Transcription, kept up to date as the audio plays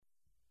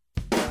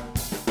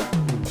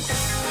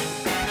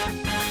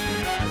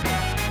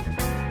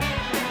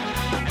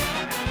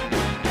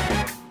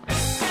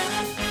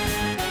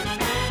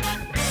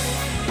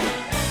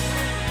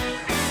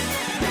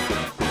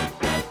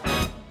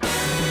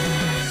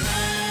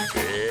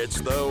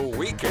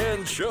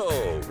Weekend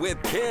Show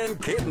with Ken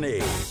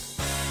Kidney.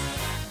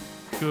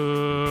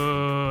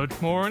 Good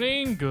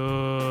morning,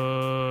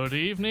 good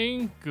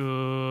evening,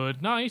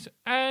 good night,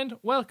 and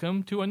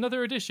welcome to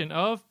another edition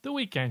of The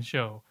Weekend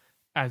Show.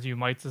 As you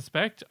might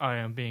suspect, I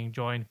am being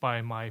joined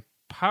by my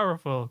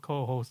powerful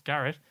co-host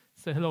Garrett.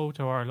 Say hello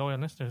to our loyal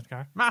listeners,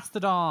 Garrett.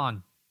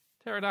 Mastodon,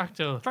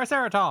 Pterodactyl,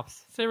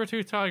 Triceratops,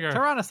 saber-tooth tiger.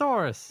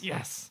 Tyrannosaurus.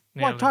 Yes.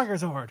 What nailed it. tiger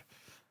sword?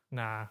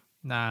 Nah.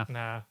 Nah.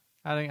 I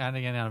I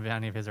think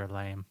any of his are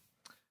lame.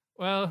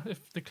 Well,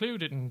 if the clue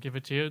didn't give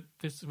it to you,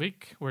 this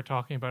week we're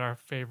talking about our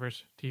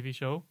favourite TV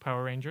show,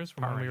 Power Rangers,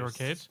 from when we were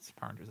kids.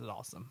 Power Rangers is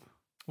awesome.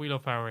 We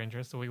love Power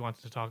Rangers, so we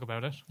wanted to talk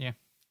about it. Yeah.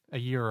 A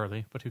year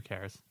early, but who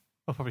cares?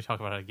 We'll probably talk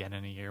about it again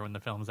in a year when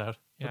the film's out.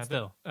 Yeah, but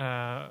still.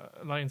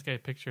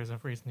 Lionsgate Pictures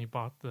have recently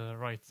bought the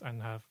rights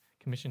and have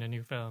commissioned a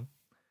new film.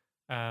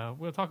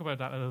 We'll talk about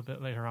that a little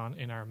bit later on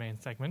in our main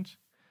segment.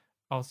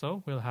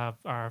 Also, we'll have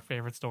our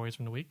favourite stories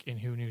from the week in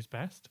Who Knews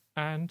Best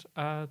and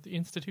the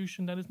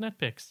institution that is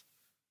Netpix.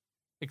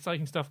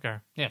 Exciting stuff,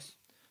 Gar. Yes.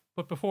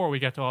 But before we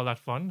get to all that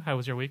fun, how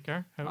was your week,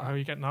 Gar? How are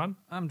you getting on?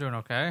 I'm doing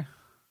okay.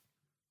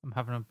 I'm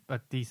having a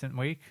decent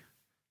week.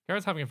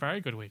 Gar's having a very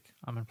good week.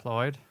 I'm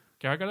employed.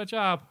 Gar got a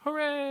job.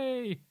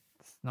 Hooray!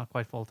 It's not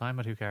quite full-time,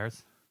 but who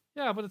cares?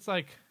 Yeah, but it's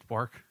like It's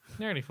work.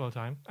 nearly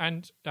full-time.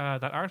 And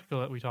that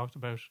article that we talked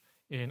about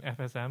in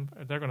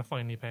FSM, they're going to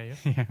finally pay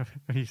you. Yeah,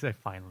 when you say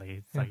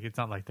finally, it's like it's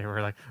not like they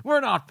were like,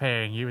 we're not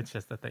paying you. It's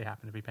just that they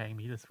happen to be paying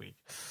me this week.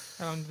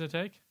 How long did it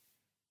take?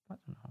 I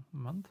don't know, a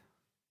month?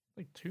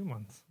 Like 2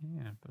 months.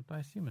 Yeah, but I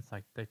assume it's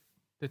like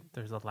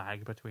there's a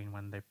lag between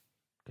when they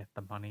get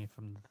the money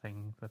from the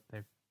thing that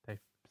they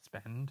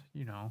spend.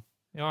 You know.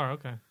 Yeah,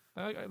 okay.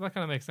 That kind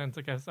of makes sense,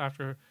 I guess.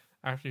 After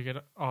you get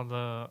all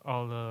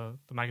the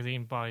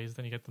magazine buys,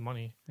 then you get the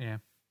money, Yeah.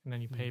 and then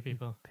you pay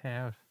people. Pay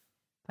out.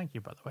 Thank you,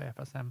 by the way,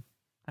 FSM.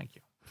 Thank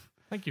you.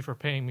 Thank you for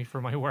paying me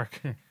for my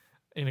work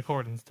in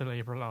accordance to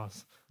labour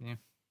laws. Yeah.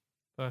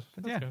 But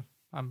that's yeah. good.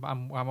 I'm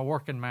a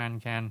working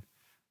man, Ken.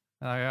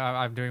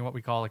 I'm doing what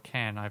we call a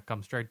Ken. I've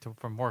come straight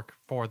from work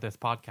for this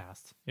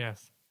podcast.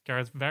 Yes,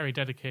 Gareth's very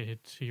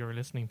dedicated to your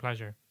listening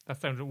pleasure.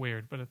 That sounded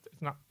weird, but it's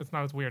not. It's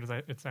not as weird as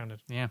it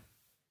sounded. Yeah.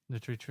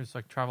 Literally, just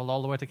like travel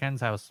all the way to Ken's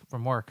house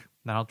from work.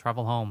 Then I'll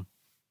travel home,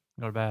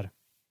 go to bed.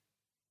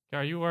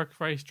 Gar, you work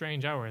very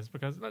strange hours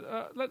because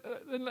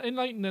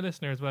enlighten the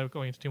listeners without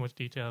going into too much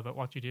detail about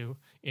what you do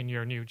in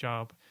your new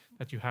job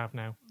that you have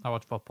now, I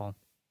watch football.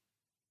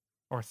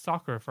 or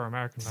soccer for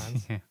American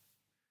fans. Yeah.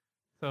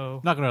 So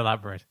I'm not going to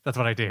elaborate. That's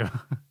what I do.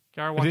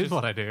 Gar It watches is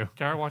what I do.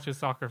 Gar watches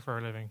soccer for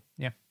a living.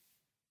 Yeah.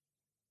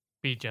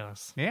 Be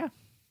jealous. Yeah.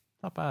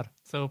 Not bad.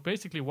 So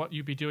basically, what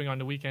you'd be doing on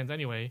the weekends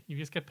anyway, you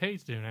just get paid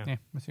to do now. Yeah.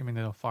 Assuming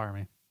they don't fire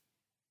me.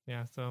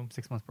 Yeah. So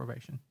 6 months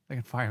probation. They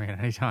can fire me at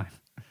any time.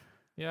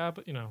 yeah,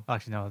 but you know, Well,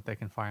 actually, no, they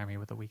can fire me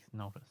with a week's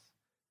notice.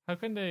 how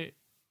can they?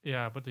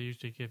 Yeah, but they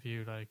usually give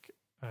you like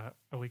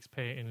a week's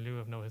pay in lieu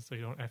of notice, so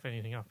you don't f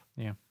anything up.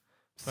 Yeah.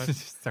 But-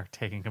 Just start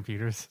taking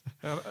computers.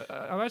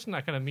 Imagine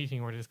that kind of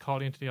meeting where they just call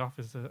you into the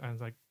office and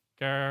it's like,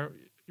 Gar,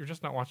 you're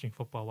just not watching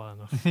football well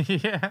enough.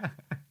 Yeah.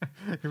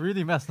 You're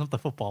really messing up the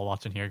football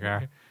watching here,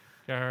 Gar.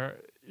 Gar,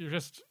 you're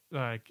just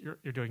like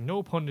you're doing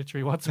no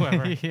punditry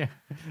whatsoever. Yeah.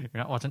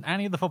 You're not watching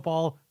any of the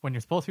football when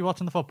you're supposed to be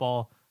watching the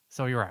football,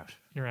 so you're out.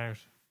 You're out.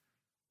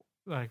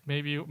 Like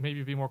maybe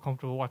you'd be more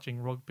comfortable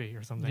watching rugby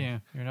or something. Yeah.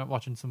 You're not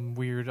watching some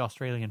weird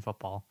Australian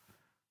football.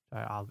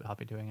 I'll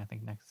be doing, I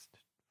think, next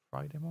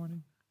Friday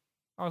morning.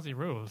 Aussie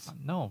rules.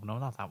 No,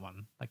 not that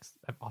one. Like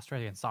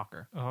Australian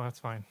soccer. Oh, that's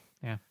fine.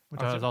 Yeah.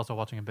 Which Aussie- I was also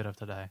watching a bit of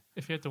today.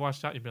 If you had to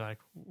watch that, you'd be like,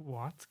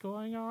 what's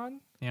going on?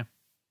 Yeah.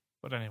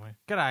 But anyway.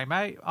 G'day,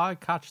 mate. I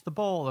catch the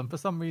ball, and for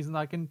some reason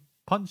I can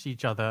punch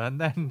each other,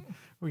 and then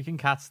we can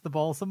catch the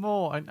ball some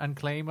more and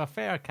claim a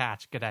fair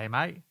catch. G'day,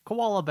 mate.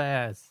 Koala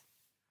bears.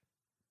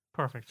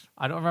 Perfect.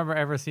 I don't remember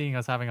ever seeing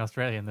us having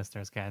Australian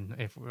listeners, Ken.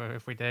 If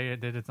we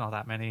did, it's not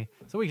that many.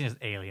 So we can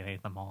just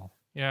alienate them all.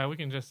 Yeah, we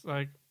can just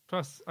like.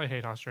 Plus, I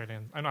hate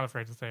Australians. I'm not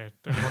afraid to say it.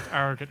 They're the most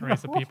arrogant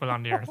race of people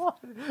on the earth.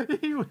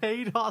 You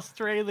hate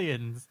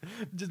Australians.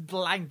 Just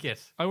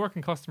blanket. I work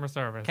in customer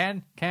service.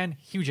 Ken,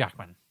 Hugh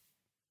Jackman.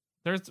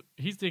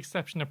 He's the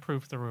exception that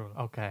proves the rule.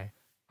 Okay.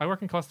 I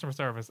work in customer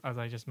service, as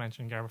I just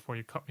mentioned, Gar, before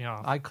you cut me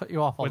off. I cut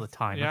you off all the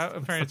time. Yeah,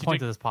 that's fairness, the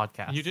point of this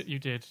podcast.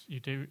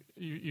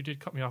 You did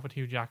cut me off with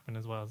Hugh Jackman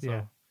as well, so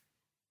Yeah.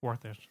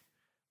 worth it.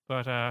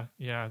 But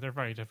yeah, they're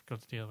very difficult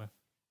to deal with.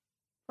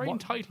 Very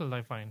What? entitled,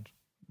 I find.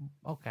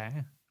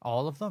 Okay.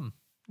 All of them.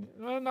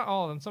 Well, not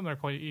all of them. Some are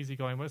quite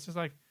easygoing, but it's just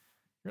like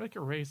you're like a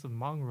race of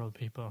mongrel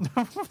people.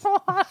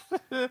 What?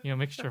 You know,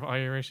 mixture of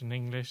Irish and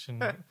English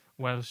and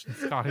Welsh and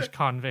Scottish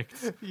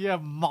convicts. Yeah,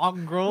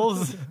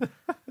 mongrels.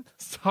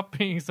 Stop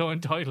being so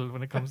entitled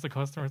when it comes to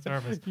customer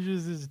service. You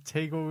just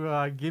take what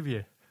I give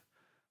you.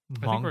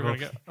 I think we're going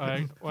to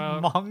get well.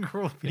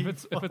 mongrel people.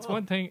 If it's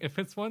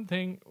one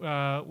thing,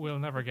 we'll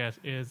never get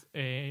is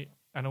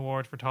an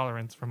award for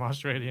tolerance from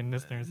Australian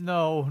listeners.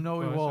 No, we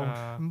But,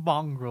 won't.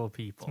 Mongrel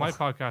people. It's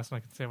my podcast, and I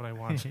can say what I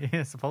want.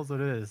 Yeah, suppose it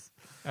is.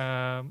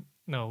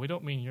 No, we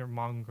don't mean you're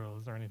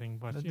mongrels or anything,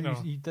 but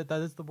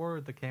that is the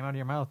word that came out of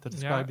your mouth to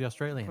describe the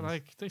Australians. But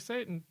like they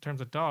say it in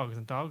terms of dogs,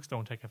 and dogs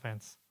don't take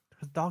offense.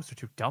 Because dogs are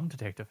too dumb to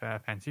take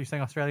offense. You're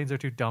saying Australians are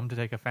too dumb to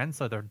take offense,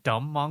 so they're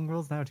dumb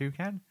mongrels now too,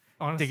 Ken?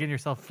 Digging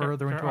yourself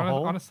further into a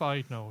hole? On a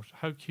side note,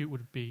 how cute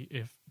would it be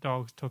if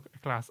dogs took a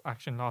class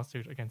action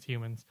lawsuit against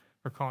humans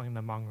for calling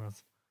them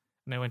mongrels,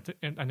 and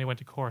they went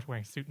to court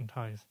wearing suit and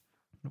ties?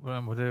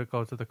 Would it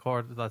go to the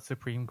court, that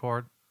Supreme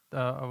Court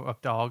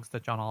of dogs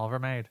that John Oliver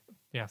made?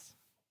 Yes.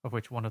 Of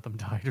which one of them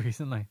died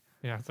recently.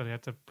 Yeah, so they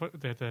had to put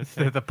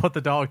put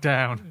the dog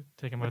down.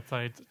 Take him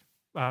outside.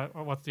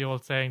 What's the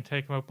old saying?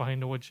 Take him out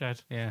behind the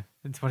woodshed. Yeah,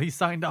 it's what he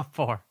signed up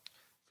for.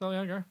 So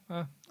yeah, Gar,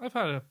 I've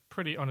had a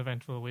pretty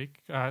uneventful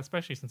week,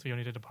 especially since we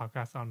only did a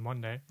podcast on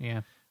Monday.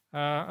 Yeah.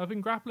 I've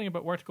been grappling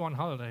about where to go on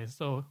holidays.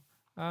 So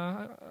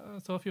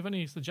if you have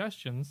any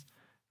suggestions,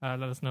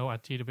 let us know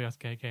at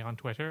TWSKK on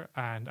Twitter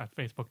and at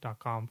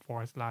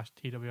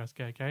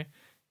facebook.com/TWSKK.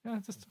 Yeah,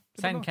 just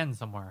send Ken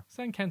somewhere.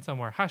 Send Ken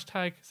somewhere.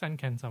 Hashtag send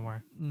Ken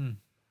somewhere.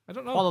 I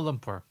don't know. Kuala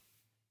Lumpur.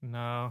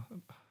 No.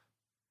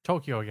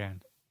 Tokyo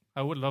again.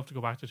 I would love to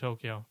go back to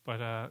Tokyo, but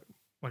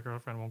my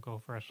girlfriend won't go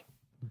for it.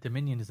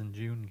 Dominion is in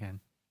June, Ken.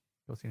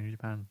 Go see New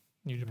Japan.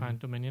 New Japan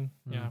Dominion.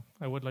 Yeah,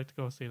 I would like to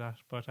go see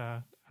that, but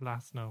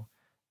alas, no.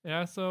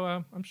 Yeah, so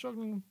I'm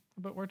struggling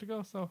about where to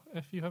go. So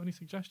if you have any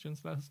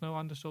suggestions, let us know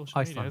on the social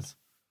medias.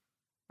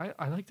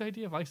 I like the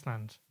idea of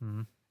Iceland.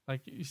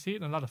 Like you see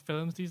it in a lot of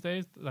films these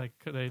days. Like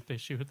they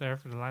shoot it there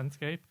for the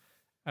landscape,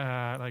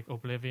 like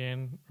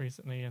Oblivion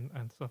recently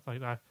and stuff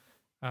like that.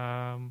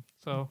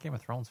 So Game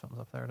of Thrones films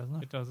up there, doesn't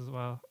it? It does as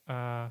well.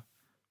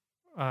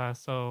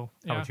 So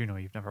how would you know?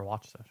 You've never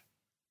watched it.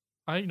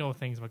 I know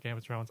things about Game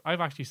of Thrones.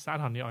 I've actually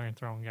sat on the Iron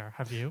Throne, Gar.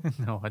 Have you?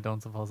 No, I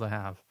don't suppose I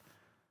have.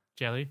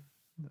 Jelly?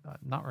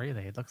 Not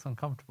really. It looks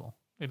uncomfortable.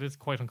 It is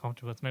quite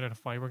uncomfortable. It's made out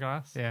of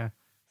fiberglass. Yeah.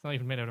 It's not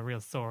even made out of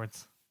real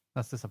swords.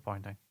 That's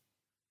disappointing.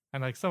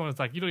 And like someone's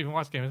like, you don't even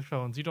watch Game of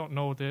Thrones. You don't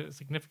know the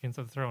significance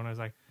of the throne. I was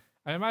like,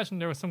 I imagine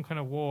there was some kind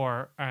of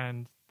war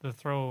and the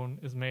throne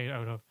is made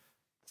out of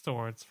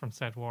swords from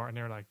said war. And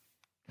they were like,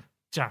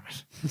 damn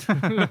it.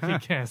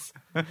 Lucky guess.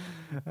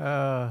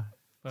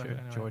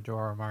 Anyway. George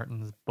R.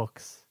 Martin's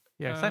books.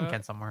 Yeah, send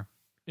Ken somewhere.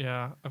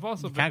 Yeah, I've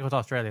also can't go to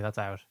Australia. That's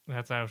out.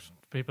 That's out.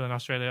 People in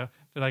Australia,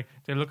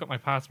 they look at my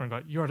passport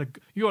and go, "You're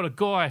the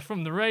guy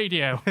from the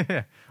radio."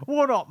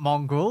 What up,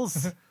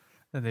 mongrels?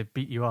 Then they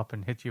beat you up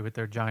and hit you with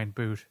their giant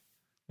boot.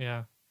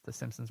 Yeah, the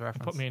Simpsons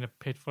reference. And put me in a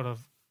pit full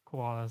of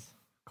koalas.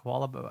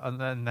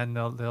 And then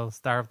they'll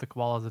starve the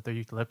koalas with their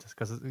eucalyptus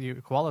because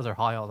koalas are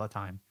high all the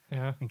time.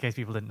 Yeah. In case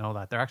people didn't know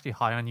that, they're actually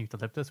high on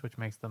eucalyptus, which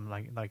makes them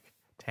like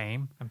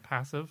tame and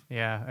passive.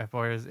 Yeah.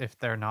 Whereas if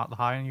they're not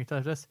high on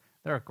eucalyptus,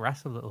 they're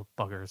aggressive little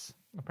buggers.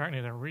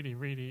 Apparently, they're really,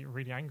 really,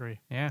 really angry.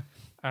 Yeah.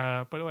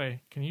 By the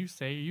way, can you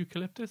say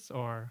eucalyptus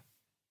or?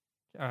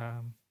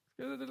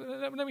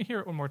 Let me hear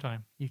it one more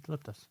time.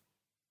 Eucalyptus.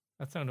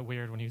 That sounded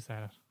weird when you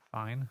said it.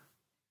 Fine.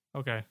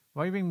 Okay.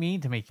 Why are you being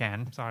mean to me,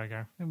 Ken? I'm sorry,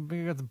 Gar.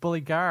 Because it's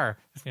Bully Gar.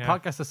 This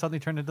podcast has suddenly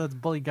turned into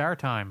Bully Gar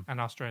time. And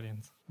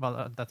Australians.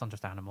 Well, that's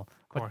understandable.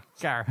 Of course.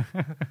 Gar.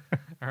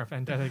 Our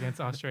vendetta against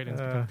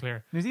Australians become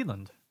clear. New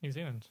Zealand. New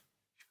Zealand.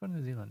 You should go to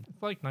New Zealand.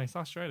 It's like nice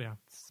Australia.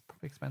 It's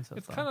probably expensive.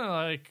 It's kind of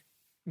like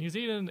New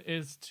Zealand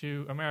is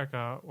to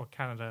America what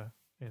Canada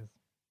is.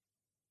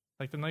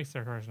 Like the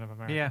nicer version of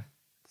America. Yeah.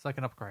 It's like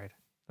an upgrade.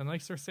 The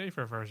nicer,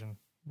 safer version.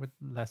 With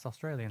less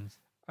Australians.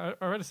 I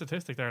read a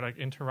statistic there, like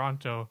in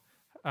Toronto,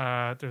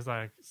 there's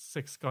like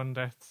 6 gun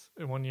deaths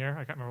in 1 year.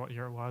 I can't remember what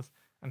year it was.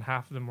 And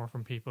half of them were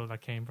from people that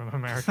came from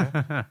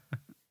America.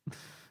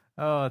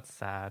 Oh, it's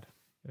sad.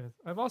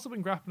 I've also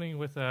been grappling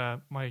with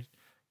my,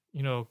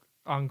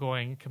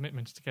 ongoing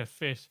commitment to get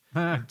fit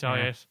and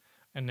diet.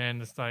 Yeah. And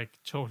then it's like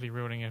totally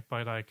ruining it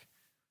by like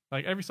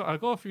I'll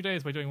go a few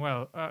days by doing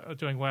well,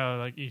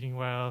 like eating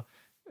well,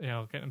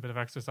 getting a bit of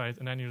exercise,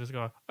 and then you just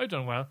go, I've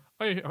done well.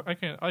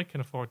 I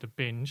can afford to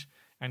binge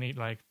and eat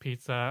like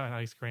pizza and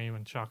ice cream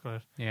and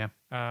chocolate. Yeah.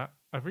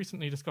 I've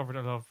recently discovered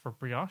a love for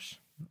brioche.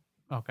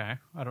 Okay.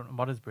 I don't know.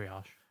 What is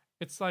brioche?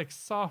 It's like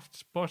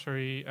soft,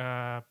 buttery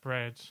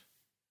bread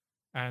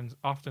and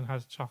often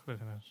has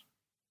chocolate in it.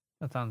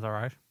 That sounds all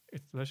right.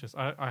 It's delicious.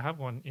 I have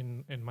one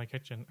in my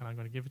kitchen and I'm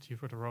going to give it to you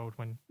for the road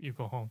when you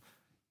go home.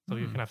 So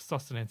you can have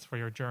sustenance for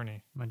your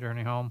journey. My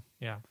journey home.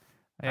 Yeah.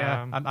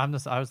 Yeah. I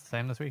was the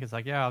same this week. It's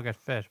like, yeah, I'll get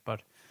fit.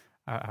 But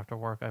after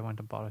work, I went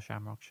and bought a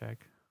Shamrock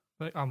shake.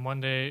 Like on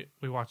Monday,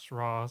 we watched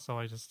Raw. So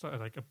I just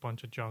like a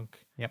bunch of junk.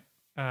 Yep.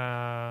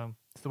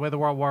 It's the way the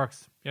world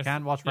works. You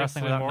can't watch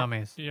wrestling without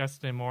nummies.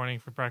 Yesterday morning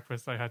for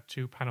breakfast, I had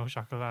 2 pan au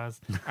chocolats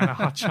and a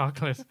hot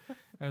chocolate.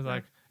 I was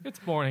like,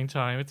 it's morning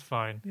time. It's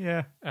fine.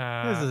 Yeah.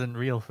 This isn't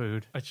real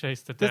food. I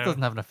chased it down. This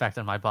doesn't have an effect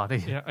on my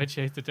body. Yeah, I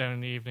chased it down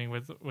in the evening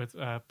with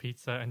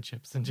pizza and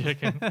chips and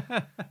chicken.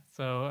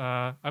 So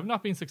I've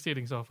not been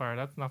succeeding so far.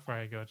 That's not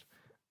very good.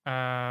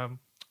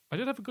 I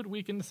did have a good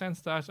week in the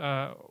sense that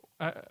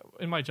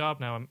in my job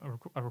now,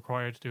 I'm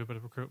required to do a bit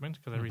of recruitment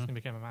because I recently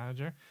became a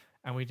manager.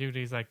 And we do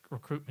these like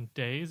recruitment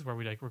days where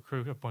we like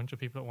recruit a bunch of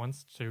people at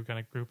once to kind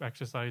of group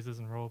exercises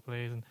and role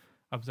plays and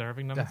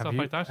observing them and stuff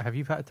like that. Have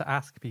you had to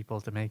ask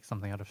people to make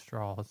something out of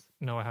straws?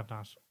 No, I have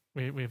not.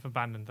 We've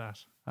abandoned that.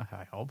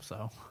 I hope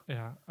so.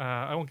 Yeah,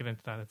 I won't get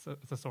into that.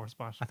 It's a sore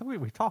spot. I think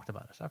we talked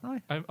about it,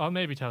 haven't we? I'll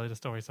maybe tell you the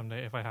story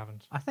someday if I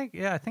haven't. I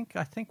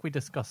think we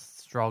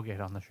discussed Strawgate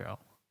on the show.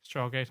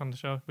 Strawgate on the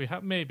show. We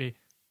have maybe,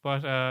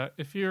 but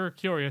if you're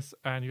curious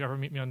and you ever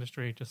meet me on the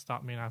street, just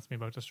stop me and ask me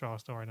about the straw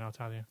story, and I'll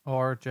tell you.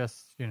 Or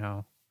just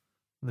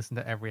listen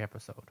to every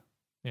episode.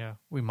 Yeah,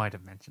 we might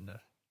have mentioned it.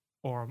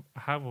 Or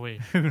have we?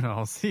 Who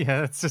knows?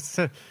 Yeah, it's just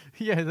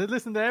they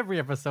listen to every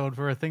episode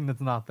for a thing that's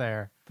not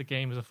there. The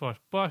game is afoot.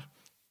 But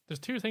there's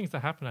two things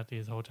that happen at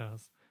these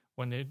hotels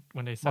when they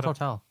set what up.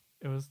 hotel?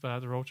 It was the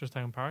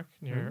Rochestown Park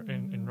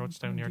in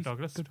Rochestown near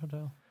Douglas. Good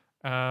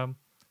hotel.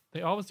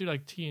 They always do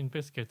like tea and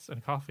biscuits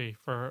and coffee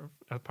for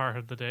a part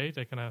of the day.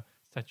 They kind of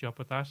set you up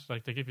with that.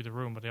 Like they give you the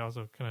room, but they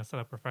also kind of set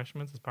up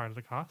refreshments as part of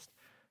the cost.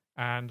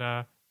 And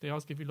they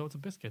always give you loads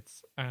of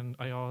biscuits. And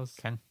I always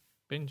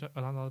binge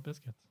on all the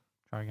biscuits.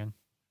 Try again.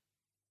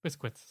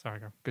 Biscuits,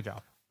 sorry, girl. Good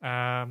job.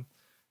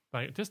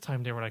 Like this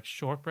time they were like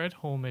shortbread,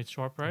 homemade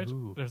shortbread.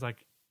 Ooh. There's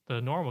like the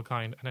normal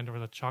kind, and then there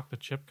was a chocolate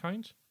chip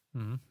kind.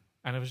 Mm-hmm.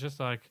 And it was just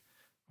like,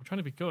 I'm trying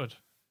to be good,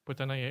 but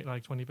then I ate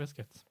like 20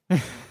 biscuits.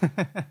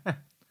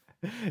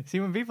 See,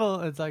 when people,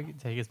 it's like,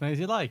 take as many as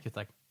you like. It's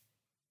like,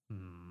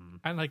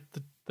 and like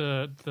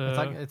the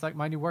it's like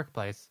my new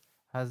workplace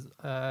has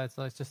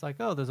it's just like,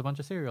 oh, there's a bunch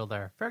of cereal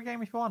there. Fair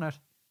game if you want it.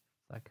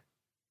 It's like,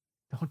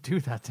 don't do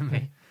that to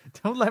me.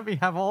 Don't let me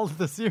have all of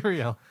the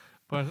cereal.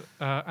 But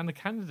and the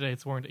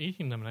candidates weren't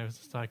eating them, and I was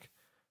just like,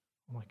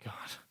 oh my god.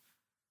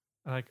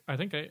 Like I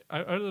think I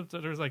out of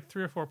there was like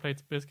 3 or 4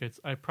 plates of biscuits.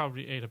 I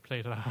probably ate a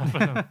plate and a half of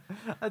them.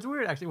 That's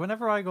weird, actually.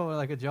 Whenever I go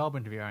like a job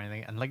interview or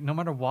anything, and like no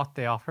matter what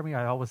they offer me,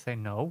 I always say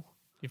no.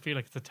 You feel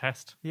like it's a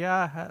test.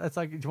 Yeah, it's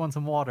like, do you want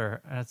some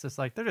water? And it's just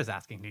like, they're just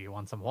asking, do you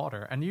want some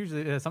water? And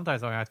usually,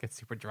 sometimes I get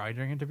super dry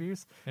during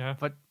interviews. Yeah,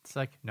 but it's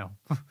like, no.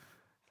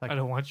 Like, I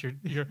don't want your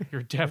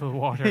devil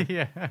water.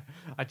 Yeah,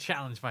 I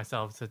challenge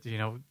myself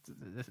to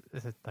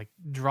like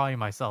dry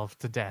myself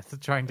to death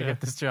trying to get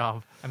this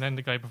job. And then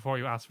the guy before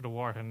you asked for the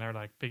water, and they're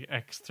like big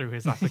X through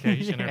his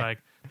application. They're like,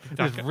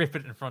 just rip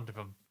it in front of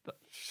him.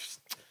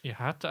 You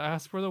had to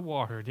ask for the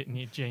water, didn't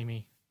you,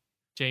 Jamie?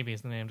 Jamie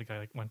is the name of the guy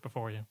that went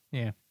before you.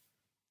 Yeah,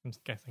 I'm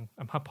just guessing.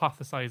 I'm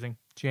hypothesizing.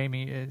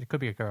 Jamie, it could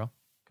be a girl.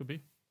 Could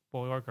be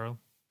boy or girl.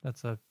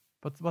 That's a.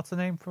 What's the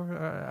name for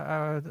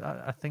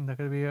a thing that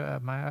could be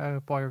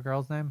a boy or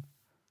girl's name?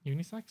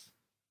 Unisex?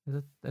 Is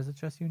it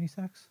just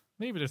unisex?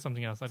 Maybe there's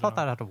something else. I thought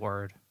don't know. that had a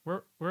word.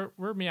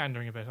 We're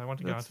meandering a bit. I want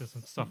to get onto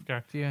some stuff,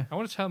 Gar. Yeah. I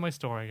want to tell my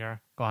story,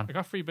 Gar. Go on. I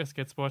got free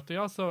biscuits, but they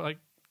also like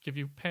give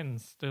you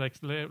pens. They like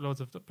lay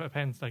loads of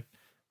pens, like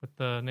with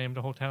the name of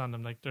the hotel on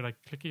them. Like they're like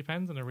clicky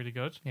pens, and they're really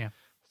good. Yeah.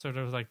 So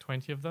there was like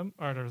 20 of them,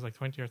 or there was like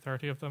 20 or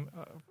 30 of them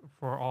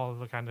for all of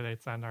the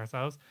candidates and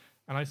ourselves.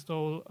 And I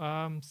stole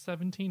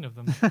 17 of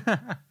them.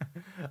 That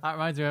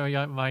reminds me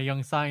of my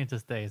young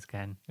scientist days,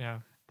 Ken. Yeah.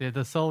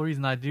 The sole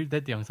reason I did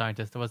the young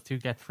scientist was to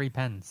get free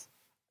pens.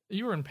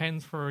 You were in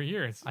pens for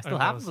years. I still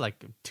have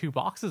like 2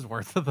 boxes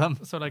worth of them.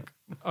 So like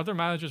other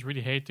managers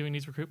really hate doing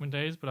these recruitment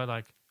days, but I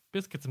like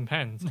biscuits and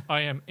pens.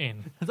 I am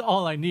in. That's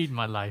all I need in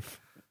my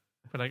life.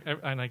 But like,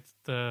 and like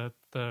the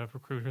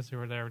recruiters who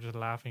were there were just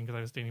laughing because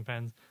I was stealing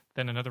pens.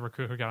 Then another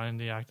recruiter got in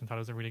the act and thought it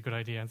was a really good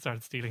idea and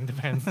started stealing the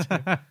pens too.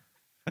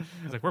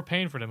 He's like, we're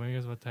paying for them, and we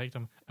guys will take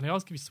them. And they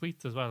also give you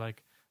sweets as well,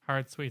 like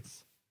hard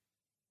sweets.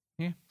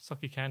 Yeah,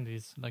 sucky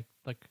candies, like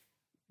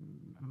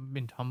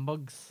mint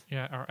humbugs.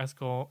 Yeah, or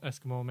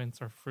Eskimo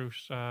mints or fruit,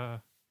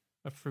 a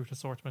fruit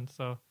assortment.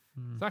 So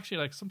it's actually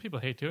like some people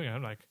hate doing it.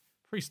 I'm like,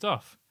 free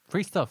stuff.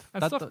 Free stuff.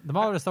 The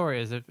moral of the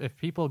story is if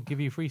people give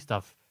you free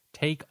stuff,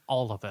 take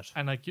all of it.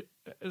 And like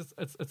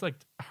it's like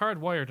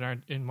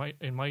hardwired in my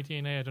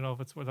DNA. I don't know if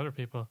it's with other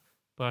people,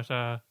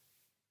 but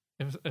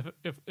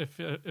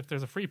if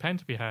there's a free pen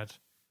to be had,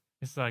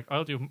 it's like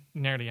I'll do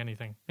nearly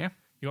anything. Yeah.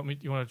 You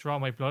want to draw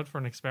my blood for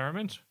an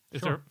experiment?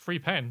 Is there a free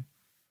pen?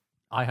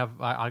 I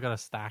got a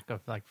stack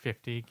of like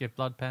 50 give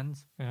blood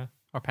pens. Yeah.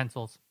 Or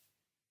pencils.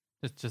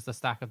 Just a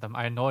stack of them.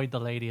 I annoyed the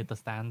lady at the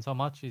stand so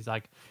much. She's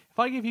like, if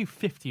I give you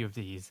 50 of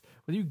these,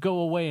 will you go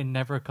away and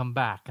never come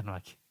back? And I'm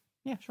like,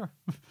 yeah, sure.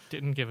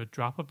 Didn't give a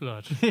drop of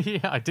blood. Yeah,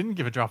 I didn't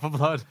give a drop of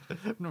blood.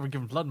 I've never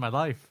given blood in my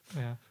life.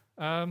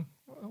 Yeah.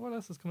 What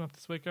else is coming up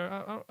this week?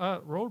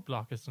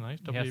 Roadblock is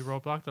tonight. Yes.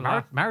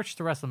 Roadblock. March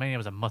to WrestleMania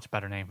was a much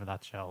better name for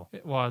that show.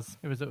 It was.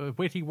 It was a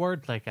witty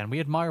wordplay, and we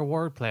admire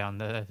wordplay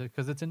on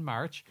because it's in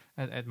March.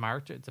 At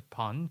March, it's a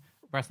pun.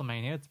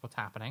 WrestleMania, it's what's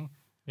happening.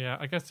 Yeah,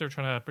 I guess they're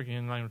trying to bring it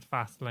in line with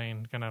Fast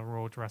Lane, kind of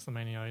road to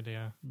WrestleMania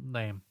idea.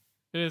 Lame.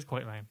 It is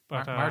quite lame.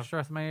 But March to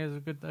WrestleMania is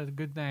a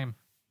good name.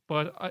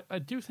 But I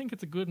do think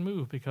it's a good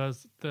move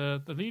because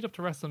the lead up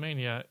to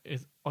WrestleMania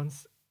is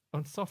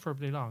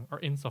unsufferably long, or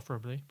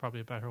insufferably, probably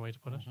a better way to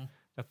put it.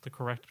 That's the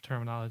correct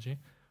terminology.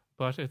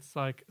 But it's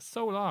like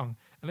so long,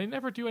 and they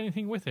never do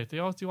anything with it. They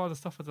always do all the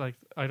stuff that's like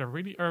either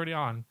really early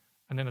on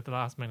and then at the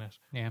last minute.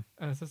 Yeah.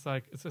 And it's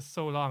just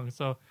so long.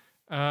 So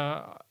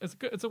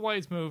It's a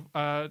wise move.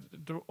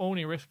 The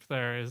only risk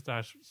there is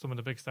that some of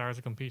the big stars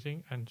are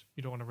competing, and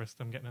you don't want to risk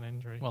them getting an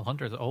injury. Well,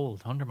 Hunter's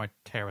old. Hunter might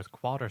tear his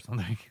quad or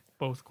something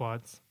Both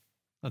quads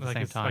at the like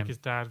same time. like his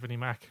dad, Vinnie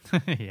Mac.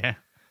 Yeah.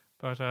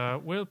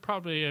 But we'll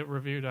probably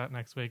review that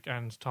next week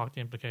and talk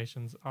the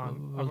implications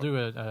on. We'll do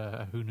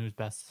a Who Knows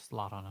Best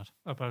slot on it.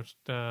 About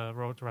the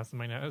road to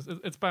WrestleMania.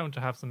 It's bound to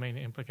have some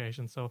Mania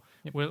implications, so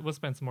we'll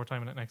spend some more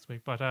time on it next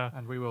week. But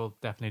and we will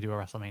definitely do a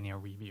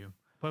WrestleMania review.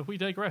 But we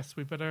digress.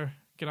 We better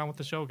get on with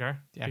the show, Gar.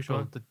 The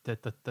actual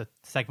the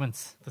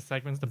segments. The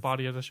segments, the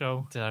body of the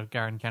show.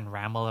 Gar and Ken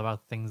ramble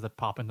about things that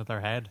pop into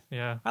their head.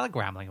 Yeah. I like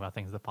rambling about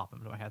things that pop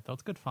into my head, though.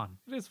 It's good fun.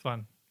 It is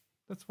fun.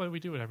 That's why we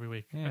do it every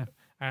week. Yeah.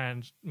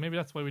 And maybe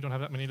that's why we don't have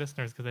that many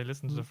listeners, because they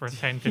listen to the first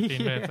 10,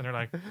 15 minutes and they're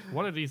like,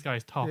 what are these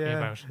guys talking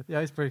about? The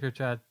icebreaker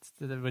chat,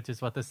 which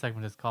is what this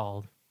segment is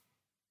called.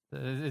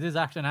 It is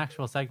actually an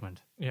actual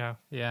segment. Yeah.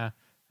 Yeah.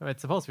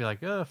 It's supposed to be like,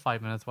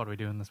 5 minutes, what are we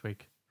doing this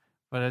week?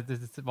 But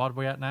what are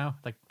we at now?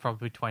 Like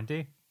probably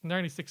 20?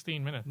 Nearly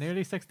 16 minutes.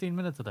 Nearly 16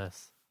 minutes of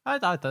this. I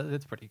thought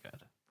it's pretty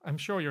good. I'm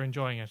sure you're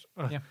enjoying it.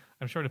 Yeah.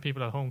 I'm sure the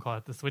people at home call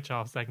it the switch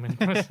off segment.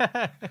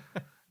 But,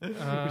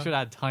 we should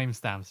add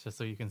timestamps just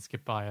so you can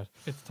skip by it.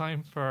 it's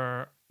time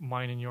for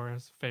mine and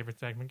yours favorite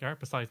segment, Gar,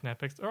 besides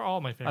Netflix, or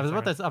all my favorite I was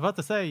segments. about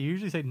to say, you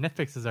usually say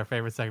Netflix is our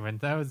favorite segment.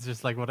 That was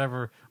just like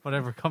whatever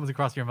comes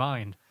across your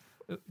mind.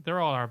 They're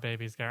all our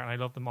babies, Gar, and I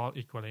love them all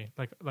equally.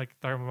 Like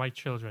they're my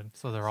children.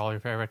 So they're all your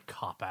favorite.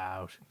 Cop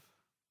out.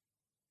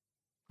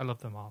 I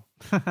love them all.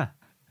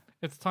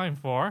 It's time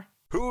for...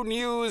 Who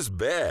News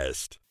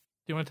Best?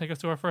 Do you want to take us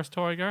to our first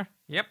toy, Gar?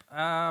 Yep.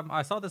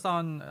 I saw this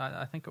on,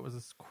 I think it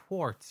was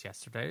Quartz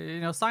yesterday.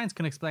 You know, science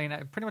can explain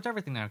pretty much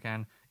everything now,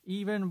 can.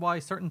 Even why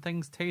certain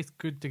things taste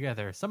good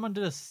together. Someone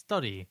did a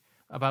study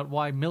about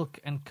why milk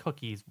and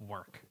cookies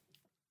work.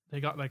 They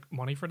got like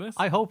money for this?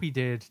 I hope he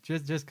did,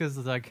 just because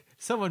like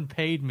someone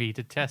paid me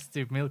to test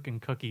if milk and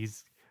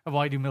cookies.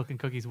 Why do milk and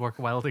cookies work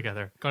well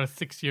together? Got a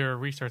 6-year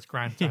research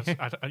grant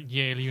at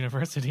Yale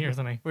University or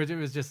something. Where it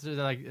was just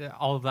like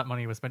all of that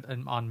money was spent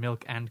on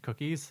milk and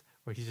cookies,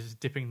 where he's just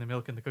dipping the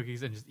milk in the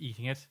cookies and just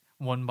eating it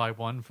one by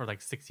one for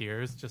like 6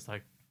 years, just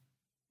like,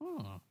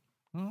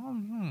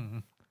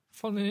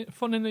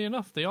 Funnily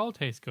enough, they all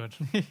taste good.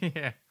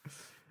 Yeah.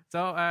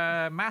 So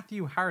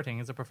Matthew Harting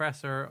is a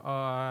professor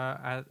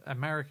at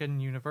American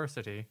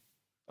University.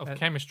 Of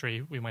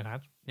chemistry, we might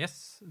add.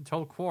 Yes,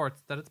 told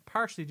Quartz that it's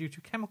partially due to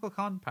chemical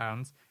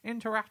compounds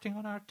interacting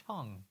on our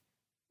tongue.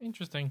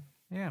 Interesting.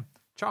 Yeah.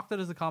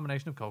 Chocolate is a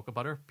combination of cocoa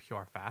butter,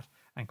 pure fat,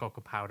 and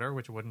cocoa powder,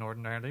 which wouldn't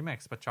ordinarily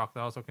mix. But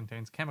chocolate also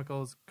contains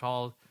chemicals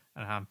called,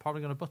 and I'm probably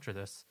going to butcher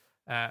this,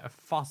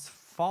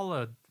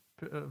 phospholipids.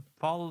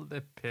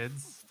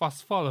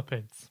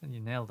 Phospholipids. And you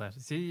nailed it.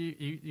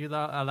 See, you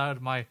allowed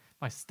my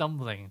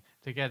stumbling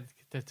to get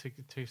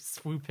to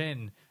swoop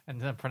in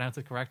and pronounce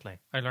it correctly.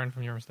 I learned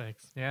from your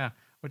mistakes. Yeah,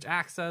 which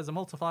acts as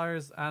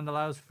emulsifiers and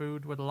allows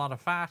food with a lot of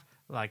fat,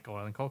 like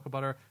oil and cocoa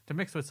butter, to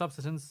mix with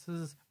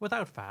substances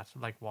without fat,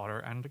 like water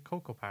and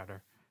cocoa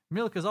powder.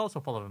 Milk is also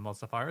full of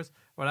emulsifiers.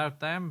 Without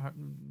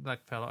them,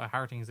 like fellow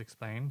Harting's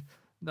explained,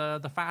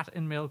 the fat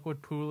in milk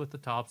would pool at the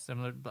top,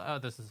 similar...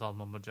 this is all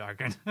mumbo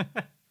jargon.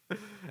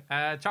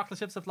 Chocolate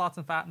chips have lots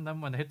of fat in them.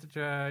 When they hit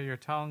your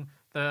tongue,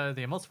 the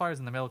emulsifiers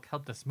in the milk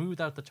help to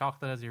smooth out the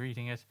chocolate as you're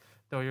eating it.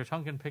 Though your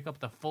tongue can pick up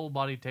the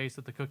full-body taste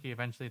of the cookie,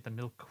 eventually the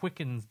milk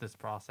quickens this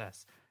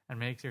process and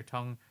makes your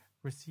tongue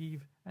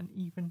receive an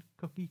even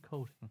cookie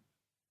coating.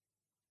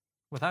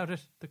 Without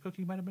it, the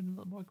cookie might have been a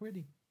little more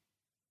gritty.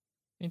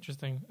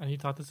 Interesting. And you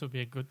thought this would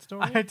be a good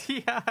story?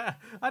 Yeah,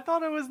 I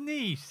thought it was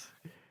neat.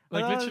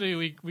 Like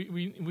literally,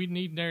 we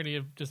need nearly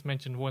have just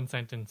mentioned one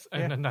sentence,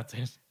 and then that's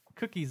it.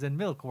 Cookies and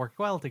milk work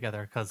well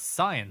together because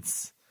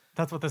science.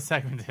 That's what this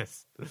segment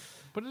is.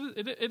 But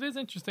it is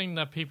interesting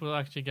that people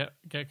actually get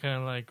kind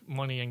of like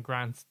money and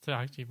grants to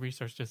actually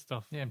research this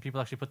stuff. Yeah, and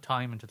people actually put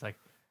time into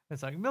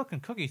it's like milk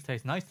and cookies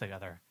taste nice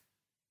together.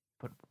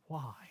 But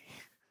why?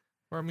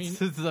 Or I mean,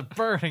 this is a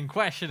burning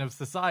question of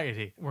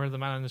society. Where the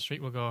man on the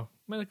street will go,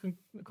 milk and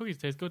cookies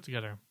taste good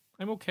together.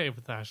 I'm okay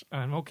with that.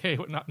 And I'm okay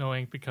with not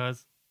knowing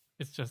because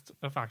it's just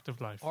a fact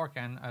of life.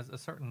 Orkan, as a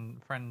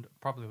certain friend,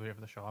 probably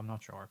over the show, I'm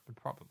not sure, but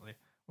probably,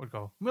 would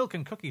go, milk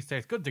and cookies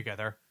taste good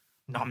together.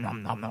 Nom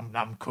nom nom nom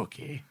nom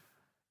cookie.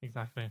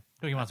 Exactly.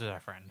 Cookie Monster's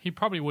our friend. He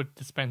probably would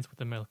dispense with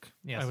the milk.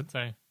 Yes. I would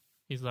say.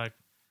 He's like,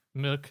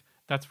 milk,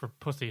 that's for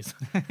pussies.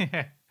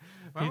 Yeah.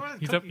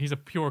 He's a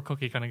pure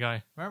cookie kind of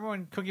guy. Remember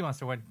when Cookie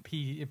Monster went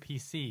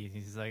PC?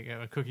 He's like,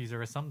 cookies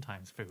are a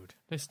sometimes food.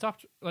 They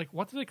stopped, like,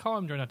 what did they call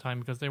him during that time?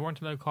 Because they weren't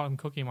allowed to call him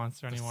Cookie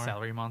Monster anymore. The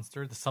celery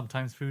monster, the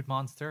sometimes food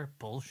monster.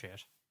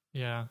 Bullshit.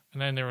 Yeah.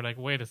 And then they were like,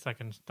 wait a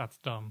second, that's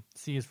dumb.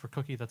 C is for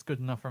cookie, that's good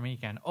enough for me,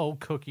 Ken. Oh,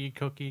 cookie.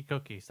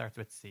 Starts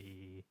with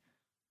C.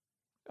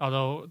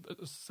 Although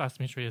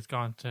Sesame Street has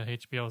gone to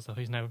HBO, so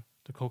he's now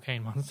the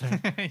cocaine monster.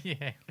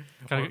 Yeah.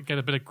 Gotta get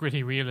a bit of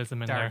gritty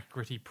realism in there.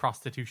 Gritty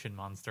prostitution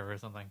monster or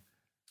something.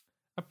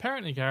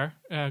 Apparently, Gar,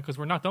 because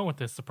we're not done with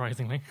this,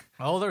 surprisingly.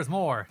 Oh, there's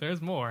more.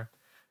 There's more.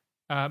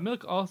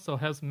 Milk also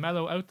helps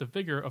mellow out the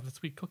vigor of the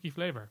sweet cookie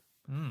flavor.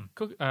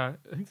 I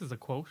think this is a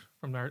quote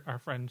from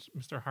our friend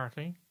Mr.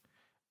 Hartley.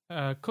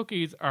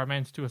 Cookies are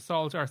meant to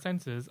assault our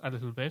senses a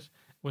little bit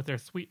with their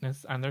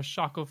sweetness and their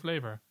shock of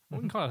flavor. I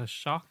wouldn't call it a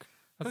shock.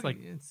 That's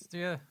It's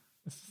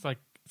just like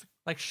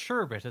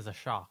sherbet is a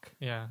shock.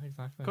 yeah,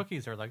 exactly.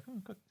 Cookies are like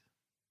cookies.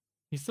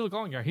 He's still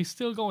going there. He's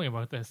still going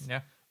about this.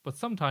 Yeah. But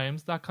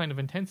sometimes that kind of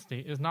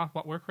intensity is not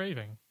what we're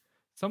craving.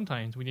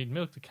 Sometimes we need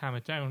milk to calm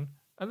it down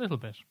a little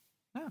bit.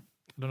 Yeah.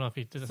 I don't know if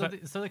he did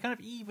So they kind of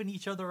even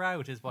each other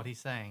out, is what he's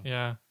saying.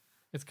 Yeah.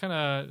 It's kind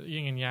of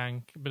yin and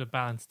yang, a bit of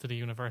balance to the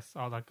universe,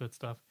 all that good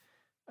stuff.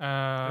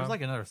 There's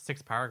like another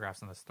 6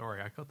 paragraphs in the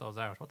story. I cut those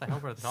out. What the hell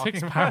were they talking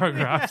 6 about?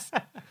 paragraphs.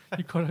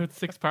 You cut out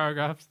 6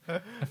 paragraphs.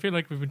 I feel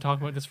like we've been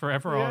talking about this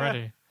forever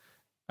already.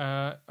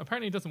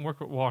 Apparently it doesn't work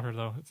with water,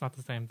 though. It's not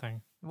the same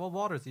thing. Well,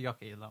 water's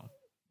yucky alone.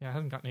 Yeah, it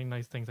hasn't got any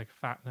nice things like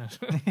fat in it.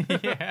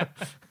 Yeah.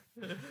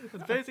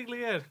 That's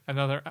basically it.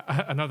 Another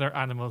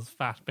animal's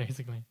fat,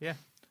 basically. Yeah.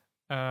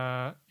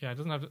 Yeah, it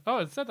doesn't have to... Oh,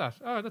 it said that.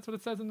 Oh, that's what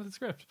it says in the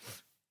script.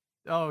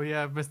 Oh,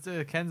 yeah.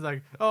 Mr. Ken's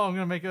like, oh, I'm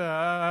going to make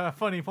a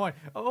funny point.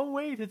 Oh,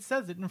 wait, it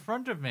says it in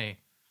front of me.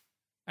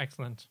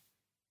 Excellent.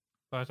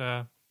 But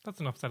that's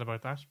enough said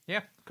about that.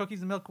 Yeah, cookies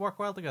and milk work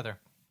well together.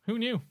 Who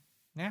knew?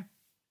 Yeah.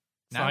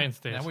 Science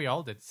did. Now we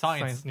all did.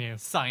 Science knew.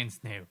 Science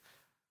knew.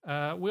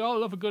 We all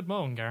love a good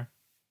moan, Gar.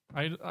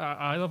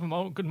 I love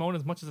a good moan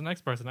as much as the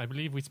next person. I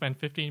believe we spent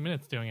 15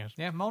 minutes doing it.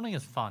 Yeah, moaning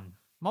is fun.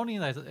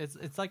 Moaning is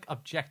it's like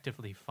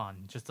objectively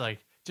fun. Just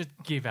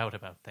give out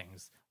about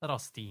things. Let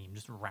off steam.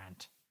 Just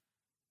rant.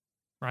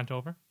 Rant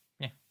over?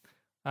 Yeah.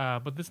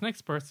 But this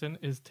next person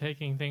is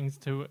taking things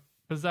to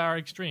bizarre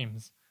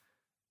extremes.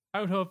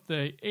 Out of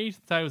the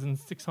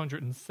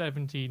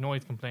 8,670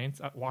 noise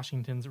complaints at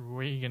Washington's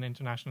Reagan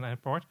International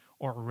Airport,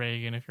 or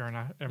Reagan if you're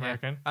an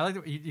American. Yeah. I like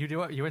that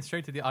you went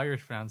straight to the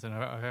Irish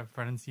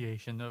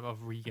pronunciation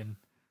of Reagan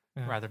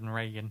rather than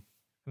Reagan.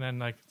 And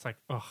then it's like,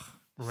 ugh,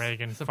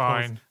 Reagan,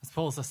 fine. I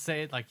suppose to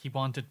say it like he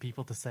wanted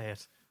people to say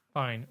it.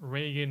 Fine,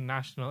 Reagan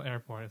National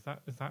Airport. Is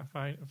that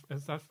fine?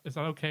 Is that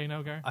okay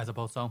now, Gar? I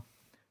suppose so.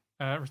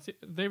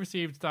 They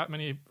received that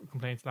many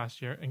complaints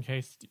last year. In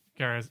case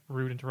Gar's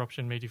rude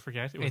interruption made you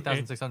forget, it was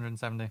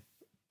 8,670.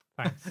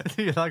 Thanks.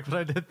 Do you like what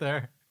I did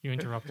there? You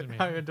interrupted me.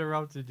 I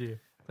interrupted you.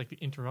 It's like the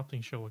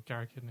interrupting show with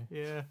Gar Kidney.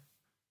 Yeah.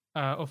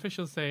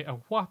 Officials say a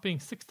whopping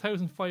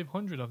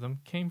 6,500 of them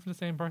came from the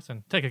same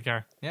person. Take it,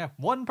 Gar. Yeah,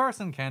 one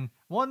person, Ken.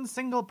 One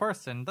single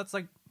person. That's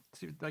like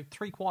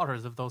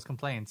 3/4 of those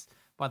complaints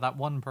by that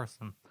one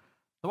person.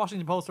 The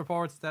Washington Post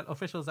reports that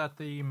officials at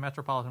the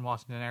Metropolitan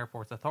Washington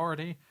Airports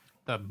Authority,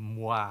 the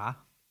MWA,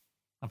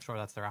 I'm sure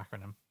that's their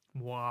acronym,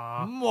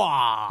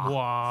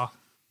 Wah.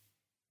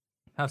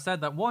 have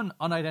said that one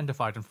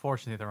unidentified,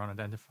 unfortunately they're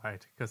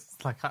unidentified, because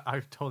it's like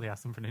I've totally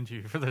asked them for an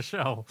interview for the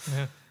show.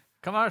 Yeah.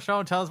 Come on our show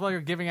and tell us what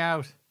you're giving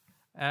out.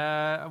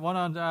 One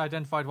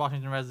unidentified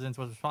Washington resident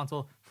was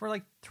responsible for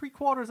like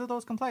 3/4 of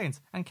those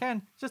complaints. And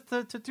Ken, just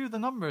to do the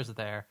numbers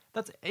there,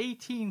 that's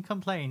 18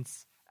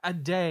 complaints a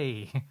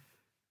day.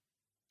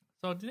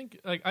 So do you think,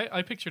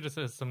 I picture this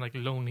as some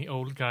lonely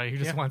old guy who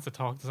just wants to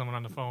talk to someone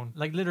on the phone.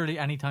 Like literally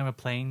any time a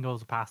plane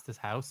goes past his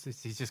house,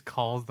 he just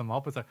calls them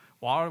up. It's like,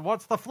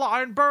 what's the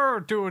flying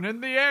bird doing in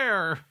the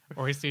air?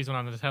 Or he sees one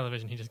on the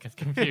television, he just gets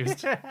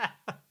confused.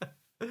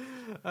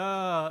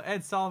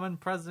 Ed Solomon,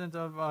 president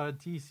of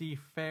DC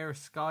Fair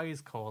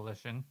Skies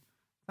Coalition.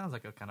 Sounds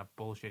like a kind of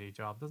bullshitty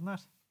job, doesn't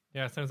it?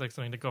 Yeah, it sounds like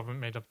something the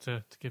government made up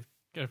to give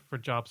for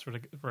jobs for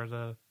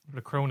the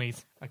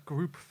cronies. A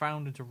group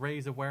founded to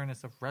raise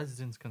awareness of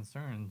residents'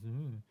 concerns.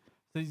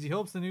 So he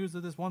hopes the news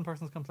of this one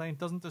person's complaint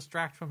doesn't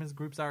distract from his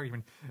group's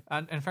argument.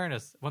 And in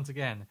fairness, once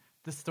again,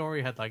 this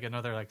story had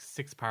another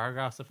 6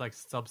 paragraphs of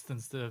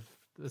substantive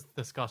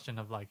discussion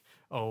of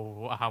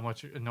how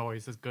much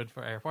noise is good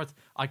for airports.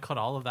 I cut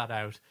all of that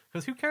out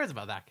because who cares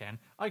about that, Ken?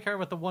 I care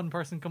about the one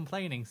person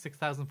complaining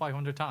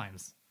 6,500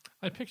 times.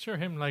 I picture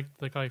him like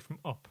the guy from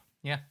Up.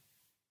 Yeah.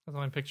 That's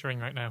what I'm picturing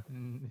right now.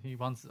 He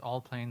wants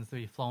all planes to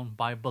be flown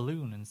by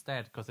balloon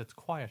instead because it's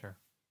quieter.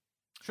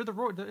 Sure,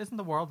 isn't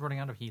the world running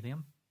out of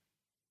helium?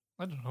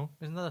 I don't know.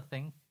 Isn't that a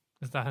thing?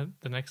 Is that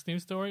the next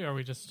news story, or are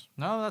we just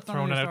that's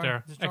throwing not it out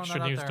there?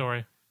 Extra news story.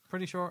 I'm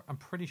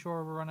pretty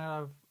sure we're running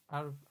out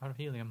of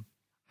helium.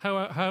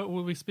 How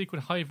will we speak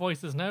with high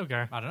voices now,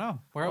 Gar? I don't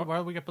know. Where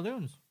will we get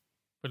balloons?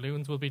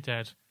 Balloons will be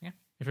dead. Yeah.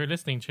 If you're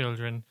listening,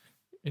 children,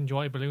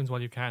 enjoy balloons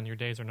while you can. Your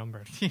days are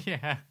numbered.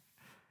 Yeah.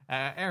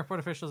 Airport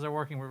officials are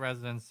working with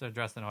residents to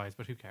address the noise,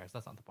 but who cares?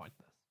 That's not the point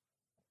of this.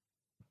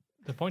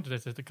 The point of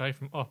this is the guy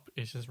from Up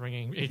is just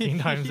ringing 18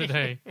 times a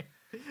day.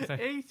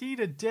 18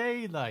 a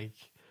day,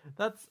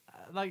 that's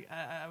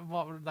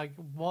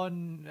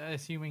one,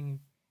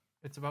 assuming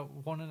it's about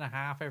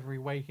 1.5 every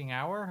waking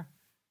hour,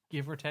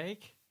 give or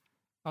take.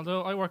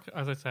 Although I work,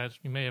 as I said,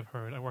 you may have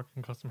heard, I work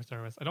in customer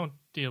service. I don't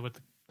deal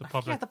with the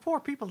public. Yeah, the poor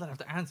people that have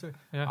to answer.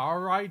 Yeah. All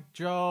right,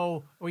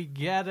 Joe, we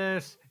get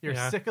it. You're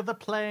sick of the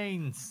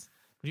planes.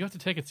 But you have to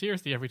take it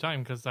seriously every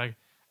time because,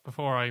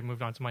 before I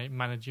moved on to my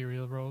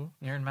managerial role.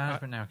 You're in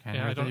management now, Ken.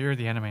 Yeah, you're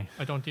the enemy.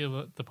 I don't deal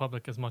with the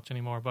public as much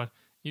anymore, but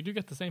you do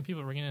get the same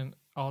people ringing in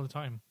all the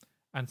time.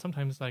 and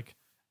sometimes like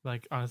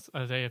on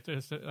a day if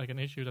there's like an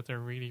issue that they're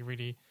really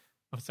really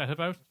upset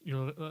about,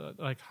 you'll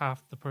like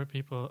half the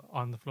people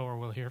on the floor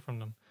will hear from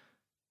them.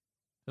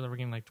 They'll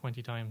ring like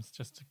 20 times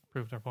just to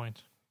prove their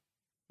point.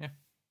 Yeah.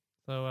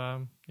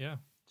 So yeah.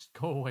 Just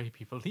go away,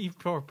 people. Leave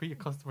poor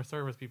customer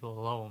service people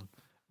alone.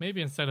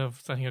 Maybe instead of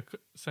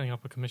setting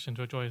up a commission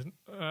to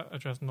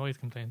address noise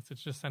complaints,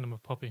 it's just send them a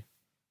puppy.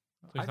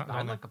 So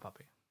I'd like a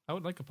puppy. I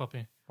would like a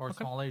puppy. Or a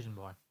small Asian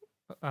boy.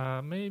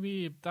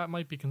 Maybe that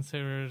might be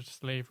considered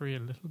slavery a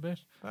little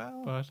bit.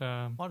 Well, but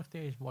what if the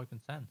Asian boy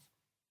consents?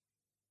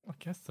 I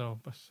guess so.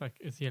 But like,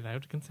 is he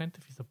allowed to consent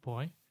if he's a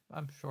boy?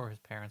 I'm sure his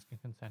parents can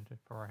consent it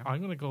for him. I'm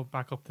going to go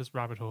back up this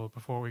rabbit hole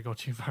before we go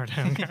too far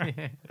down.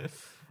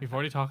 We've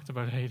already talked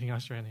about hating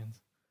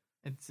Australians.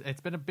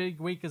 It's been a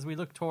big week as we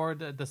look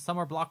toward the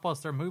summer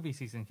blockbuster movie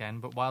season, Ken.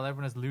 But while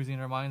everyone is losing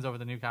their minds over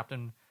the new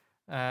Captain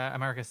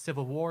America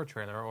Civil War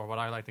trailer, or what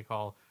I like to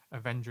call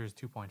Avengers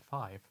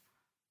 2.5,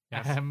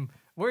 yes.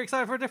 We're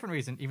excited for a different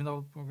reason. Even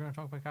though we're going to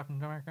talk about Captain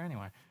America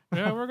anyway.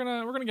 Yeah, we're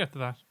gonna get to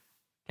that.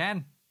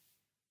 Ken,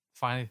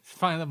 finally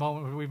the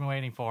moment we've been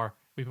waiting for.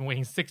 We've been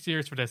waiting 6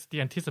 years for this.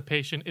 The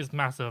anticipation is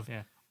massive.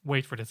 Yeah.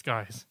 Wait for this,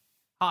 guys.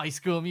 High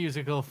School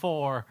Musical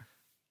 4.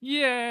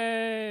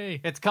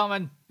 Yay! It's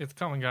coming. It's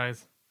coming,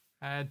 guys.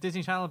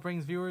 Disney Channel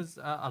brings viewers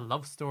a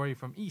love story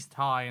from East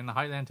High in the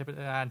highly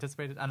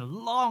anticipated and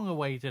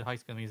long-awaited High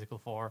School Musical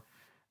 4.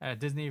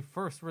 Disney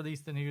first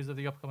released the news of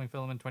the upcoming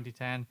film in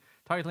 2010,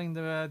 titling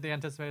the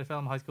anticipated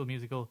film High School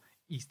Musical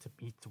East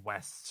Meets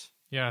West.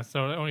 Yeah,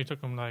 so it only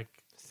took them like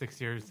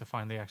 6 years to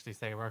finally actually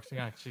say we're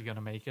actually going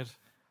to make it.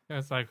 Yeah,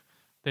 it's like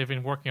they've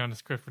been working on the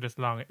script for this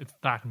long. It's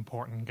that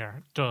important,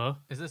 Garrett. Duh.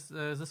 Is this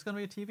going to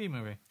be a TV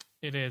movie?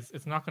 It is.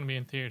 It's not going to be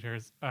in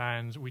theaters,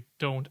 and we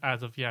don't,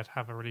 as of yet,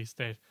 have a release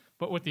date.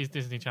 But with these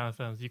Disney Channel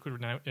films, you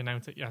could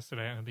announce it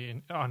yesterday and it'll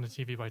be on the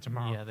TV by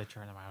tomorrow. Yeah, they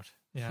turn them out.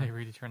 Yeah, they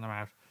really turn them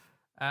out.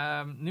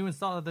 The new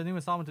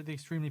installment of the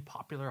extremely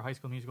popular High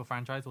School Musical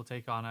franchise will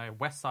take on a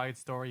West Side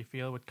Story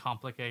feel with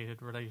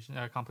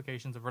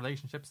complications of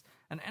relationships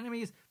and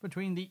enemies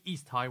between the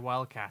East High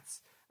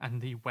Wildcats and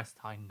the West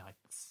High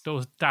Knights.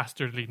 Those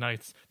dastardly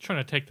Knights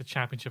trying to take the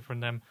championship from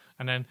them,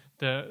 and then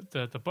the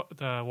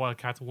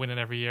Wildcats winning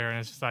every year, and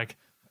it's just like,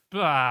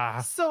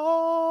 blah.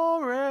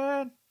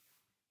 Soaring,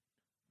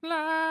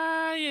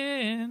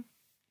 flying,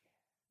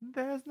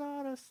 there's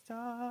not a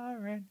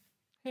star in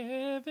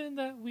heaven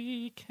that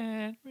we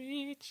can't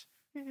reach.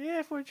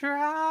 If we're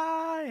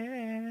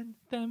trying,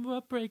 then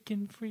we're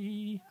breaking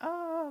free.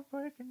 Oh,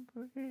 breaking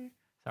free.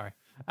 Sorry.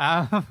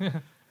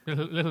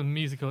 Little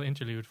musical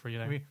interlude for you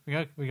there.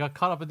 We got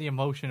caught up in the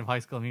emotion of High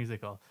School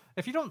Musical.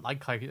 If you don't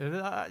like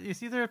you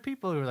see, there are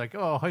people who are like,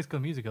 "Oh, High School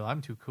Musical, I'm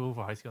too cool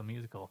for High School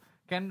Musical."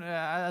 Again,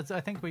 as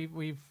I think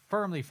we've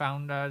firmly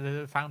found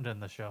in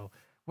the show,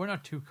 we're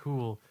not too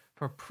cool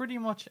for pretty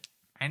much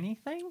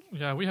anything.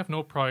 Yeah, we have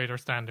no pride or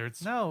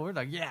standards. No, we're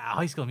like, yeah,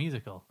 High School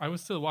Musical. I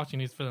was still watching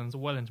these films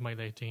well into my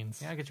late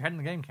teens. Yeah, get your head in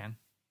the game, Ken.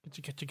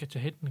 Get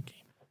your head in the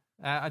game.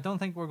 I don't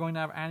think we're going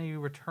to have any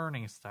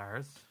returning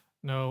stars.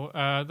 No,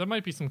 there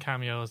might be some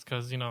cameos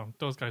because, you know,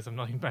 those guys have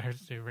nothing better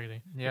to do,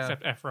 really. Yeah.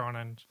 Except Efron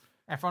and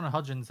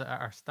Hudgens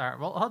are star.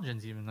 Well,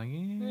 Hudgens even. Like,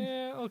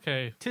 yeah,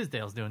 okay.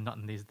 Tisdale's doing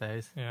nothing these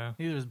days. Yeah.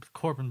 Neither is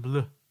Corbin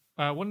Bleu.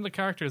 One of the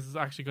characters is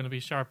actually going to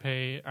be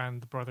Sharpay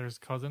and the brother's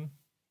cousin.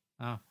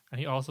 Oh. And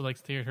he also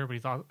likes theater,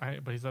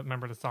 but he's a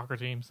member of the soccer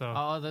team.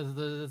 So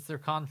there's their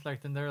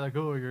conflict, and they're like,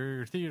 "Oh,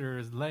 your theater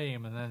is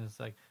lame," and then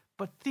it's like,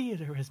 "But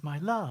theater is my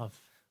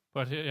love."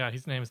 But yeah,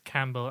 his name is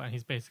Campbell, and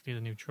he's basically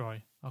the new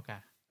Troy. Okay.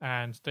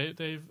 And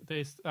they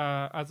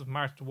as of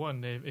March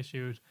 1, they've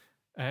issued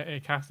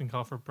a casting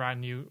call for brand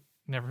new,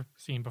 never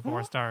seen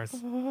before stars.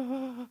 Is it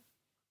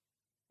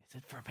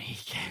for me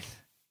again?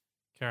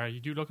 Kara, you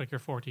do look like you're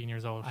 14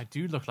 years old. I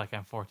do look like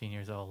I'm 14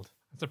 years old.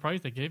 I'm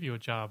surprised they gave you a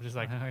job. Just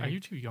like, are you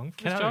too young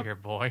for this job? Get out of here,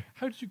 boy.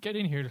 How did you get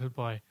in here, little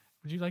boy?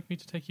 Would you like me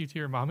to take you to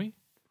your mommy?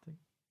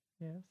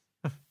 Yes.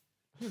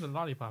 Here's a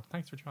lollipop.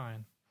 Thanks for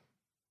trying.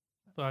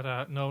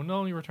 But no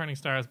only returning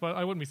stars. But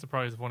I wouldn't be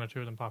surprised if one or two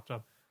of them popped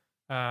up.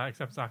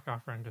 Except Zac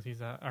Efron, because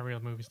he's a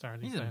real movie star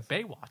these days. He's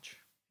in Baywatch.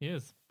 He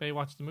is.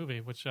 Baywatch the movie,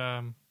 which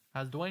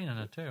has Dwayne in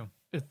it too.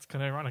 It's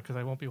kind of ironic because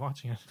I won't be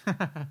watching it.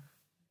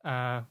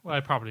 Well,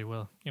 I probably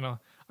will. You know,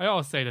 I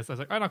always say this. I was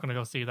like, I'm not going to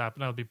go see that,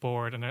 but I'll be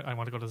bored and I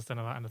want to go to the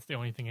cinema, and it's the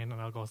only thing in,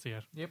 and I'll go see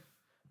it. Yep.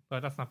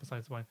 But that's not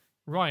besides the point.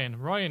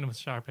 Ryan was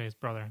Sharpay's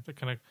brother, the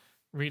kind of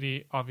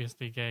really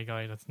obviously gay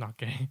guy that's not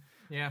gay.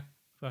 Yeah.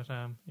 But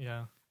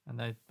yeah.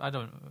 And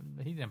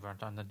he never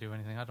went on to do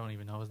anything. I don't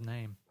even know his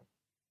name.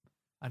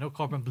 I know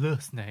Corbin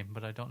Bleu's name,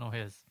 but I don't know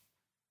his.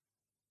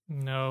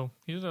 No,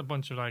 he did a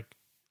bunch of like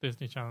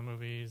Disney Channel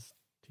movies,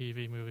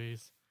 TV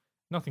movies.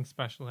 Nothing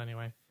special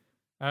anyway.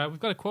 We've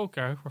got a quote,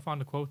 Gareth. We're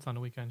fond of quotes on the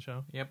weekend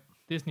show. Yep.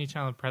 Disney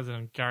Channel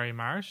President Gary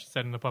Marsh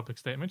said in a public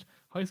statement,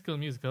 High School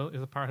Musical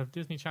is a part of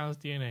Disney Channel's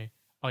DNA,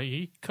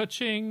 i.e.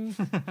 ka-ching!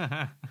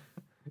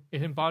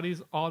 It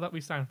embodies all that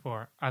we stand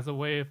for. As a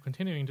way of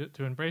continuing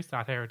to embrace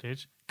that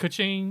heritage,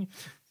 ka-ching!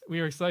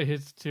 We are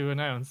excited to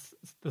announce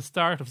the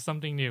start of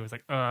something new. It's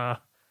like,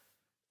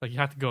 Like, you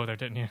had to go there,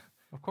 didn't you?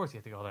 Of course you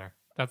have to go there.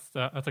 That's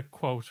a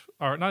quote,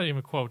 or not even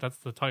a quote. That's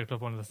the title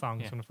of one of the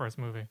songs Yeah. from the first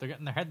movie. They're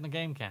getting their head in the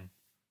game, Ken.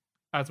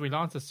 As we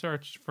launch a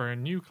search for a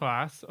new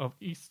class of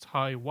East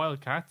High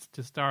Wildcats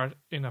to start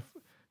in a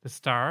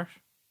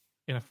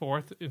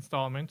fourth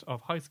installment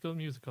of High School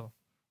Musical.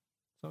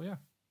 So yeah,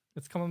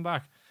 it's coming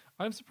back.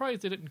 I'm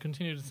surprised they didn't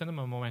continue the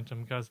cinema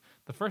momentum, because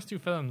the first two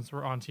films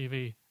were on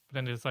TV, but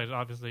then they decided,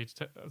 obviously,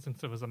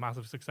 since it was a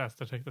massive success,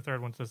 to take the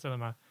third one to the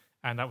cinema,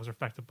 and that was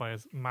reflected by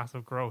its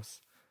massive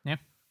gross. Yeah.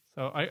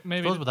 So I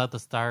suppose without the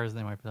stars,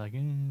 they might be like,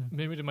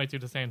 maybe they might do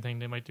the same thing.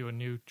 They might do a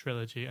new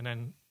trilogy, and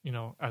then, you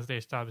know, as they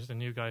establish the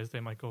new guys,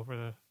 they might go for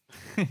the...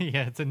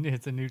 yeah, it's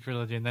a new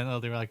trilogy, and then they'll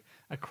do like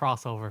a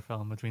crossover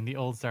film between the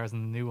old stars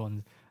and the new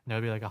ones, and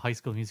it'll be like a High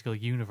School Musical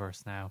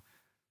universe now.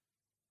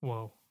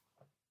 Whoa.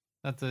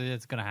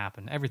 It's going to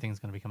happen. Everything's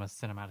going to become a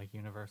cinematic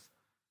universe.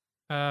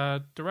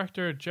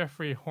 Director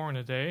Jeffrey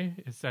Hornaday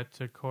is set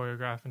to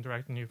choreograph and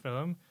direct a new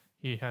film.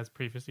 He has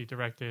previously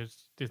directed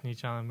Disney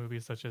Channel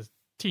movies such as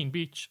Teen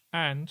Beach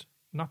and,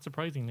 not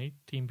surprisingly,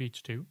 Teen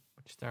Beach 2.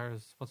 Which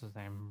stars, what's his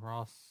name?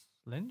 Ross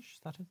Lynch? Is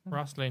that his name?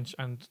 Ross Lynch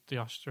and the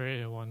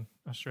Australian one.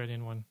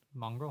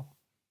 Mongrel?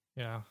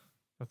 Yeah,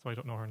 that's why I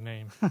don't know her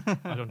name.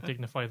 I don't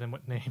dignify them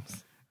with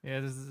names.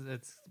 Yeah,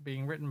 it's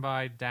being written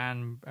by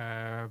Dan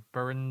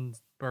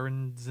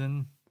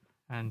Burnson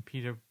and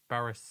Peter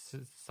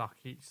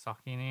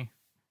Barasakini.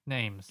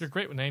 Names. You're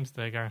great with names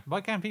today, Gar.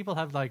 Why can't people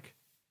have, like,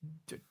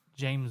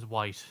 James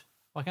White?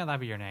 Why can't that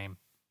be your name?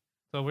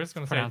 So we're just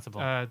going to say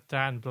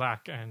Dan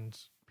Black and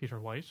Peter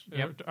White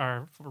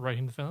are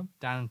writing the film.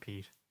 Dan and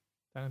Pete.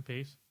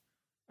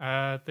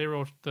 They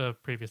wrote the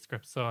previous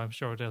script, so I'm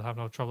sure they'll have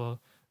no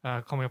trouble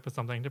coming up with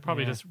something. They'll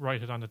probably just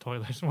write it on the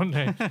toilet one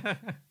day.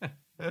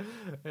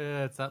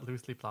 It's that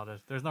loosely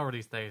plotted. There's no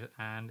release date,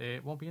 and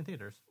it won't be in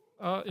theaters.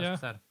 Yeah.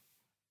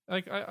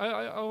 Like,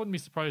 I wouldn't be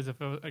surprised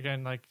if,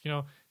 again, like, you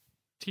know,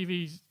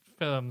 TV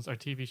films or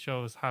TV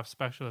shows have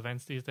special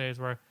events these days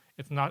where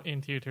it's not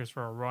in theaters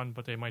for a run,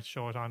 but they might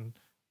show it on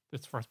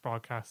its first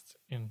broadcast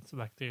in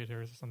select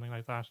theaters or something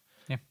like that.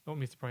 Yeah. I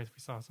wouldn't be surprised if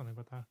we saw something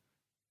about that.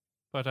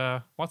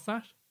 But what's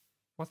that?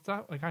 What's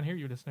that? I can't hear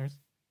you, listeners.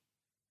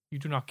 You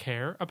do not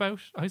care about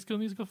High School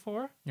Musical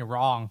 4? You're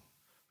wrong.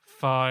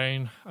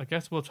 Fine. I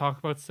guess we'll talk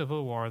about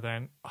Civil War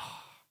then.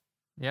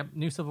 Yep,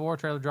 new Civil War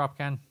trailer drop,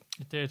 Ken.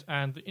 It did,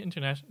 and the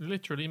internet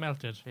literally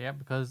melted. Yeah,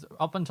 because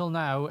up until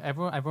now,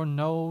 everyone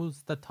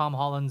knows that Tom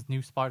Holland's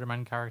new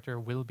Spider-Man character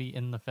will be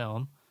in the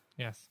film.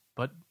 Yes.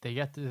 But they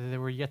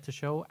were yet to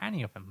show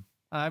any of him.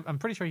 I'm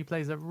pretty sure he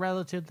plays a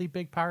relatively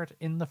big part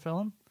in the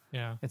film.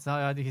 Yeah. It's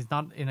not he's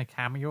not in a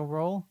cameo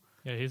role.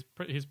 Yeah,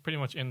 he's pretty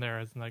much in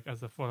there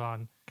as a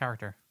full-on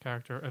character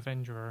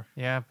Avenger.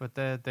 Yeah, but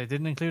they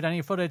didn't include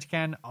any footage,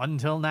 Ken,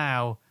 until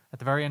now. At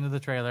the very end of the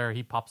trailer,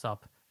 he pops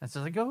up. And it's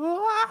just like,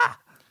 ah!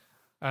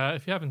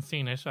 If you haven't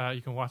seen it,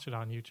 you can watch it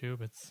on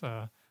YouTube. It's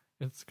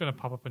going to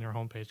pop up on your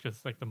homepage because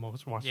it's like the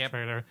most watched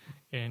trailer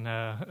in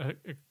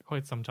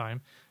quite some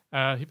time.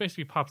 He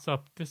basically pops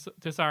up,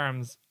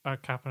 disarms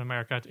Captain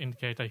America to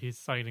indicate that he's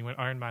siding with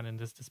Iron Man in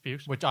this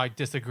dispute. Which I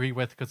disagree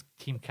with because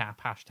Team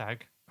Cap,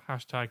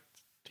 hashtag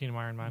Team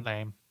Iron Man.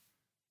 Lame.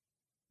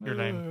 You're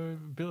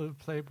lame.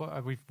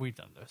 Playboy. We've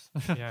done this.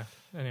 Yeah.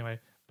 Anyway,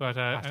 but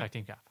hashtag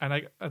Team Cap. And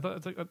I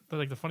thought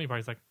like the funny part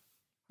is like,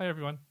 hi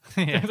everyone.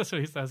 Yeah. That's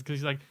what he says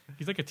because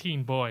he's like a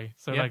teen boy.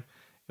 So like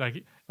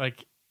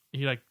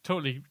he like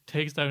totally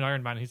takes down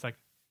Iron Man. And he's like,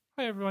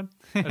 hi everyone.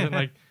 And then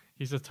like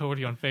he's just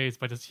totally unfazed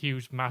by this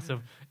huge,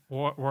 massive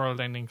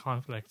world-ending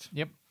conflict.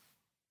 Yep.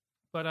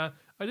 But I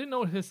didn't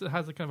know this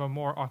has a kind of a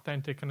more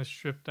authentic, kind of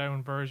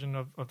stripped-down version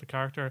of the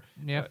character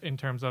in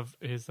terms of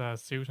his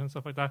suit and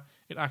stuff like that.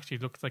 It actually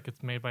looks like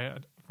it's made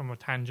from a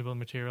tangible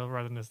material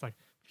rather than this like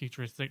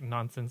futuristic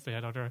nonsense they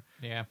had other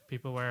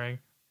people wearing.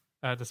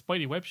 The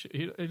Spidey web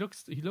he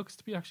looks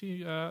to be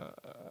actually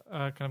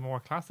kind of more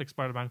classic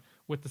Spider-Man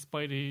with the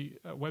Spidey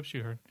web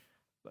shooter.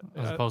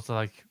 As opposed to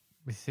like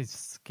with his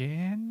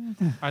skin?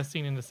 As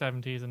seen in the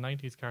 70s and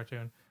 90s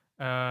cartoon.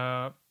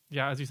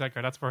 Yeah, as you said,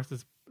 that's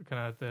versus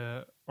kind of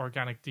the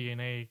organic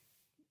DNA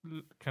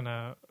kind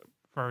of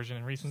version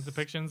in recent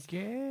depictions.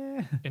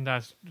 Yeah. In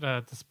that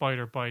the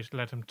spider bite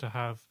led him to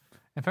have,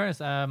 in fairness,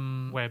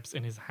 webs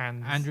in his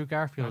hands. Andrew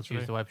Garfield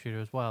used the web shooter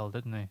as well,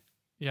 didn't he?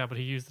 Yeah, but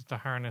he used it to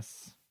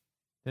harness.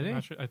 Did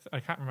he? Sure, I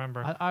can't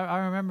remember. I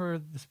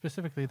remember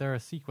specifically there a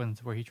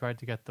sequence where he tried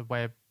to get the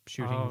web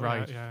shooting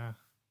right.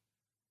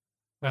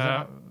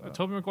 Yeah.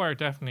 Tobey Maguire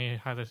definitely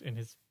had it in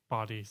his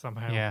body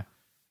somehow. Yeah.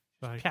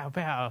 Like, pow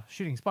pow,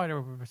 shooting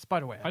spider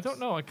webs. I don't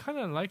know. I kind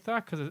of like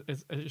that because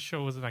it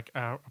shows like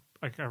a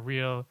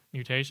real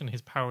mutation.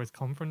 His powers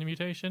come from the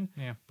mutation.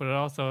 Yeah. But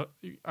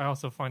I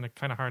also find it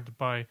kind of hard to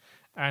buy,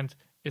 and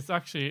it's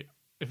actually,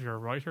 if you're a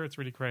writer, it's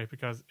really great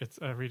because it's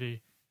a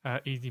really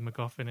easy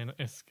MacGuffin in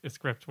a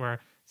script where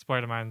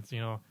Spider-Man's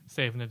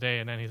saving the day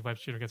and then his web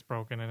shooter gets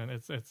broken and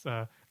it's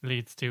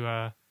leads to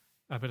a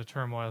bit of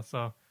turmoil.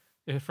 So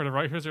for the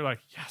writers, you're like,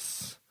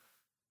 yes.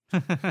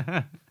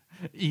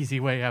 Easy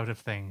way out of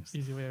things.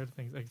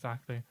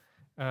 Exactly.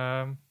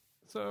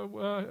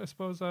 So I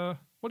suppose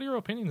What are your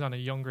opinions on a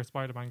younger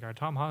Spider-Man guy?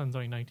 Tom Holland's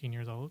only 19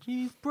 years old.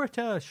 He's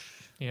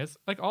British. He is.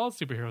 Like all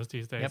superheroes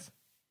these days.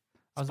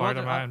 Yep.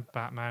 Spider-Man,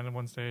 Batman at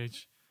one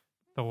stage,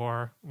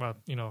 Thor, well,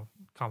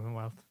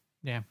 Commonwealth.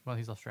 Yeah, well,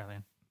 he's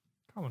Australian.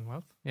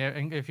 Commonwealth? Yeah,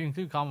 and if you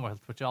include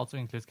Commonwealth, which also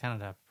includes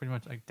Canada, pretty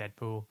much like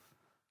Deadpool.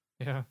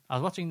 Yeah. I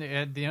was watching they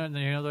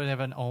have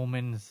an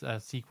Omens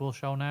sequel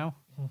show now.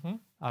 Mm-hmm.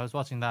 I was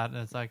watching that, and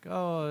it's like,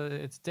 oh,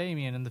 it's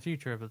Damien in the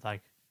future, but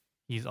like,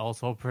 he's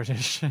also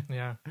British.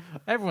 Yeah.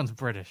 Everyone's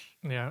British.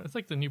 Yeah, it's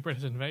like the new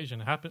British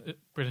invasion.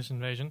 British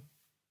invasion.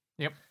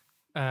 Yep.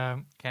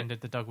 Ken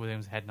did the Doug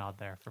Williams head nod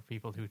there for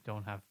people who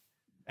don't have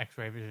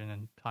X-ray vision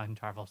and time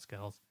travel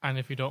skills. And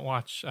if you don't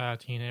watch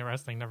TNA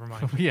wrestling, never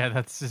mind. Yeah,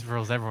 that just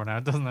rules everyone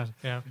out, doesn't it?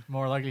 Yeah.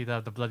 More likely to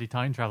have the bloody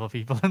time travel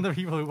people than the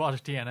people who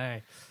watch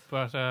TNA.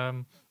 But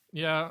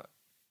yeah,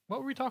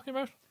 what were we talking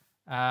about?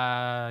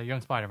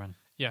 Young Spider-Man.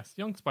 Yes,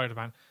 young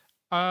Spider-Man.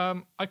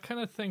 I kind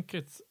of think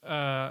it's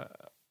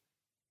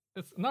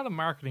not a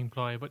marketing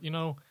ploy, but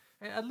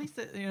at least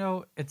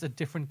it's a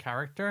different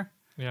character.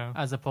 Yeah.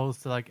 As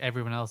opposed to like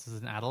everyone else is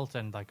an adult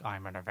and like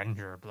I'm an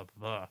Avenger, blah blah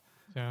blah.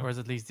 Yeah. Whereas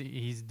at least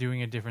he's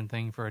doing a different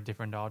thing for a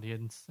different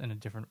audience in a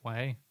different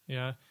way.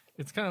 Yeah,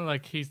 it's kind of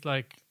like he's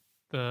like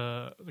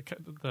the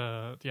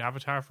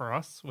avatar for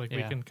us. Like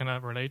we can kind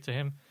of relate to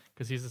him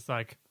because he's just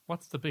like,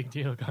 what's the big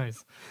deal,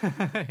 guys?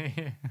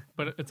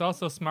 But it's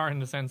also smart in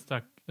the sense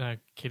that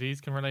kiddies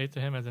can relate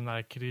to him, as in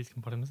like kiddies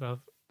can put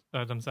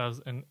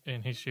themselves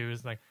in his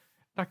shoes. Like,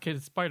 that kid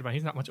is Spider-Man.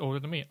 He's not much older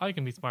than me. I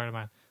can be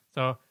Spider-Man.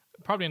 So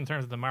probably in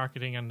terms of the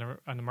marketing and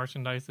the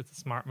merchandise, it's a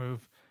smart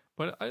move.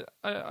 But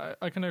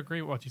I kind of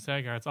agree with what you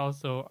say, Gar. It's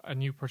also a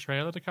new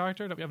portrayal of the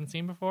character that we haven't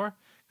seen before.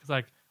 Because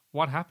like,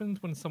 what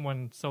happens when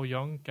someone so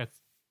young gets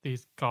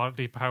these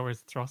godly powers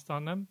thrust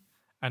on them,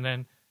 and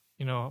then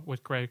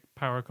with great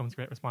power comes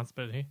great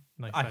responsibility.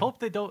 I hope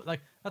they don't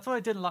like. That's what I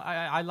didn't like.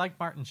 I like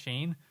Martin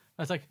Sheen.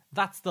 I was like,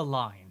 that's the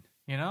line.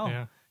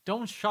 Yeah.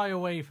 Don't shy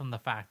away from the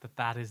fact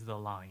that is the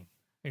line.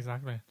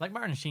 Exactly. Like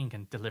Martin Sheen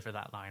can deliver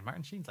that line.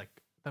 Martin Sheen's like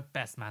the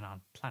best man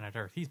on planet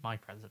Earth. He's my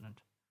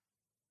president.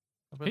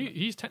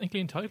 He's technically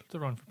entitled to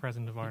run for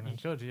president of Ireland. He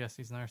should, yes.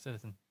 He's an Irish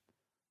citizen.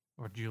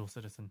 Or dual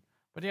citizen.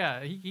 But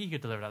yeah, he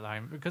could deliver that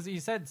line. Because he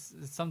said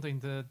something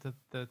to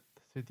the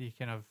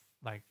kind of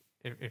like,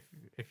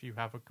 if you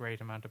have a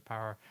great amount of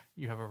power,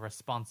 you have a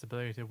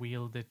responsibility to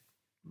wield it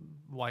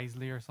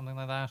wisely or something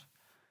like that.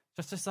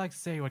 Just like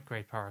say with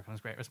great power comes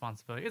great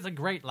responsibility. It's a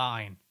great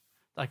line.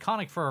 It's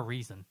iconic for a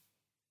reason.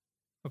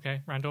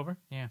 Okay, Randover.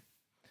 Yeah.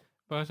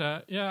 But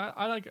yeah,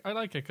 I like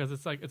it because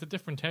it's like it's a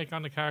different take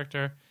on the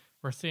character.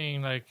 We're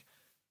seeing like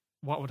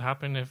what would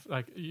happen if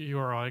like you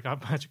or I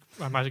got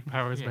magic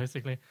powers,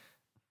 basically.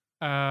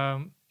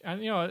 And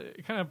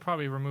it kind of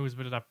probably removes a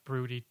bit of that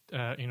broody,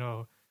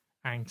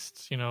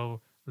 angst,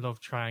 love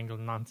triangle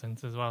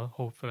nonsense as well.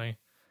 Hopefully,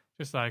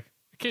 just like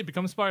a kid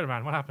becomes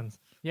Spider-Man, what happens?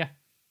 Yeah.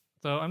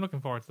 So I'm looking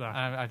forward to that.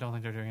 I don't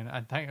think they're doing it.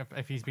 I think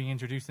if he's being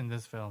introduced in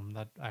this film,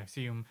 that I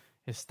assume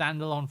his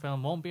standalone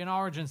film won't be an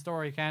origin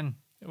story, Ken.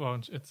 It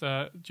won't. It's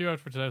due out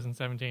for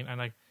 2017, and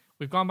like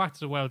we've gone back to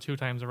the well 2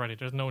 times already.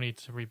 There's no need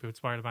to reboot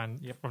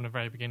Spider-Man from the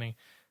very beginning.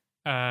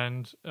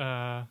 And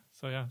so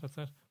yeah, that's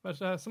it.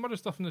 But some other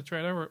stuff in the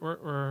trailer.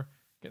 We're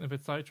getting a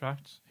bit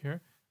sidetracked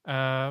here.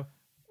 The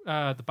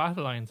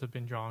battle lines have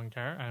been drawn,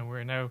 Gar, and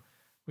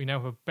we now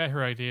have a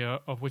better idea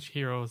of which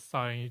heroes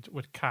side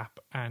with Cap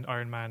and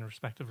Iron Man,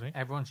 respectively.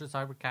 Everyone should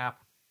side with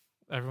Cap.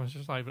 Everyone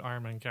should side with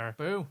Iron Man, Gar.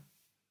 Boo.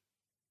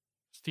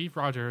 Steve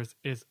Rogers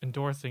is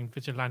endorsing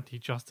vigilante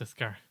justice,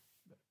 Gar.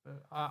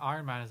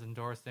 Iron Man is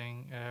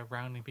endorsing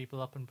rounding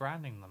people up and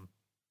branding them.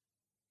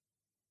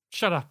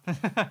 Shut up.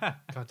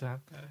 God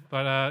damn.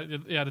 But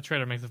yeah, the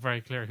trailer makes it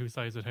very clear who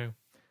sides with who.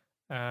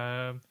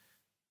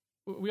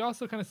 We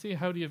also kind of see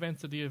how the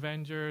events of the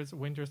Avengers,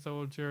 Winter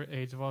Soldier,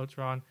 Age of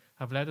Ultron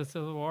have led to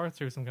Civil War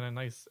through some kind of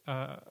nice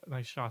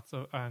shots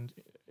and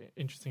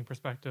interesting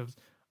perspectives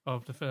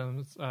of the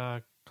film's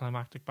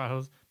climactic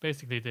battles.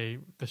 Basically, they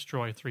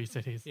destroy 3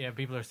 cities. Yeah,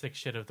 people are sick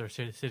shit of their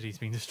cities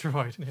being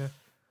destroyed.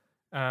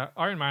 Yeah.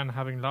 Iron Man,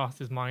 having lost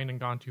his mind and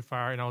gone too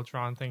far in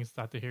Ultron, thinks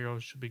that the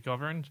heroes should be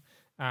governed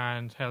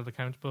and held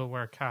accountable,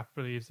 where Cap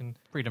believes in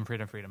freedom,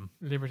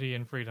 liberty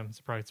and freedom.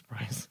 Surprise,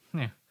 surprise.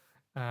 Yeah.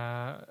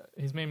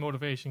 His main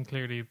motivation,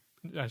 clearly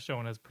as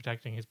shown as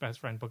protecting his best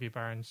friend Bucky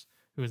Barnes,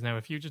 who is now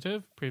a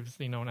fugitive,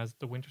 previously known as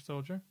the Winter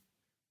Soldier,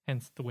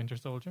 hence the Winter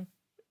Soldier.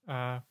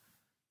 So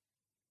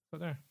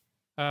there.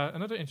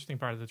 Another interesting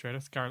part of the trailer,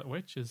 Scarlet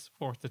Witch is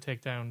forced to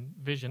take down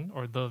Vision,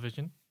 or the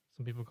Vision,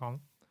 some people call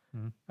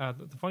him.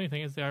 The funny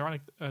thing is, the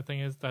ironic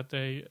thing is that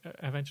they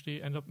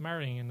eventually end up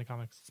marrying in the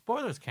comics.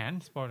 Spoilers, Ken.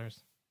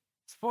 Spoilers.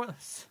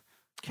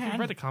 Ken. You've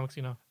read the comics,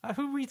 you know.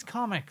 Who reads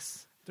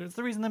comics? There's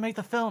the reason they make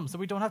the film, so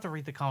we don't have to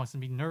read the comics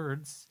and be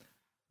nerds.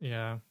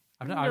 Yeah.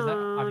 I've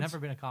never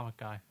been a comic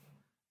guy.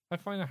 I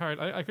find it hard.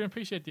 I can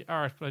appreciate the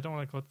art, but I don't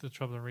want to go to the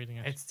trouble of reading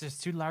it. It's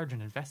just too large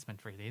an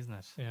investment, really, isn't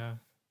it? Yeah.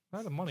 A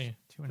lot of money.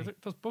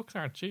 Those books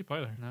aren't cheap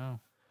either. No.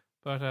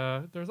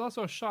 But there's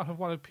also a shot of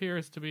what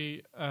appears to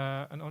be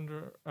an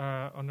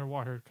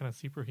underwater kind of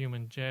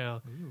superhuman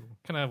jail.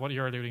 Kind of what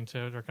you're alluding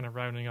to. They're kind of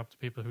rounding up the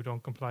people who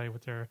don't comply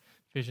with their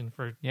vision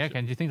for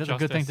Ken, do you think that's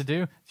justice. a good thing to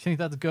do? Do you think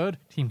that's good?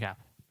 Team Cap.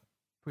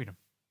 Freedom.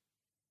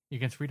 You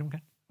against freedom,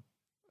 Ken?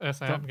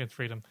 Yes, I am against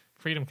freedom.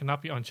 Freedom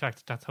cannot be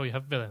unchecked. That's how you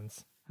have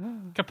villains.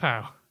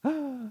 Kapow.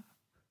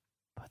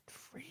 But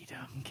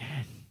freedom,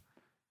 Ken.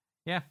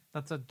 Yeah,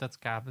 that's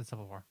Cap in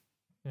Civil War.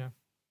 Yeah.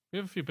 We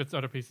have a few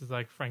other pieces,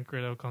 like Frank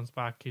Grillo comes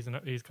back. He's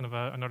kind of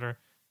another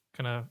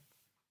kind of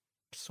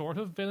sort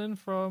of villain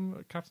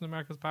from Captain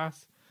America's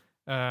past.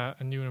 A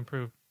new and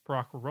improved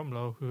Brock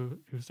Rumlow, who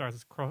stars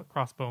as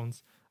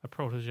Crossbones, a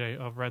protege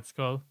of Red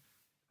Skull,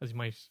 as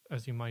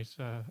you might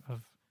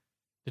have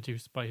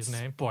deduced by his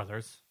name.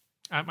 Spoilers.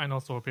 Ant-Man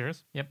also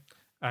appears. Yep.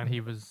 And he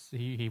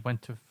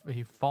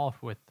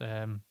fought with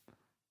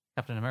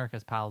Captain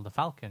America's pal, the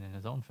Falcon, in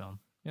his own film.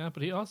 Yeah,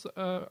 but he also,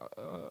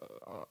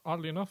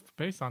 oddly enough,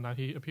 based on that,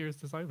 he appears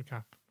beside the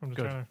Cap from the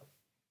trailer.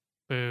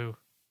 Boo.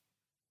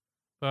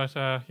 But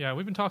yeah,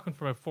 we've been talking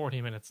for about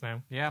 40 minutes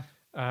now. Yeah.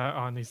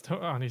 On these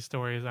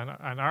stories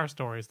and our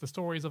stories, the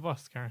stories of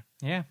us, Karen.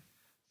 Yeah.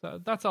 So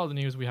that's all the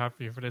news we have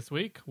for you for this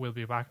week. We'll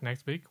be back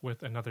next week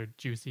with another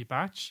juicy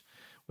batch.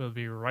 We'll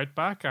be right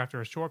back after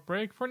a short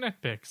break for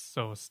Netpix,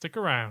 so stick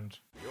around.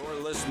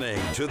 You're listening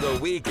to the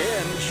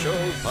Weekend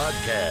Show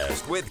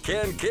podcast with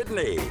Ken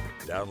Kidney.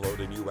 Download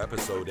a new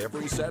episode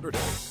every Saturday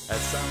at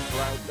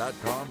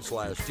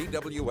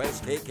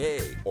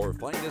soundcloud.com/TWSKK or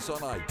find us on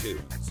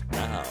iTunes.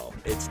 Now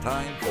it's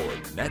time for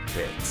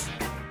Netpix.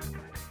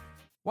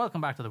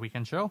 Welcome back to the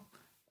Weekend Show.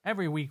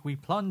 Every week we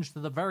plunge to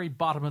the very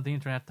bottom of the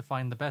internet to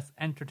find the best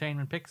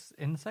entertainment picks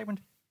in the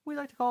segment we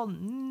like to call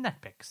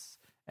Netpix.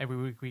 Every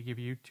week we give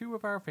you two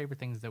of our favorite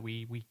things that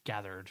we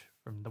gathered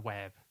from the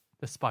web,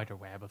 the spider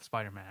web of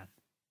Spider-Man.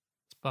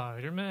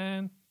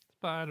 Spider-Man.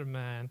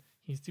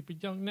 He's super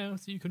young now,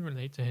 so you can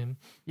relate to him.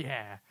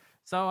 Yeah.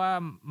 So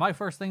my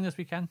first thing this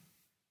weekend,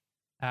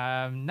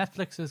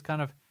 Netflix's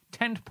kind of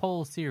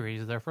tentpole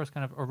series, their first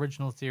kind of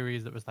original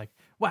series that was like,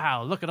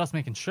 wow, look at us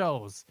making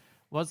shows,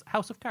 was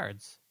House of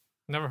Cards.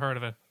 Never heard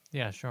of it.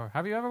 Yeah, sure.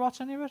 Have you ever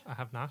watched any of it? I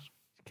have not.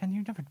 Can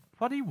you never?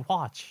 What do you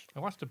watch? I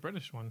watched the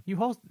British one.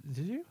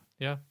 Did you?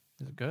 Yeah.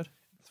 Is it good?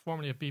 It's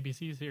formerly a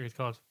BBC series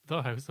called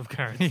The House of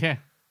Cards. Yeah.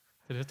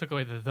 They just took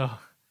away the.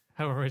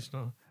 How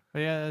original. But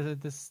yeah,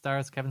 this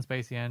stars Kevin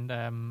Spacey and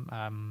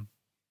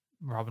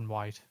Robin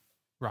White.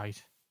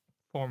 Right.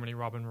 Formerly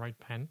Robin Wright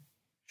Penn.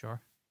 Sure.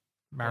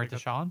 Married to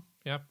Sean?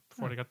 Yeah,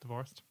 before they got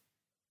divorced.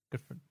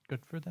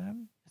 Good for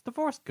them. Is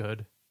divorce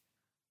good?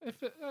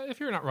 If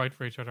you're not right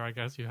for each other, I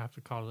guess you have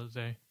to call it a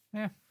day.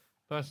 Yeah.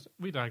 But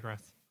we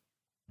digress.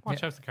 Watch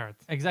House of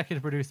Cards.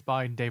 Executive produced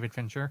by David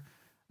Fincher.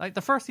 Like,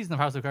 the first season of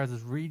House of Cards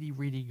is really,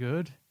 really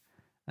good.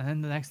 And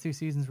then the next two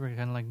seasons were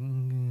kind of like,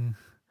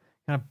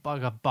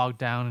 got bogged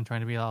down and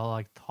trying to be all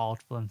like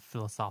thoughtful and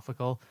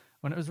philosophical,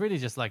 when it was really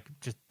just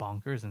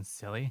bonkers and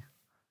silly.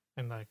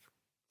 And like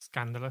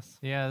scandalous.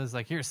 Yeah, there's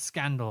like, here's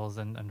scandals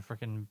and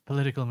freaking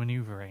political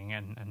maneuvering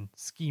and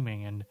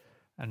scheming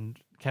and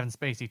Kevin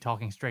Spacey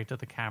talking straight to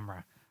the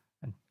camera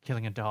and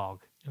killing a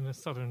dog. In the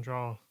southern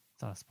drawl.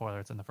 It's not a spoiler,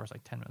 it's in the first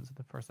 10 minutes of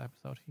the first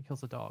episode. He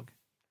kills a dog.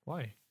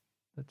 Why?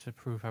 To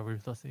prove how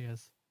ruthless he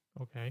is.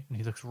 Okay. And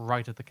he looks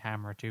right at the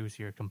camera too,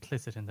 so you're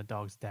complicit in the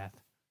dog's death.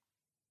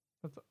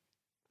 That's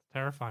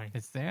terrifying.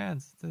 It's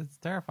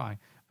terrifying.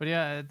 But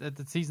yeah,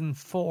 the season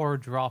 4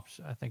 dropped,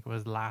 I think it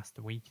was last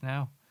week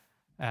now.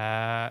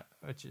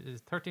 Which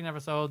is 13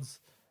 episodes.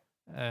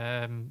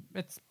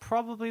 It's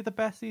probably the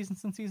best season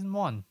since season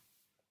 1.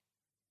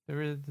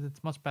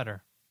 It's much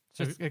better.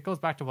 It goes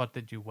back to what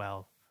they do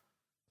well.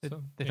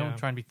 They don't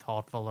try and be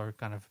thoughtful or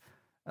kind of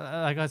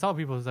like, I saw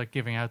people like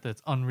giving out that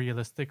it's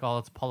unrealistic. All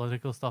its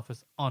political stuff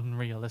is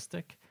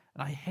unrealistic,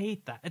 and I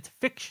hate that. It's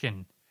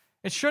fiction.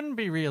 It shouldn't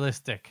be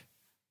realistic.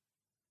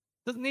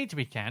 Doesn't need to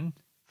be, Ken.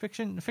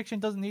 Fiction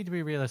doesn't need to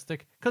be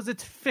realistic because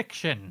it's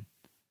fiction.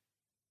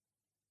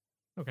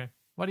 Okay.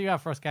 What do you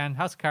have for us, Ken?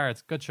 House of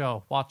Cards, good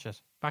show. Watch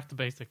it. Back to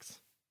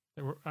basics.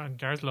 And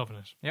Gar's loving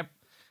it. Yep.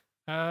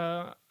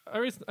 I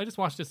just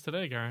watched this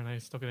today, Gar, and I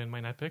stuck it in my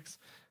Netpix.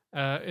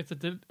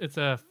 It's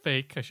a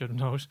fake, I should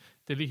note,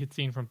 deleted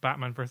scene from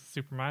Batman vs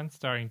Superman,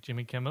 starring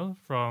Jimmy Kimmel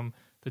from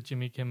the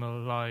Jimmy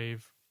Kimmel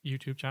Live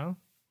YouTube channel.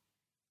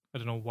 I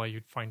don't know why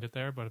you'd find it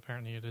there, but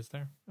apparently it is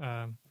there.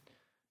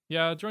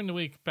 Yeah, during the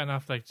week, Ben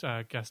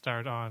Affleck guest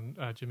starred on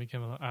Jimmy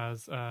Kimmel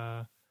as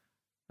a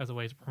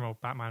way to promote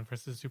Batman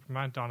vs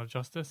Superman: Dawn of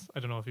Justice.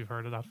 I don't know if you've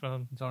heard of that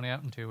film. It's only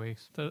out in 2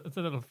 weeks. It's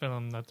a little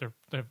film that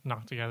they've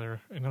knocked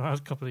together in the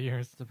last couple of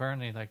years. It's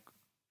apparently like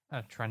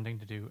trending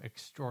to do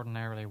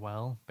extraordinarily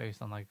well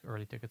based on like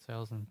early ticket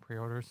sales and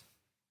pre-orders.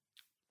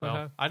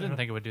 Well, I didn't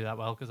think it would do that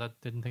well because I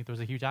didn't think there was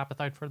a huge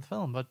appetite for the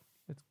film, but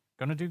it's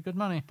going to do good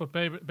money. But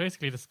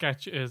basically the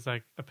sketch is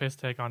like a piss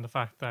take on the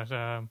fact that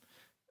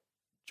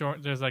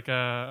there's like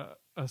a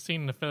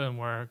scene in the film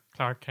where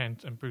Clark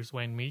Kent and Bruce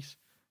Wayne meet,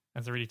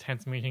 and it's a really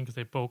tense meeting because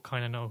they both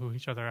kind of know who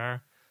each other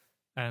are,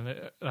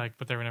 and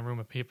but they're in a room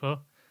of people,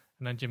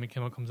 and then Jimmy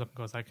Kimmel comes up and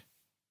goes like,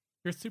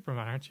 you're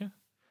Superman, aren't you?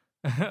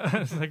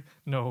 It's like,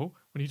 no,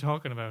 what are you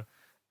talking about?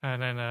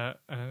 And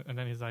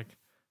then he's like,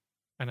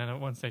 and then at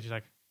one stage he's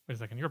like, wait a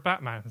second, you're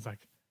Batman. He's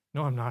like,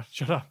 no, I'm not.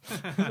 Shut up.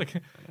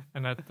 Like,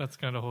 and that's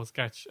kind of the whole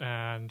sketch.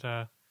 And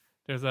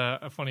there's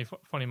a funny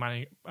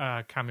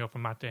cameo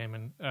from Matt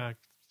Damon,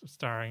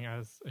 starring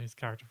as his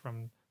character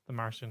from The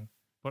Martian,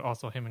 but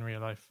also him in real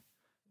life.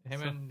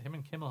 Him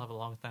and Kimmel have a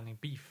long-standing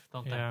beef,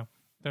 don't they? Yeah,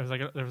 there's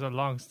a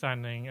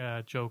long-standing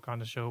joke on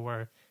the show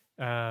where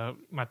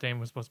Matt Damon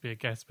was supposed to be a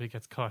guest, but he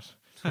gets cut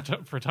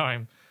for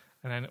time.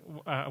 And then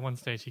at one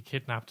stage,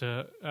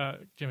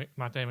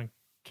 Matt Damon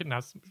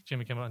kidnaps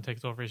Jimmy Kimmel and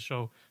takes over his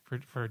show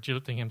for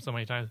jilting him so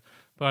many times.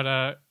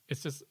 But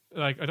it's just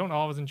like, I don't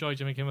always enjoy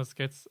Jimmy Kimmel's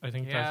skits. I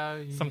think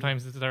that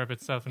sometimes they're a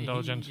bit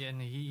self-indulgent.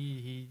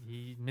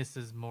 He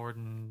misses more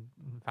than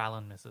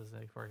Fallon misses,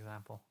 like, for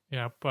example.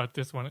 Yeah, but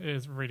this one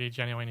is really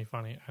genuinely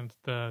funny, and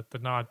the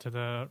nod to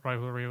the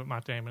rivalry with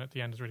Matt Damon at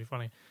the end is really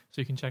funny.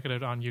 So you can check it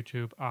out on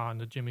YouTube on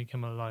the Jimmy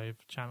Kimmel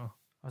Live channel.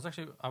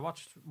 I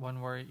watched one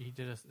where he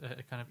did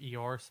a kind of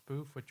ER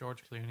spoof with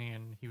George Clooney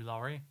and Hugh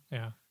Laurie.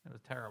 Yeah. It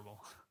was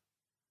terrible.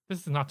 This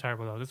is not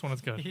terrible, though. This one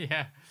is good.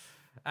 Yeah.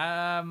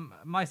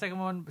 My second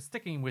one,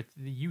 sticking with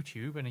the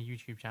YouTube and a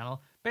YouTube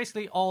channel,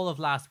 basically all of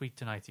Last Week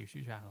Tonight's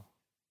YouTube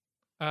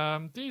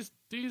channel. These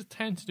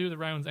tend to do the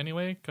rounds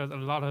anyway, because a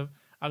lot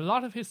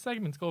of his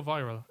segments go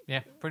viral.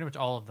 Yeah, pretty much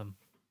all of them.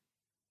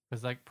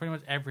 Because like pretty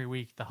much every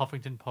week, the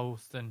Huffington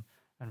Post and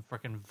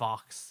frickin'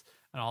 Vox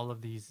and all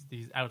of these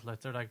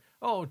outlets are like,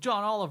 oh,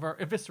 John Oliver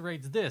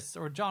eviscerates this,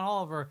 or John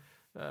Oliver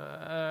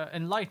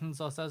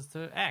enlightens us as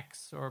to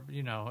X, or,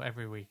 you know,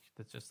 every week.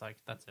 That's just like,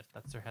 that's it.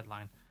 That's their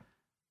headline.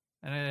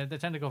 And they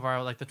tend to go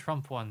viral. Like the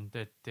Trump one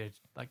that did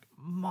like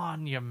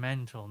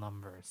monumental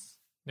numbers.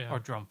 Yeah. Or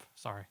Trump,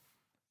 sorry.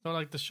 So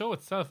like the show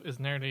itself is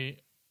nearly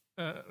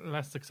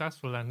less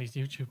successful than these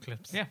YouTube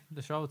clips. Yeah,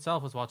 the show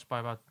itself was watched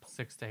by about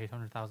 600,000 to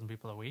 800,000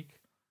 people a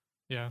week.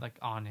 Yeah. Like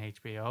on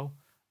HBO.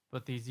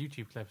 But these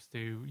YouTube clips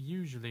do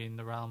usually in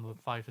the realm of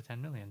 5 to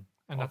 10 million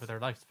over their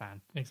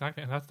lifespan.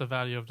 Exactly, and that's the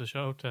value of the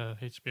show to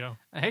HBO.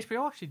 And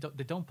HBO actually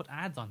they don't put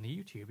ads on the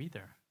YouTube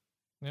either.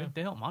 Yeah.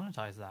 They don't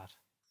monetize that.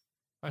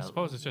 I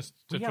suppose it's just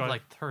to we have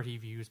like 30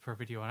 views per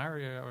video on our,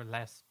 or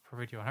less per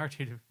video on our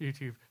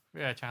YouTube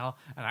channel,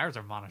 and ours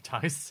are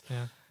monetized.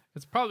 Yeah,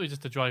 it's probably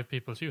just to drive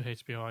people to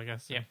HBO, I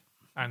guess. Yeah,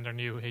 and their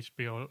new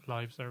HBO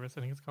Live service,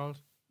 I think it's called.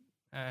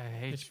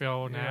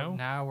 HBO Now?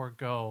 Now or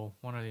Go,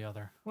 one or the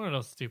other. One of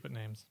those stupid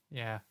names.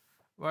 Yeah.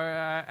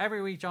 Where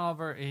every week, John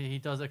Oliver, he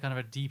does a kind of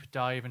a deep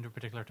dive into a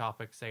particular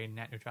topic, say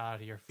net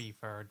neutrality or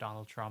FIFA or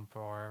Donald Trump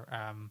or...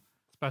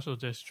 Special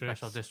Districts.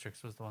 Special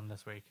Districts was the one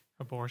this week.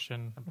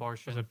 Abortion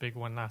was a big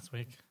one last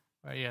week.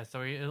 Yeah,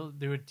 so he'll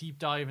do a deep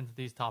dive into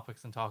these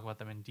topics and talk about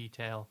them in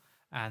detail,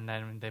 and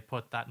then they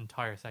put that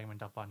entire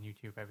segment up on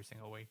YouTube every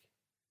single week.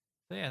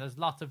 So yeah, there's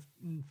lots of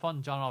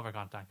fun John Oliver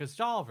content, because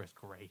John Oliver is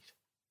great.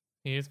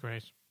 He is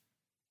great.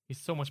 He's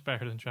so much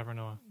better than Trevor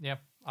Noah.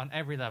 Yep, on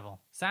every level.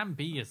 Sam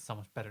B is so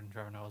much better than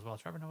Trevor Noah as well.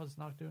 Trevor Noah's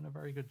not doing a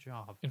very good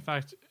job. In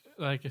fact,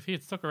 like if he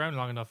had stuck around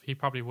long enough, he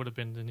probably would have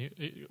been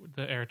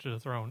the heir to the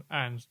throne,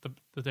 and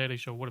the Daily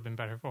Show would have been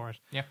better for it.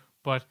 Yeah.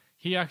 But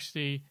he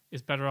actually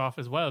is better off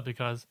as well,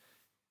 because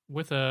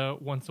with a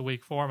once a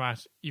week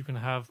format, you can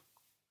have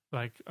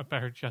like a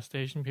better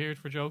gestation period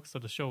for jokes, so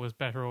the show is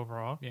better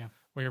overall. Yeah.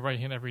 Where you're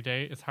writing it every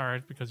day, it's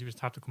hard because you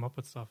just have to come up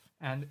with stuff.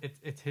 And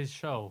it's his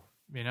show.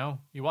 You know,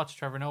 you watch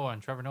Trevor Noah,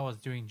 and Trevor Noah's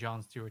doing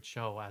Jon Stewart's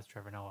show as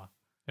Trevor Noah.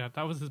 Yeah,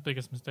 that was his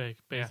biggest mistake,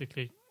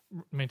 basically,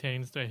 maintaining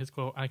the status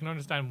quo. And I can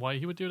understand why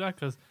he would do that,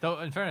 because... Though,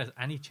 in fairness,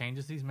 any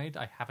changes he's made,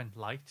 I haven't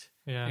liked.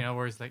 Yeah. You know,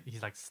 where he's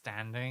like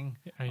standing.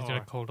 And he's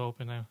doing a cold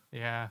open now.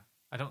 Yeah.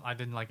 I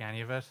didn't like any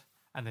of it.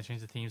 And they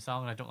changed the theme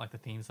song, and I don't like the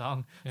theme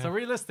song. Yeah. So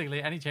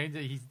realistically, any change,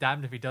 he's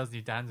damned if he does,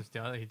 he's damned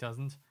if he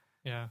doesn't.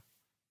 Yeah.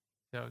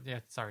 So, yeah,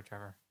 sorry,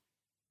 Trevor.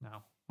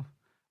 No.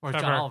 Whereas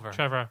John Oliver.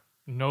 Trevor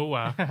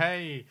Noah.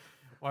 Hey!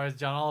 Whereas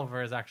John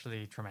Oliver is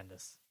actually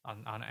tremendous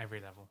on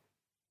every level.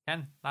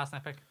 Ken, last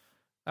Netpick?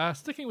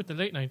 Sticking with the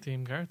late night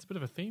theme, Gareth, it's a bit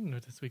of a theme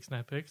with this week's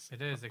Netpicks.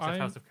 It is, except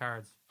House of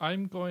Cards.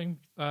 I'm going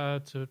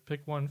to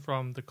pick one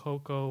from the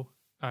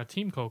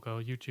Team Coco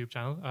YouTube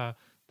channel.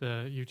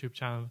 The YouTube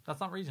channel.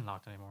 That's not region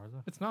locked anymore, is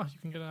it? It's not. You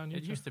can get it on YouTube.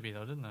 It used to be,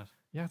 though, didn't it?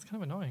 Yeah, it's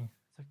kind of annoying.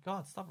 It's like,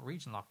 God, stop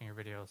region locking your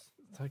videos.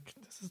 It's like,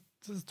 this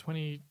is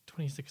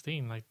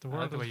 2016. Like the world.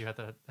 I like the way you had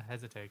to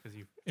hesitate, because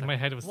in my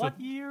head it was what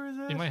year is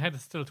it? In my head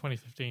it's still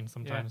 2015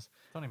 sometimes.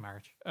 Yeah, it's only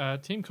March.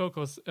 Team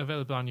Coco's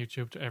available on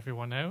YouTube to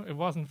everyone now. It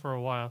wasn't for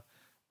a while,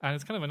 and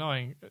it's kind of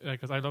annoying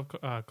because I love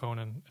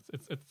Conan.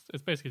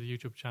 It's basically the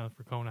YouTube channel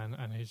for Conan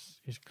and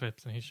his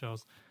clips and his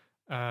shows.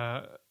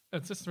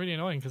 It's just really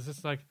annoying because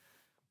it's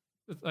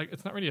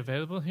not really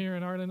available here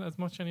in Ireland as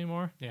much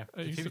anymore. Yeah,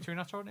 TV3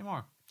 not show it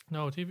anymore.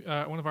 No, TV.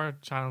 One of our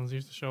channels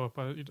used to show it,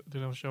 but they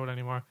don't show it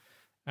anymore,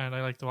 and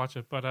I like to watch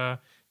it.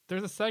 But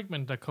there's a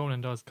segment that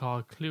Conan does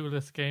called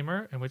Clueless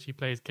Gamer, in which he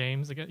plays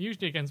games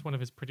usually against one of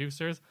his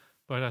producers,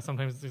 but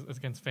sometimes it's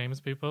against famous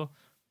people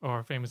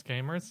or famous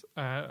gamers.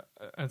 And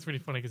it's really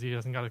funny because he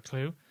hasn't got a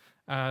clue.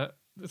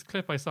 This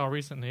clip I saw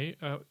recently,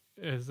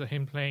 is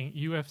him playing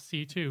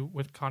UFC 2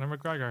 with Conor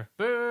McGregor.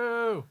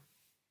 Boo!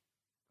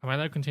 Am I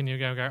allowed to continue,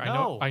 Gar?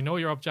 No. I know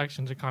your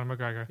objection to Conor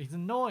McGregor, He's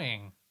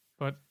annoying.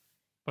 but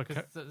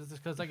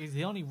Because like he's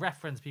the only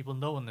reference people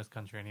know in this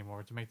country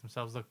anymore to make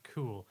themselves look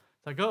cool.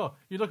 It's like, oh,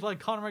 you look like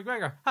Conor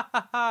McGregor. Ha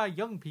ha ha!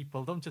 Young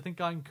people, don't you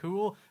think I'm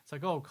cool? It's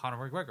like, oh, Conor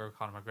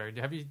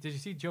McGregor. Did you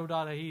see Joe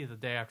Dadahy the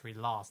day after he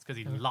lost? Because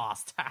he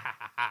lost. Ha ha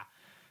ha ha!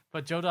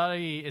 But Joe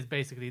Dadahy is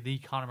basically the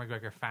Conor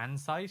McGregor fan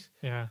site.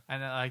 yeah.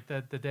 And like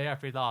the day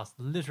after he lost,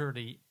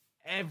 literally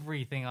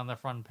everything on the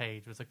front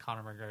page was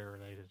Conor McGregor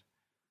related.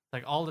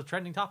 Like all the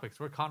trending topics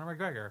were Conor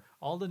McGregor.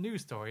 All the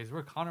news stories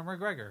were Conor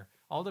McGregor.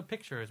 All the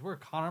pictures were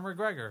Conor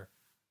McGregor.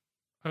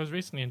 I was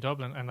recently in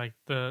Dublin, and like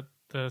the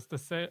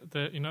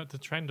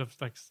trend of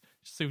like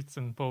suits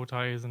and bow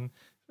ties and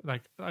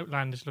like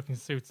outlandish looking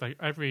suits. Like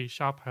every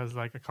shop has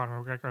like a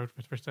Conor McGregor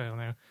outfit for sale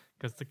now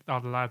because all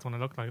the lads want to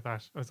look like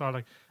that. I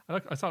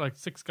saw like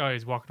 6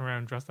 guys walking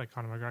around dressed like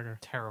Conor McGregor.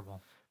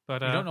 Terrible.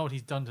 But you don't know what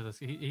he's done to this.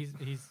 He's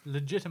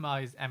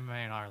legitimized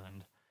MMA in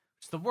Ireland,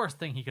 which is the worst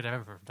thing he could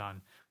ever have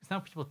done. Because now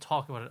people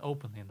talk about it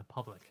openly in the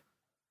public.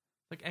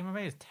 Like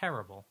MMA is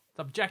terrible. It's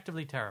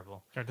objectively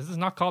terrible. Yeah, this is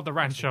not called the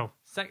Rant Show.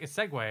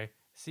 Segue.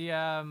 See,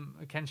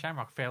 Ken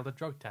Shamrock failed a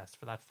drug test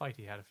for that fight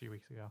he had a few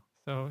weeks ago.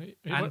 So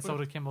so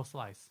did Kimbo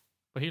Slice.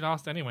 But he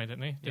lost anyway,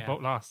 didn't he? They Yeah.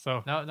 both lost.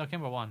 So No,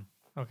 Kimbo won.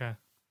 okay,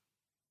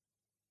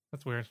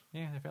 that's weird.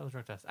 Yeah, they failed the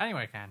drug test.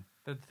 Anyway, Ken,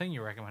 the thing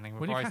you're recommending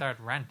Well, before you I start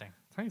ranting.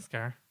 Thanks,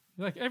 Gar.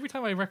 Like every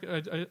time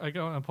I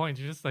go on a point,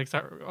 you just like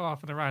start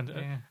off on a rant.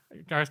 Yeah.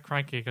 Gar's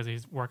cranky because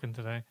he's working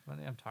today, Well,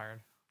 I'm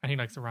tired. and he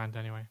likes to rant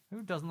anyway.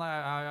 Who doesn't like?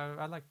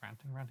 I like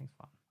ranting. Ranting's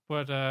fun.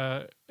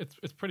 But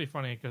it's pretty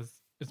funny because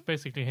it's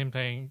basically him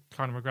playing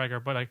Conor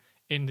McGregor. But like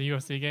in the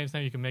UFC games now,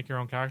 you can make your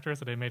own character.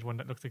 So they made one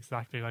that looks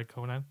exactly like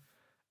Conan,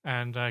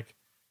 and like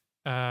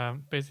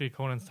basically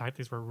Conan's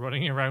tactics were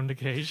running around the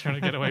cage trying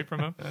to get away from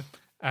him,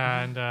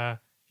 and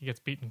he gets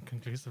beaten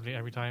conclusively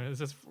every time. It's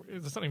just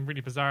something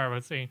really bizarre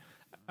about seeing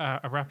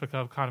a replica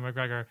of Conor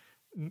McGregor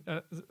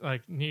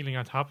like kneeling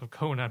on top of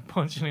Conan,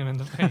 punching him in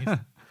the face.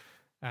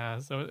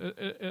 So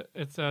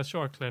it's a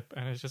short clip,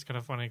 and it's just kind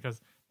of funny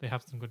because they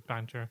have some good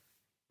banter,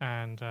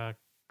 and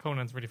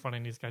Conan's really funny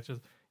in these sketches.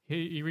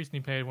 He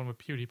recently played one with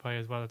PewDiePie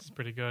as well. It's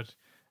pretty good.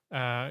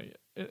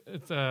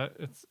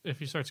 It's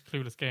if you search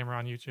 "Clueless Gamer"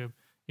 on YouTube,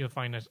 you'll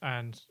find it,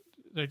 and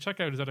check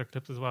out his other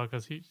clips as well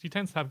because he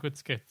tends to have good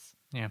skits.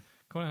 Yeah.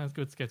 Conan has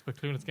good skits, but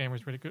Clueless Gamer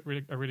is really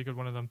good, a really good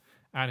one of them.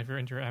 And if you're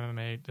into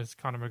MMA, this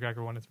Conor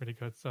McGregor one is really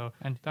good. So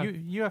And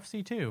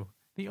UFC 2,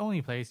 the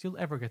only place you'll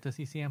ever get to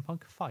see CM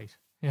Punk fight.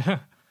 yeah.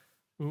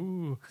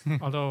 Ooh.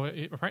 Although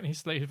apparently he's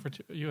slated for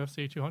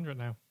UFC 200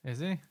 now. Is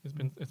he?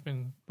 It's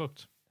been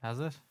booked. Has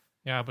it?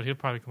 Yeah, but he'll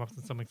probably come up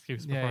with some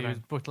excuse Yeah, before he was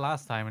then. booked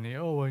last time, and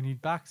I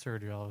need back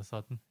surgery all of a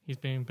sudden. He's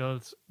being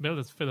billed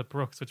as Philip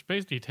Brooks, which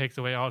basically takes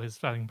away all his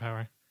spelling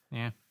power.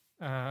 Yeah.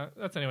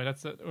 That's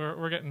it.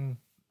 We're getting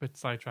a bit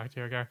sidetracked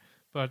here, Gar.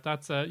 But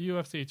that's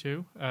UFC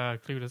 2,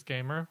 Clueless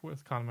Gamer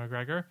with Conor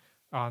McGregor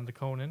on the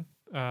Conan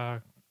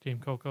Team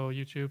Coco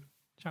YouTube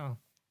channel.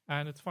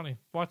 And it's funny.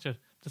 Watch it,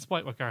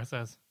 despite what Gar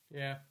says.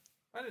 Yeah.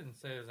 I didn't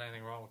say there's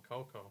anything wrong with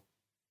Coco.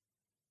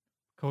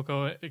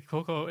 Coco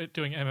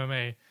doing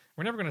MMA.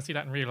 We're never going to see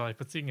that in real life,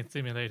 but seeing it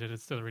simulated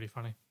is still really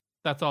funny.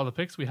 That's all the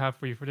picks we have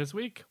for you for this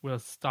week. We'll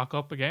stock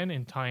up again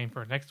in time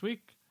for next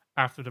week.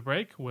 After the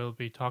break, we'll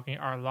be talking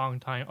our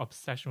long-time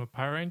obsession with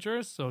Power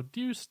Rangers, so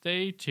do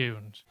stay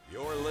tuned.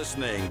 You're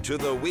listening to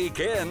the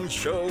Weekend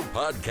Show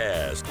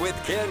podcast with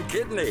Ken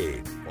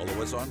Kidney.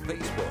 Follow us on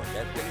Facebook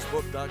at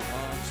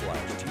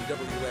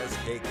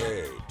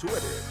facebook.com/TWSKK,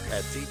 Twitter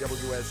at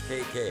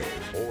TWSKK,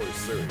 or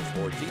search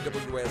for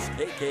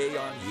TWSKK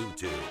on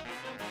YouTube.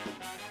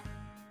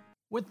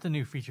 With the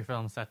new feature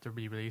film set to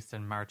be released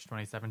in March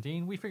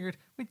 2017, we figured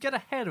we'd get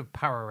ahead of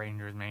Power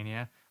Rangers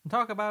mania and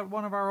talk about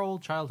one of our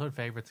old childhood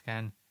favorites,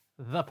 Ken,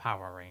 the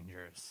Power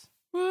Rangers.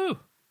 Woo!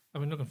 I've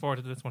been looking forward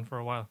to this one for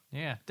a while.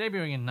 Yeah,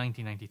 debuting in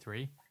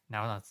 1993.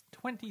 Now that's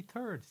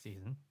 23rd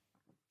season.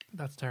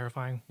 That's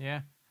terrifying.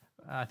 Yeah.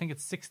 I think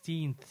it's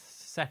 16th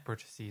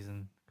separate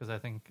season, because I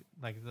think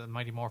like the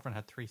Mighty Morphin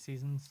had 3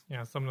 seasons.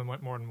 Yeah, some of them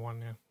went more than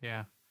one, yeah.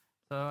 Yeah.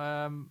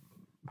 So,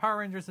 Power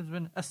Rangers has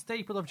been a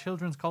staple of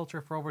children's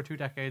culture for over 2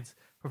 decades,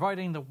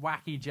 providing the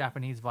wacky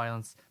Japanese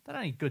violence that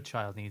any good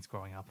child needs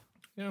growing up.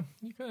 Yeah,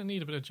 you kind of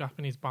need a bit of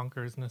Japanese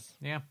bonkersness.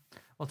 Yeah.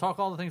 We'll talk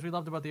all the things we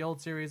loved about the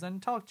old series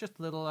and talk just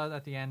a little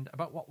at the end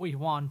about what we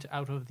want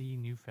out of the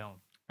new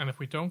film. And if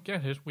we don't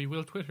get it, we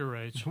will Twitter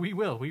rage. We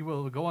will. We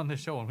will go on this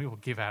show and we will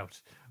give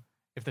out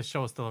if the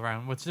show is still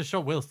around, which the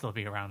show will still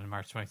be around in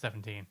March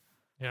 2017.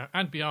 Yeah,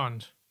 and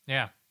beyond.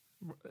 Yeah.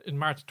 In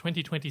March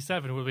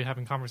 2027, we'll be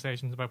having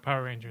conversations about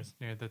Power Rangers.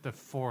 Yeah, the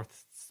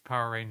 4th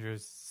Power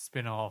Rangers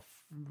spin-off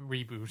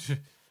reboot.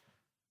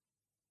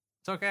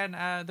 So again,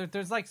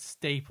 there's like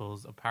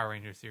staples of Power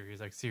Ranger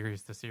series, like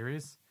series to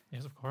series.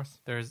 Yes, of course.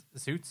 There's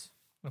suits,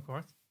 Of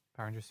course.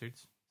 Power Ranger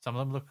suits. Some of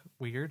them look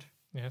weird.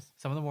 Yes.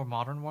 Some of the more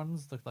modern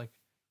ones look like...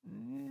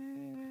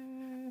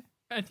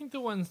 I think the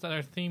ones that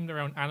are themed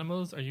around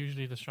animals are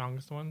usually the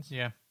strongest ones.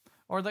 Yeah.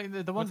 Or like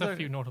the ones with a that,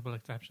 few notable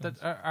exceptions.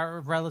 that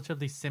are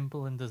relatively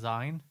simple in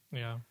design.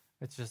 Yeah.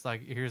 It's just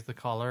like, here's the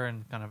color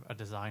and kind of a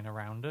design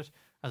around it,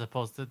 as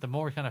opposed to the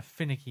more kind of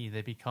finicky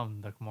they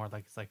become, the more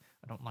like it's like,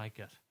 I don't like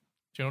it.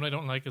 Do you know what I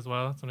don't like as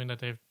well? Something that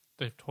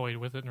they've toyed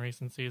with it in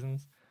recent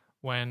seasons.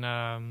 When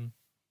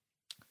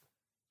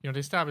they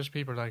establish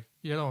people like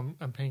yellow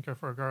and pink are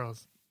for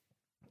girls,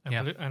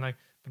 and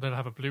but they'll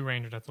have a blue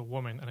ranger that's a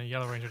woman and a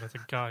yellow ranger that's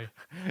a guy.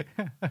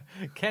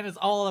 Ken is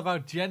all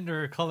about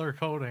gender color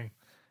coding.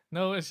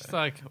 No, it's just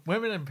like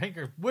Women and pink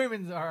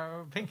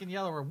are pink and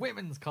yellow are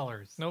women's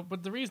colors. no,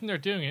 but the reason they're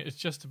doing it is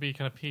just to be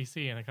kind of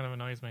PC, and it kind of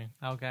annoys me.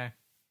 Okay.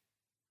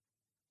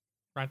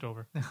 Rant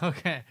over.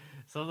 Okay.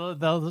 So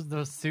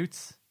those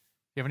suits. Do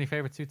you have any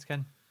favorite suits,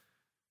 Ken?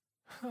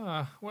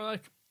 Well,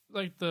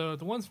 like the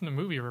ones from the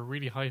movie were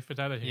really high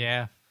fidelity.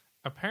 Yeah.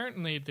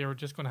 Apparently, they were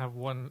just going to have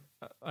one.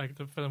 Like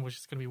the film was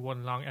just going to be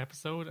one long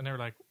episode, and they were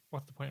like,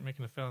 "What's the point of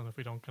making a film if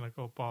we don't kind of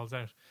go balls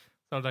out?"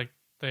 So like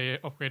they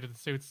upgraded the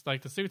suits.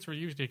 Like the suits were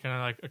usually kind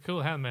of like a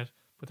cool helmet,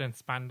 but then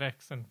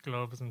spandex and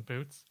gloves and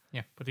boots.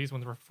 Yeah. But these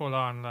ones were full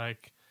on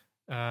like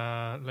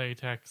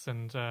latex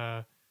and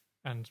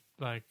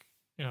like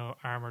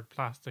armored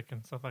plastic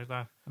and stuff like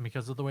that. And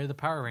because of the way the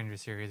Power Ranger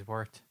series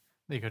worked,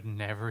 they could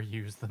never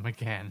use them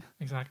again.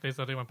 Exactly.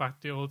 So they went back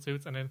to the old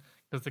suits, and then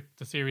because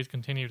the series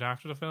continued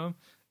after the film,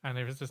 and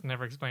it was just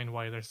never explained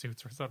why their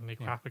suits were suddenly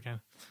crap again.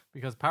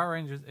 Because Power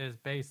Rangers is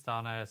based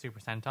on a Super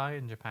Sentai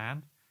in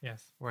Japan,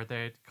 Yes. where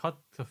they cut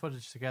the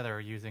footage together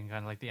using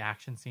kind of like the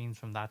action scenes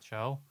from that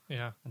show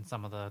Yeah. and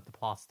some of the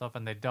plot stuff,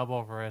 and they dub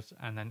over it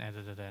and then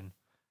edit it in.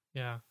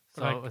 Yeah.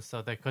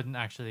 So they couldn't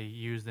actually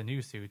use the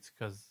new suits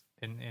because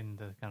in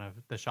the kind of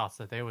the shots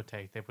that they would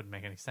take, they wouldn't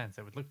make any sense.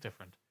 It would look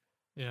different.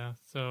 Yeah.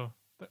 So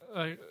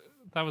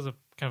that was a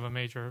kind of a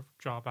major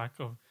drawback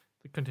of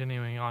the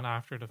continuing on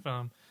after the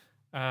film.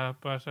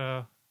 But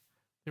the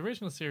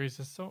original series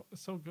is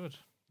so good.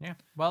 Yeah.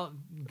 Well,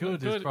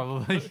 good is Good.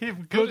 probably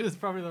good is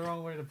probably the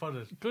wrong way to put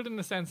it. Good in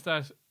the sense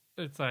that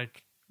it's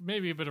like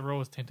maybe a bit of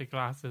rose tinted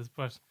glasses,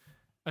 but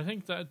I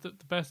think that the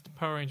best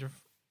Power Ranger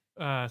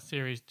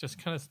series just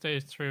kind of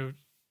stays true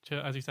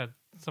to, as you said,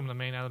 some of the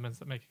main elements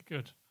that make it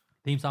good.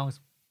 Theme songs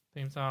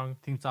it's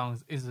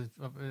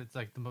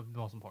like the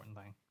most important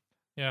thing.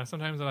 Yeah,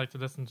 sometimes I like to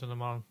listen to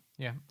them all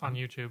Yeah. on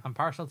YouTube. I'm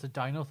partial to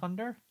Dino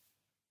Thunder.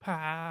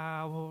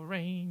 Power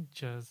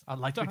Rangers.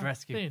 Lightspeed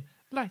Rescue.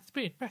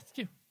 Lightspeed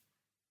Rescue.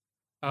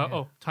 Yeah.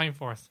 Oh, Time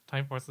Force.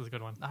 Time Force is a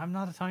good one. I'm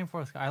not a Time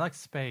Force guy. I like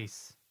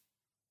space.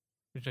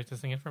 Would you like to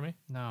sing it for me?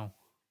 No.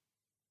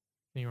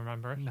 Can you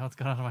remember it? No, it's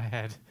gone out of my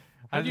head.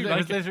 How do you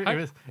like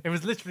it? It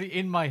was literally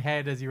in my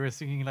head as you were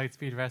singing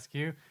Lightspeed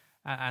Rescue,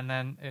 and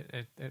then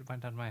it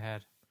went out of my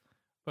head.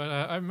 But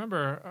I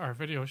remember our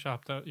video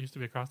shop that used to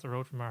be across the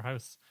road from our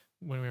house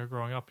when we were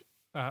growing up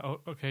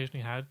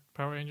occasionally had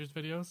Power Rangers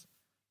videos,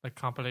 like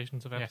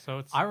compilations of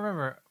episodes. I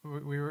remember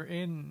we were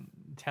in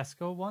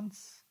Tesco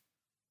once.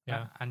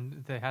 Yeah.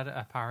 And they had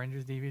a Power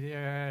Rangers DVD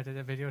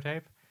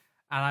videotape,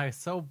 and I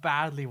so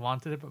badly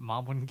wanted it, but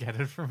Mom wouldn't get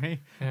it for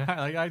me.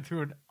 Yeah. I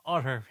threw an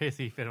utter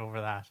pissy fit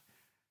over that.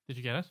 Did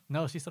you get it?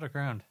 No, she stood her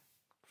ground.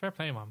 Fair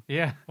play, Mom.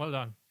 Yeah. Well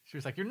done. She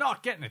was like, "You're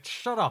not getting it.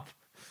 Shut up."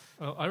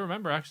 Well, I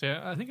remember actually,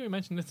 I think we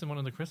mentioned this in one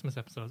of the Christmas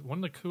episodes. One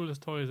of the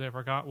coolest toys I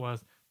ever got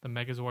was the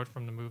Megazord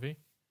from the movie.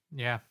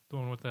 Yeah. The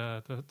one with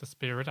the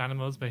spirit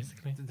animals,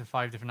 basically. The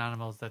 5 different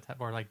animals that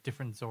were like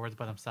different Zords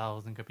by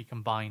themselves and could be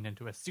combined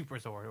into a Super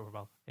Zord, or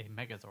well, a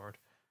Megazord.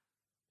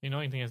 The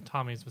annoying thing is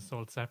Tommy's was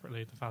sold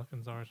separately, the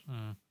Falcon Zord.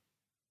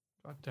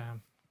 God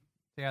damn.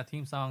 So yeah,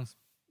 theme songs.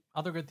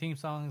 Other good theme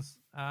songs.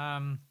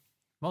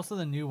 Most of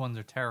the new ones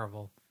are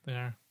terrible. They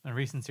are. And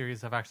recent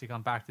series have actually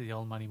gone back to the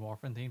old Mighty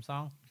Morphin theme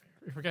song.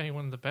 You're forgetting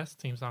one of the best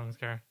theme songs,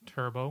 Gar.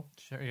 Turbo.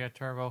 Sure, yeah,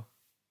 Turbo.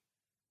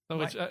 So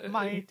which,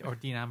 or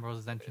Dean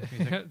Ambrose's entrance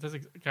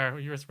music. Gar,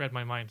 you just read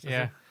my mind. So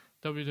Yeah.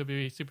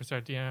 WWE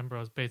superstar Dean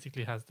Ambrose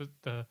basically has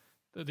the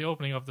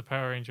opening of the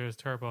Power Rangers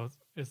Turbo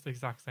is the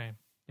exact same.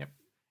 Yep.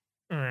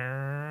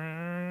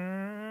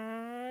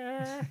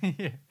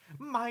 Yeah.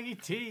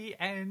 Mighty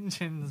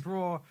engines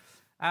roar.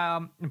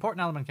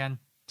 Important element, Ken.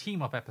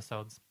 Team up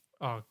episodes.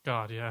 Oh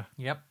God, yeah.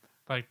 Yep.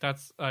 Like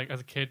that's like as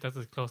a kid, that's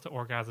as close to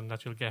orgasm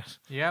that you'll get.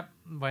 Yep.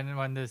 When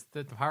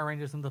the Power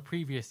Rangers in the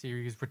previous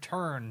series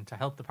return to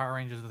help the Power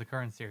Rangers of the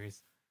current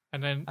series.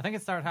 And then I think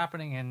it started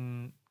happening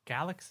in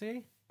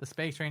Galaxy. The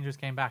Space Rangers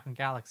came back in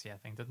Galaxy, I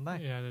think, didn't they?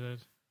 yeah, they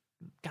did.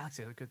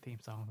 Galaxy had a good theme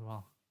song as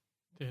well.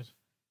 Did.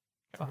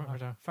 Can't remember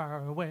Far, that.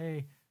 far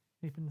away,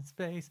 deep in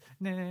space.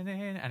 Na, na, na.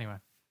 Anyway.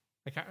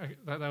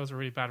 That was a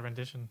really bad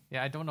rendition.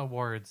 Yeah, I don't know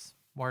words.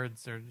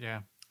 Words are, yeah.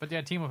 But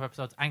yeah, team up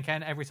episodes. And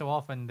Ken, every so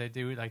often they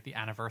do like the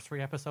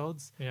anniversary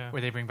episodes Yeah. where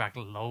they bring back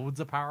loads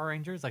of Power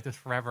Rangers, like this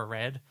Forever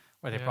Red,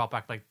 where they brought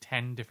back like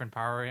 10 different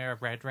Power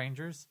Red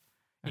Rangers.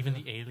 Even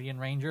the Alien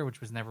Ranger, which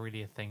was never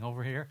really a thing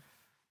over here.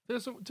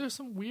 There's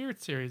some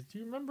weird series. Do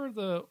you remember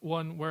the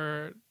one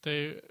where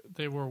they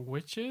were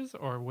witches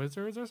or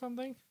wizards or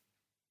something?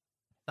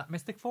 That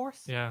Mystic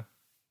Force? Yeah.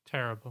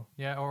 Terrible.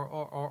 Yeah,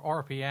 or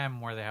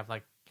RPM, where they have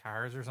like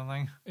cars or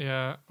something.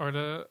 Yeah,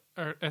 or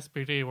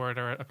SPD where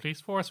they're a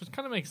police force, which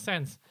kind of makes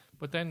sense.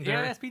 But then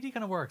SPD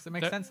kind of works. It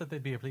makes sense that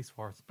they'd be a police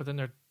force. But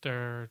then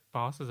their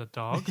boss is a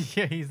dog.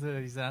 Yeah, he's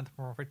an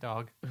anthropomorphic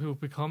dog who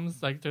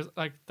becomes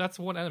that's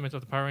one element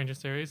of the Power Ranger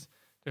series.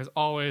 There's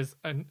always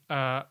there's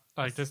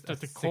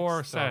the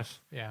core set.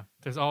 Yeah,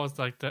 there's always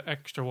like the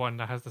extra one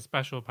that has the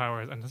special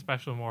powers and the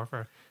special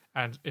morpher.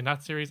 And in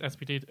that series,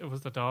 SPD, it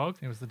was the dog.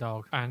 It was the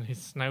dog, and his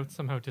snout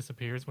somehow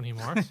disappears when he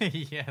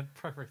morphs. Yeah,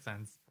 perfect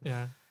sense.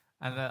 Yeah.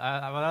 And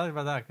I like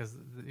about that because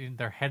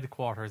their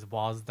headquarters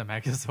was the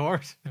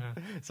Megazord. Yeah.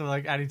 So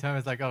like anytime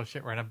it's like, oh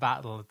shit, we're in a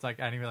battle, it's like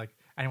anyone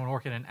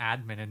working in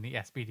admin in the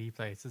SPD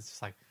place, it's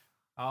just like,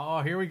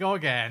 oh, here we go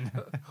again.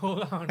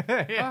 Hold on.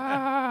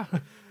 Yeah.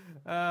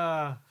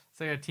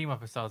 So yeah, team up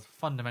episodes,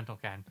 fundamental,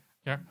 Ken.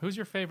 Yeah. Who's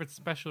your favorite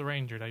special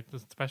ranger? Like the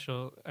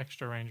special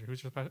extra ranger.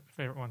 Who's your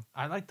favorite one?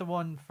 I like the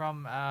one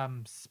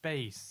from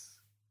space.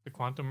 The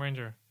Quantum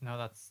Ranger. No,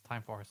 that's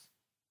Time Force.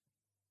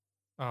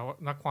 Oh,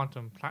 not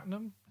Quantum.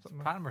 Platinum?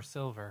 Platinum or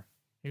Silver?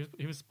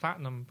 He was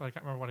Platinum, but I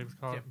can't remember what he was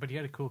called. Yeah, but he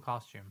had a cool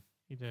costume.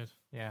 He did.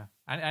 Yeah.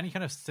 And any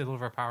kind of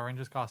Silver Power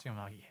Rangers costume, I'm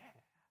like, yeah.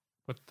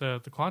 But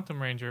the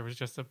Quantum Ranger was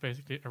just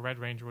basically a Red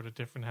Ranger with a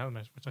different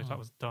helmet, which I thought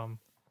was dumb.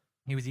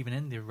 He was even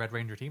in the Red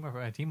Ranger team up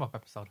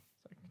episode.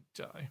 It's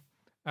like, die.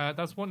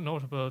 That's one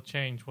notable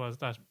change was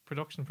that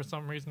production for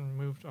some reason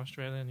moved to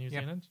Australia and New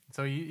Zealand.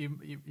 So you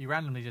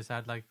randomly just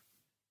had like,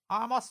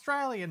 I'm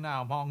Australian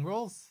now,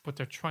 mongrels. But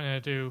they're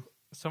trying to do.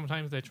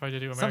 Sometimes they try to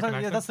do American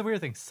accents. Yeah, that's the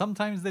weird thing.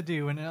 Sometimes they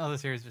do, and in other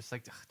series, just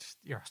like,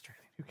 you're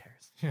Australian. Who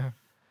cares?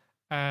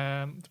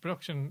 Yeah. The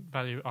production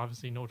value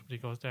obviously notably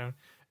goes down,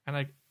 and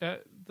like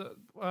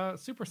the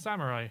Super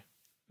Samurai,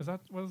 is that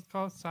what it's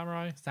called?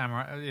 Samurai.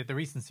 The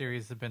recent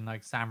series have been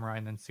like Samurai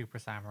and then Super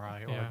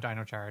Samurai, or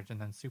Dino Charge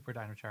and then Super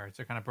Dino Charge.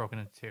 They're kind of broken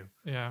into two.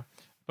 Yeah,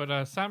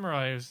 but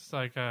Samurai is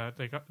like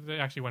they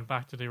actually went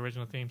back to the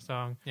original theme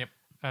song. Yep.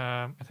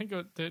 I think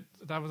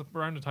that was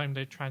around the time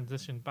they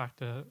transitioned back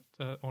to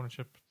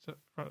ownership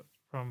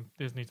from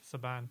Disney to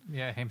Saban.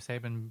 Yeah, Haim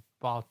Saban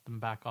bought them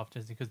back off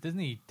Disney because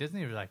Disney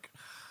were like,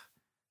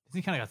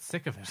 Disney kind of got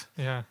sick of it.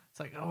 Yeah, it's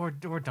like, oh,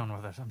 we're done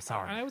with it. I'm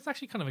sorry. And I was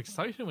actually kind of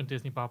excited when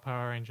Disney bought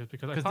Power Rangers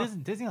because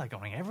Disney like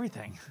owning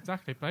everything.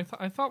 Exactly, but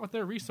I thought with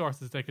their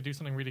resources they could do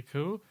something really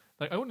cool.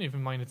 Like I wouldn't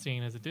even mind it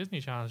seen as a Disney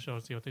Channel show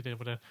to see what they did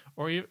with it,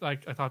 or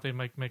like I thought they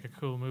might make a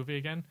cool movie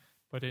again.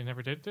 But they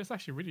never did. There's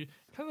actually really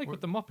kind of like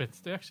with the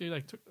Muppets. They actually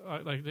like took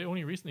they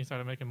only recently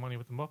started making money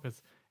with the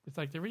Muppets. It's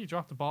like they really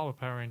dropped the ball with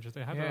Power Rangers.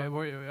 They had I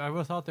would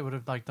have thought they would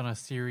have like done a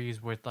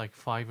series with like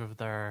 5 of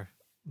their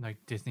like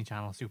Disney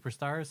Channel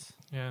superstars.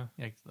 Yeah,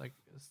 like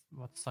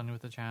what's Sunny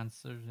with a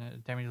Chance?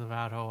 Demi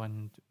Lovato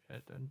and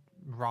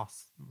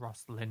Ross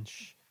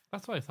Lynch.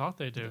 That's what I thought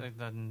they'd do.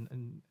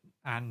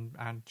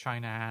 And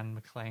China Anne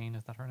McClain,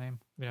 is that her name?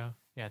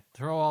 Yeah,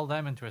 throw all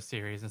them into a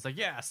series and it's like,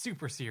 yeah,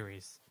 super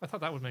series. I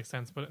thought that would make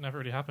sense, but it never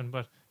really happened.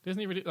 But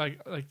Disney really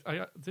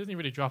Disney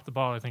really dropped the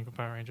ball, I think, with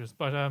Power Rangers.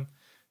 But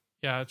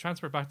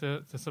transferred back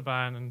to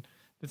Saban, and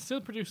it's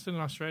still produced in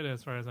Australia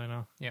as far as I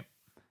know. Yep.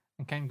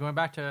 And Ken, going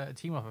back to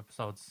team up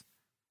episodes,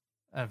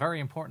 a very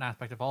important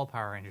aspect of all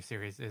Power Ranger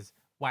series is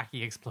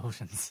wacky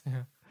explosions.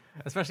 Yeah.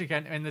 Especially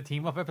in the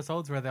team up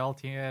episodes where they all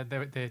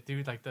they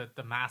do like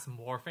the mass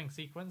morphing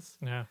sequence.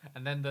 Yeah.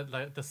 And then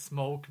the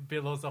smoke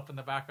billows up in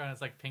the background. It's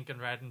like pink and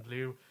red and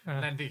blue.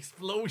 And then the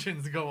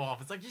explosions go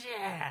off. It's like,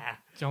 yeah.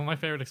 Do you know what my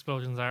favorite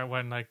explosions are?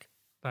 When like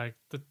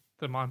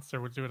the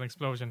monster would do an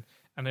explosion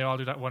and they all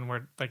do that one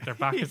where like their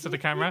back is to the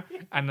camera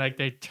and like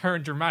they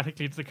turn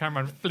dramatically to the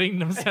camera and fling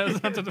themselves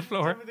onto the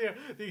floor.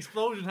 The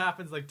explosion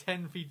happens like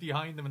 10 feet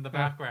behind them in the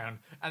background,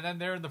 and then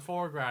they're in the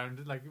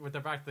foreground like with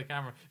their back to the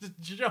camera, just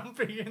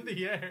jumping in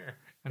the air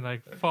and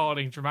like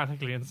falling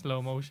dramatically in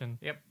slow motion.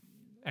 Yep.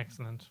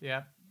 Excellent.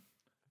 Yeah.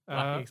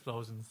 Wacky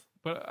explosions.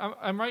 But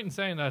I'm right in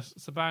saying that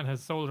Saban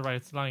has sold the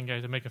rights to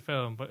Lionsgate to make a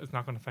film, but it's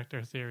not going to affect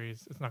their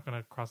series. It's not going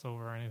to cross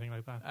over or anything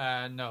like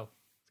that. No.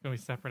 It's going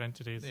to be separate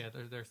entities. Yeah,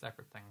 they're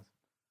separate things.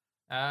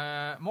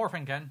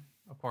 Morphing, Ken,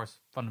 of course,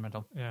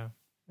 fundamental. Yeah.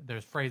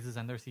 There's phrases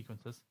and there's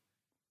sequences.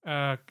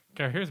 Gary,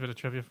 here's a bit of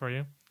trivia for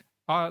you.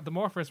 The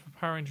morphers for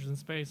Power Rangers in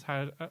Space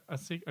had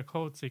a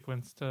code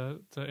sequence to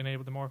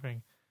enable the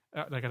morphing.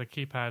 Like at a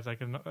keypad,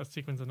 like a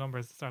sequence of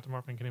numbers to start the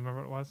morphing. Can you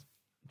remember what it was?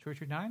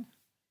 339?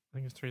 I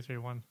think it's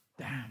 331.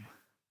 Damn.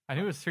 I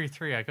knew it was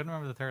 33. I couldn't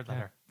remember the third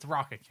letter. It's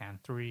Rocket, Ken.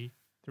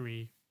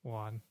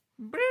 331.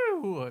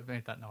 Boo! It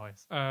made that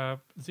noise.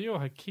 Zeo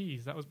had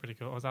keys. That was pretty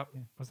cool. Was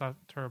that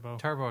Turbo?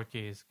 Turbo had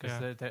keys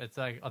because it's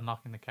like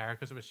unlocking the car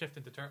because it was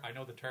shifting to I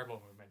know the turbo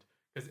movement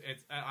because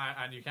it's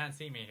and you can't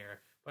see me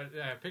here, but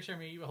picture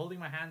me holding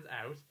my hands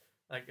out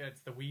like it's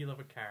the wheel of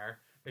a car.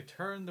 They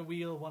turn the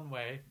wheel one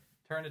way,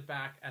 turn it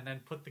back, and then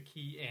put the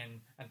key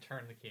in and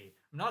turn the key.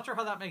 I'm not sure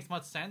how that makes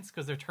much sense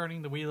because they're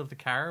turning the wheel of the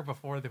car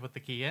before they put the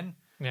key in.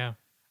 Yeah.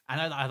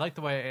 And I like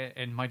the way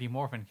in Mighty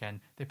Morphin,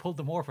 Ken, they pulled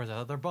the morphers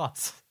out of their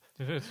butts.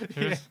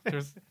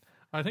 There's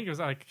I think it was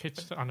like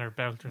hitched on their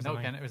belt or something.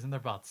 No, Ken, it was in their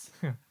butts.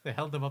 They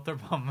held them up their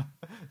bum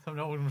so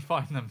no one would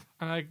find them.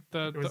 And like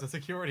it was a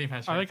security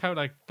measure. I like how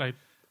like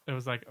it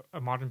was like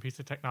a modern piece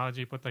of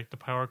technology, but like the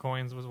power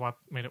coins was what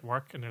made it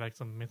work, and they're like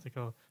some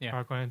mythical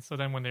power coins. So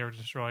then when they were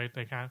destroyed,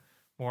 they can't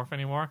morph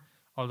anymore.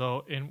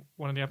 Although in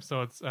one of the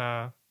episodes,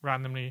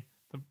 randomly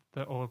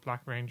the old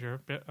Black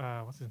Ranger,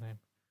 what's his name?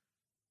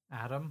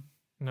 Adam?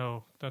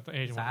 No, the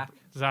Asian Zach? one.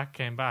 Zach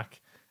came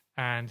back,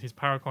 and his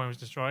power coin was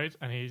destroyed,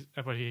 and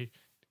he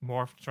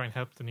morphed to try and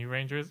help the new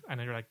Rangers, and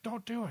they're like,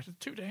 "Don't do it! It's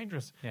too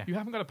dangerous. Yeah. You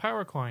haven't got a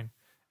power coin,"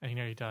 and he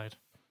nearly died.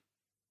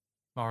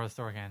 Moral of the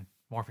story again: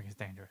 morphing is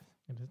dangerous.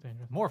 It is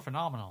dangerous. More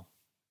phenomenal.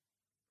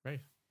 Great.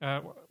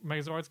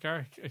 Megazords,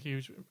 Garrick, a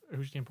hugely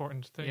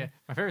important thing. Yeah,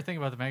 my favorite thing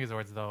about the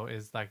Megazords though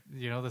is like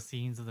the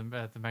scenes of the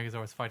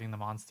Megazords fighting the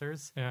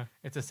monsters. Yeah,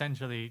 it's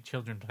essentially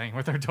children playing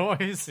with their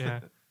toys.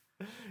 Yeah.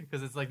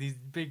 Because it's like these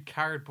big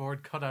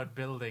cardboard cutout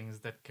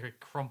buildings that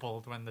get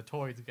crumpled when the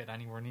toys get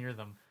anywhere near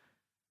them.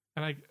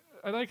 And I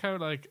like how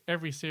like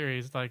every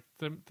series, like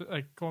the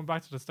like going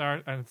back to the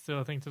start, and it's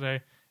still a thing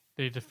today.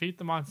 They defeat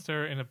the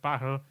monster in a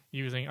battle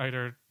using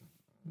either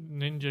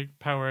ninja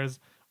powers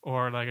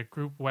or like a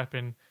group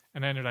weapon,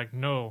 and then they're like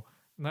no,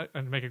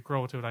 and make it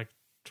grow to like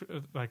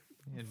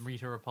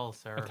Rita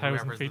Repulsa or 1,000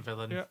 whoever's feet, the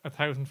villain. yeah,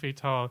 1,000 feet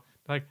tall.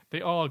 Like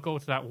they all go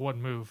to that one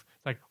move.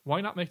 It's like,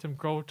 why not make them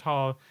grow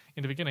tall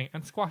in the beginning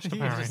and squash the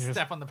You Power just Rangers?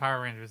 step on the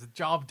Power Rangers.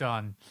 Job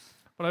done.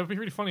 But it would be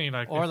really funny,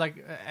 like, Or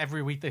like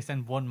every week they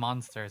send one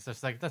monster. So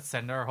it's like, let's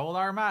send our whole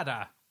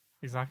armada.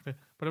 Exactly.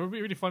 But it would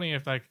be really funny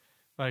if like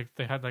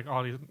they had like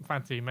all these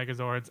fancy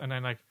Megazords, and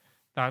then like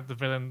that the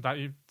villain that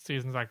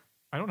season's like,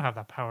 I don't have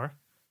that power.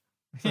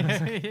 So,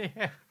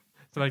 Yeah.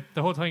 so like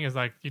the whole thing is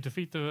like you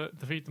defeat the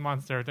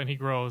monster, then he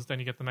grows, then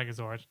you get the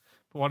Megazord.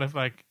 But what if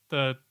like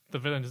the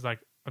villain is like,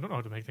 I don't know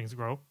how to make things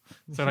grow.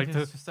 So like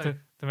the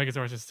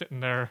Megazord is just sitting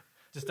there.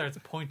 Just starts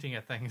pointing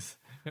at things.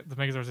 The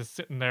Megazord is just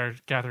sitting there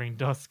gathering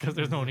dust because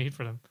there's no need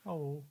for them.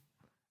 Oh.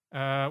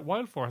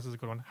 Wild Force is a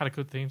good one. Had a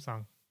good theme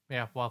song.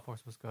 Yeah, Wild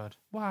Force was good.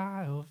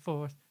 Wild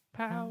Force,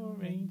 Power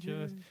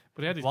Rangers.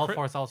 But they had these Wild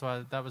Force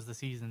also, that was the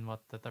season,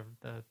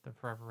 the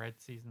Forever Red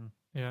season.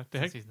 Yeah, they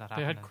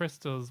had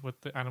crystals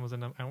with the animals in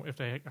them, and if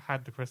they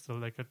had the crystal,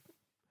 they could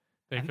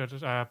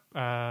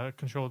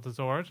control the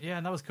Zord. Yeah,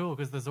 and that was cool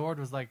because the Zord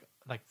was like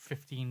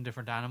 15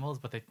 different animals,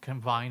 but they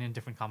combine in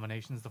different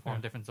combinations to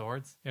form different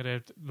Zords. Yeah, they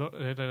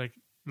had like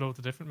loads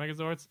of different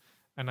Megazords,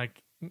 and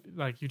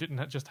like you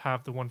didn't just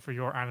have the one for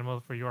your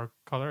animal for your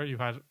color. You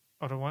had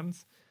other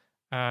ones.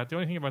 The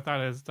only thing about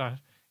that is that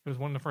it was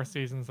one of the first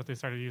seasons that they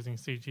started using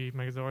CG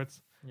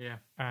Megazords. Yeah,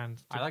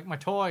 and I like my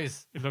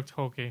toys. It looked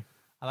hokey.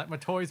 I like my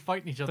toys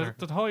fighting each other.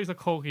 The toys look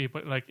hokey,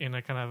 but like in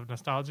a kind of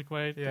nostalgic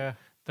way. Yeah.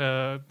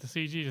 The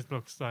CG just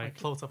looks like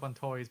close up on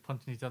toys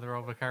punching each other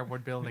over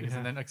cardboard buildings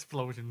and then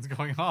explosions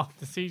going off.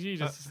 The CG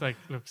just like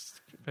looks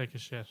fake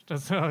as shit.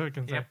 That's all I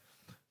can say. Yep.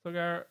 So,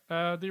 Gar,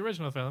 the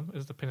original film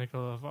is the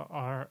pinnacle of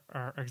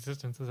our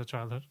existence as a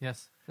childhood.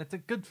 Yes, it's a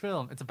good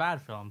film. It's a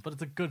bad film, but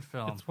it's a good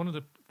film. It's one of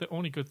the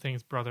only good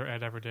things Brother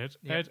Ed ever did.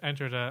 Yep. Ed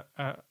entered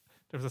there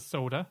was a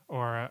soda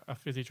or a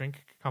fizzy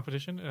drink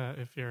competition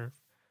if you're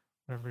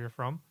wherever you're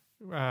from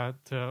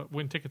to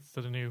win tickets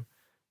to the new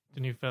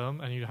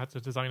film, and you had to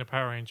design a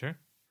Power Ranger.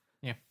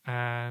 Yeah,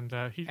 and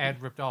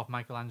Ed ripped off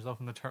Michelangelo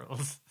from the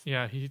Turtles.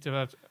 Yeah, he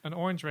developed an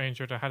Orange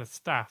Ranger that had a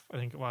staff. I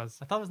think it was.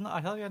 I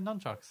thought he had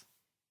nunchucks.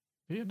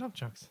 He had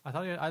nunchucks.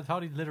 I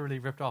thought he literally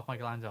ripped off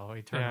Michelangelo.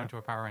 He turned him into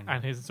a Power Ranger,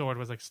 and his sword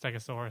was like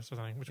Stegosaurus or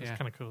something, which was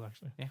kind of cool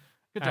actually. Yeah,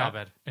 good job,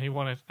 Ed. And he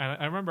won it. And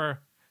I remember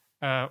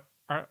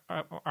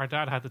our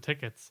dad had the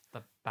tickets.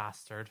 The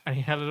bastard. And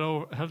he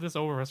held this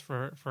over us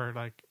for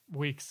like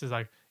weeks. He's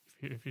like,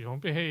 if you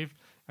don't behave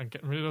and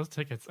get rid of those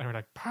tickets, and we're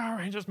like, Power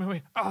Rangers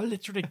movie, I'll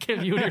literally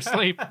kill you in your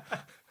sleep.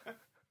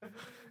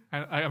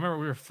 And I remember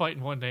we were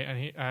fighting one day,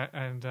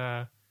 and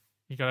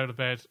he got out of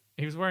bed.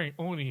 He was wearing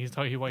only his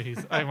tighty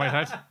whities. I might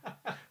add.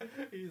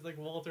 He's like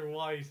Walter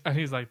White, and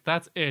he's like,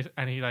 "That's it."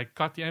 And he like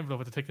got the envelope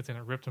with the tickets in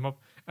it, ripped them up,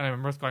 and I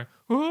remember us going,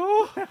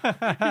 "Oh,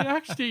 he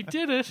actually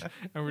did it!"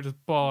 And we're just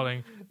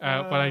bawling.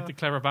 But like the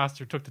clever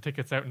bastard took the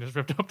tickets out and just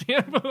ripped up the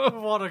envelope.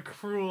 What a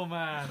cruel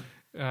man!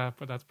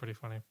 But that's pretty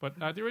funny. But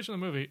the original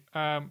movie,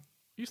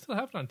 you still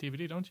have it on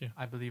DVD, don't you?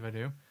 I believe I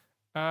do.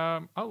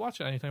 I'll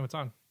watch it anytime it's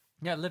on.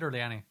 Yeah,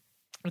 literally any.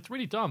 It's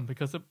really dumb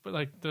because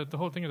the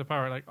whole thing of the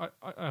power, like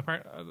I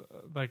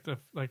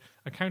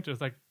counted, it's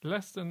like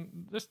less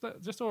than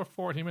just over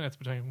 40 minutes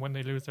between when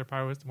they lose their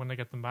powers and when they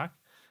get them back.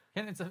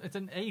 Ken, it's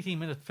an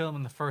 80-minute film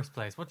in the first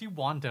place. What do you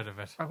want out of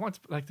it? I want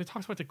they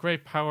talked about the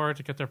great power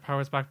to get their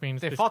powers back.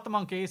 Means they fought the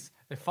monkeys,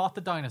 they fought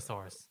the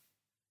dinosaurs,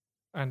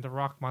 and the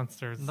rock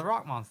monsters. And the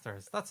rock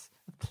monsters. That's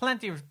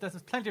plenty of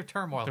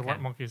turmoil. They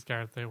weren't monkeys,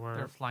 Gareth. They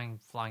were flying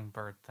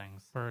bird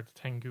things. Bird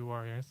Tengu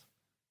warriors.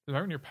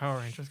 Learn your Power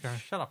Rangers,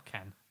 Gareth. Shut up,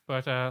 Ken.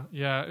 But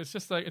yeah, it's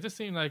just like it just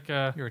seemed like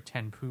you're a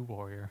Tenpu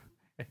warrior.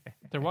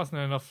 There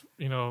wasn't enough,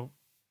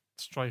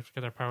 strife to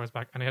get their powers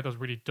back, and they had those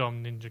really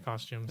dumb ninja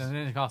costumes. The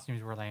ninja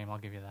costumes were lame. I'll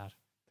give you that.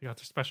 They got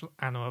their special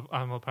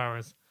animal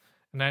powers,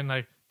 and then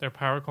like their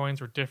power coins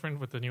were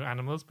different with the new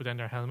animals, but then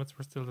their helmets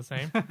were still the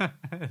same.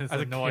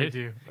 No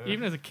idea.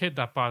 Even as a kid,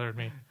 that bothered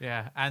me.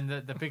 Yeah, and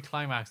the big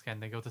climax, Ken,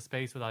 they go to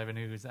space with Ivan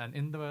Ooze, and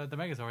in the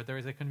Megazord, there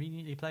is a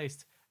conveniently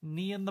placed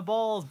knee in the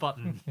balls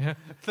button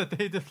that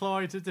they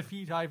deploy to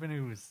defeat Ivan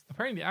Ooze.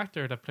 Apparently, the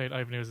actor that played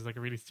Ivan Ooze is like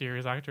a really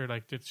serious actor,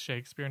 like did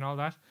Shakespeare and all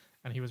that,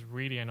 and he was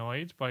really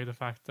annoyed by the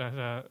fact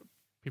that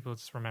people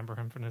just remember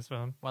him from this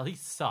film. Well, he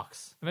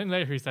sucks. And then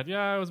later he said,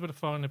 "Yeah, it was a bit of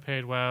fun, it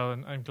paid well,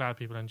 and I'm glad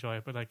people enjoy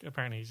it." But like,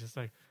 apparently, he's just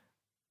like,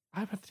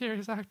 "I'm a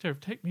serious actor.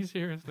 Take me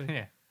seriously.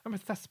 Yeah. I'm a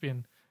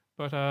thespian."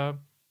 But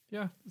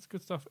yeah, it's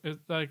good stuff.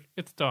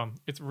 It's dumb.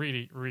 It's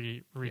really,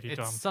 really, really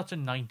dumb. It's such a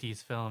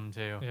 90s film,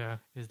 too. Yeah.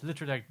 It's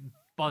literally like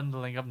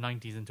bundling up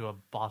 90s into a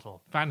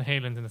bottle. Van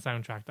Halen's in the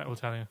soundtrack, that will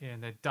tell you. Yeah,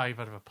 and they dive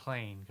out of a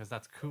plane because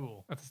that's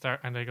cool. At the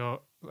start, and they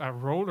go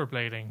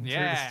rollerblading through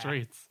the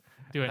streets,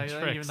 doing tricks.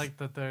 Even like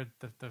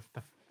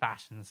the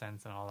fashion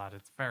sense and all that.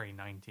 It's very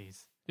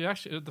 90s.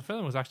 The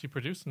film was actually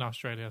produced in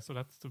Australia, so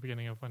that's the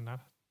beginning of when that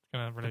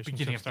kind of relationship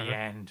beginning of started. the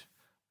end.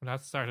 When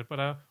that started.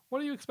 But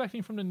what are you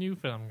expecting from the new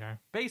film, Gar?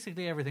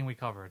 Basically everything we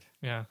covered.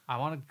 Yeah. I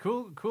wanted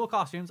cool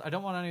costumes. I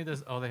don't want any of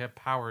this, they have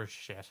powers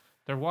shit.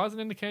 There was an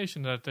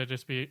indication that there'd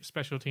just be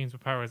special teams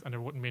with powers and there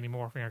wouldn't be any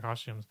morphing or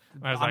costumes.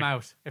 And I was I'm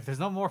out. If there's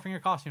no morphing or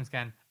costumes,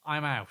 Ken,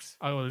 I'm out.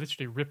 I will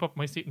literally rip up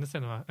my seat in the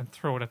cinema and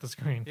throw it at the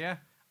screen. Yeah.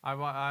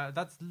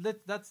 That's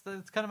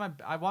kind of my.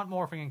 I want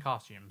morphing and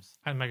costumes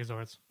And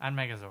Megazords. and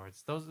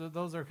Megazords.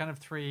 Those are kind of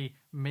three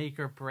make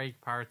or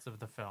break parts of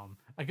the film.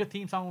 A good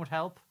theme song would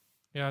help.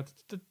 Yeah,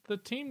 the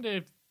team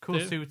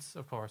Cool suits,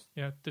 of course.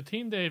 Yeah, the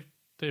team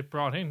they've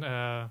brought in,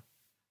 kind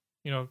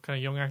of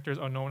young actors,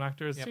 unknown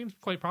actors, seems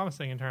quite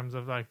promising in terms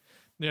of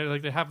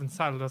they haven't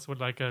saddled us with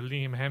like a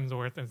Liam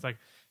Hemsworth, and it's like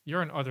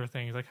you're in other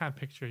things. I can't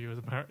picture you as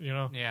a part,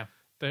 Yeah.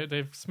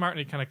 They've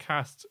smartly kind of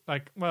cast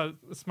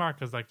smart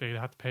because like they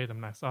had to pay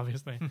them less,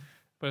 obviously,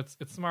 but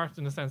it's smart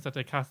in the sense that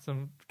they cast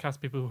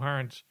people who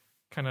aren't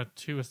kind of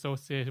too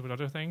associated with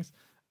other things,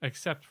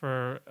 except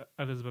for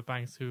Elizabeth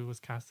Banks, who was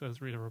cast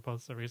as Rita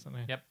Repulsa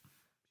recently. Yep,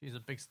 she's a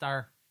big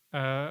star.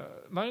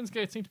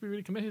 Lionsgate seem to be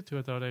really committed to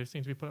it, though. They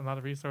seem to be putting a lot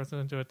of resources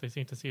into it. They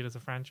seem to see it as a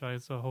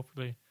franchise, so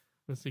hopefully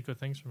we'll see good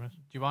things from it. Do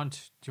you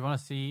want to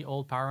see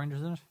old Power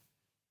Rangers in it?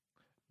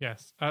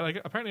 Yes,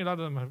 apparently a lot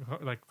of them have,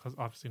 because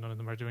obviously none of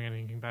them are doing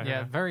anything better.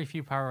 Yeah, very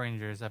few Power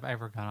Rangers have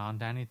ever gone on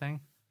to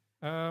anything.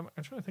 I'm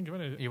trying to think of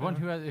it. The one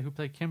who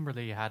played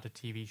Kimberly had a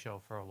TV show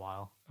for a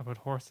while about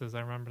horses. I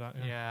remember that.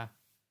 Yeah.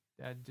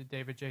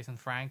 David Jason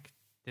Frank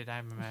did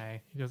MMA.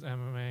 He does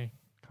MMA,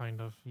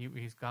 kind of.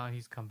 He's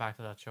come back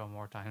to that show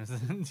more times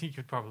than he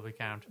could probably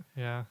count.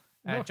 Yeah.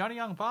 Johnny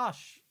Young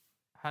Bosch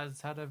has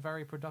had a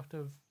very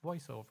productive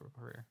voiceover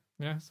career.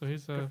 Yeah, so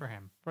he's good for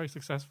him. Very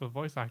successful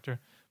voice actor.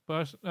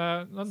 But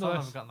nonetheless, some of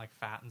them have gotten like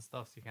fat and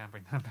stuff, so you can't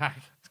bring them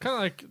back. It's kind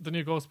of like the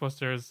new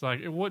Ghostbusters. Like,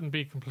 it wouldn't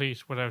be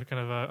complete without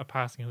kind of a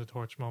passing of the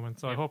torch moment.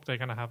 So I hope they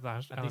kind of have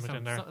that element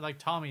in there. Like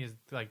Tommy is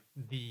like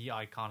the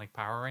iconic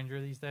Power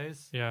Ranger these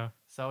days. Yeah.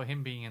 So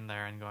him being in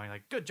there and going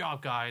like, "Good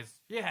job, guys!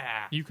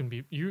 Yeah." You can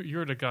be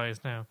you're the guys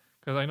now,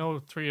 because I know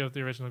 3 of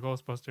the original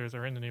Ghostbusters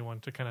are in the new one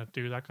to kind of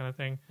do that kind of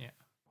thing. Yeah.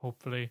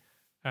 Hopefully,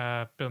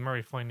 Bill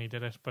Murray finally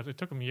did it, but it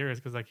took him years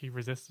because he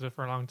resisted it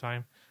for a long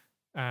time.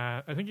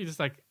 I think he just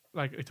like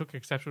it took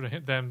exception to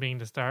them being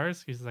the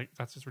stars. He's like,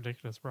 that's just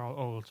ridiculous. We're all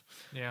old.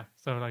 Yeah.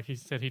 So he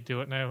said he'd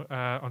do it now.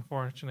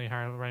 Unfortunately,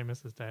 Harold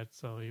Ramis is dead,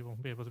 so he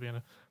won't be able to be in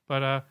it.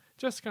 But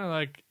just kind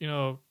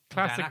of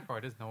classic. Dan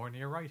Aykroyd is nowhere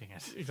near writing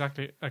it.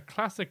 Exactly, a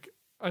classic.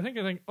 I think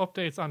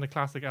updates on the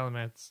classic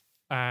elements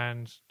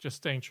and just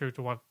staying true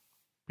to what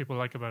people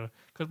like about it.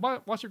 Because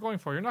what you're going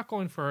for, you're not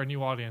going for a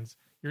new audience.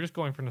 You're just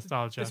going for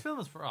nostalgia. This film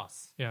is for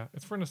us. Yeah,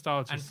 it's for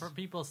nostalgia. And for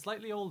people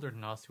slightly older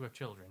than us who have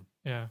children.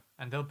 Yeah.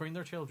 And they'll bring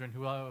their children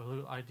who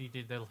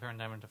ideally they'll turn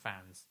them into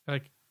fans.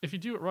 If you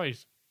do it right,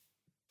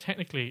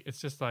 technically it's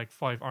just like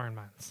 5 Iron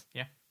Mans.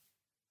 Yeah.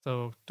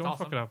 So don't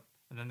fuck it up.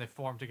 And then they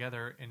form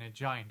together in a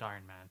giant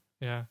Iron Man.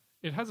 Yeah.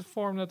 It has a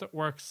formula that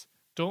works.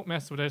 Don't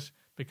mess with it,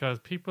 because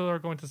people are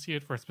going to see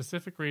it for a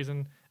specific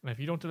reason. And if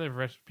you don't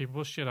deliver it, people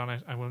will shit on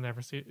it and we'll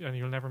never see it, and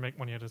you'll never make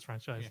money out of this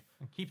franchise. Yeah.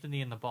 And keep the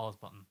knee in the balls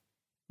button.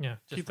 Yeah,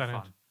 just keep for that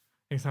fun.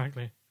 in.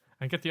 Exactly.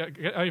 And get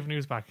Ivan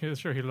News back.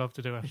 Sure, he'd love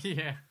to do it.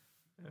 Yeah.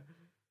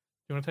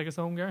 You want to take us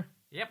home, Gar?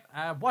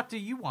 Yep. What do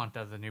you want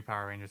out of the new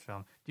Power Rangers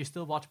film? Do you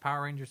still watch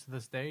Power Rangers to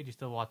this day? Do you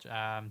still watch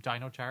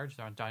Dino Charge?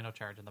 They're on Dino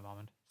Charge at the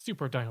moment.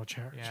 Super Dino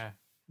Charge. Yeah.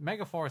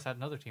 Megaforce had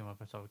another team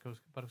episode,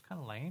 but it was kind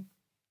of lame.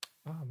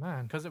 Oh,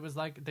 man. Because it was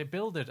like, they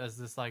build it as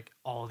this, like,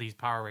 all these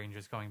Power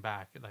Rangers going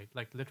back.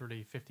 Like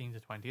literally 15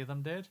 to 20 of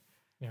them did.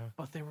 Yeah.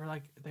 But they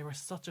were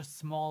such a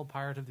small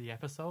part of the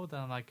episode.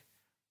 And I'm like,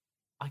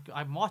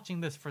 I'm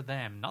watching this for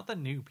them, not the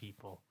new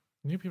people.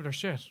 New people are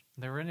shit.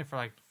 They were in it for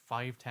like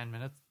 5-10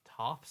 minutes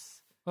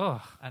tops.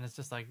 Ugh. And it's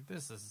just like,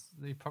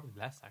 probably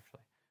less actually.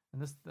 And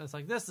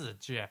this is a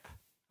jip.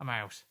 I'm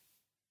out.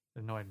 It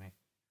annoyed me.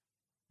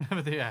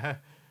 But yeah,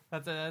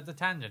 that's a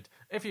tangent.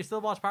 If you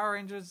still watch Power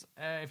Rangers,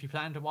 if you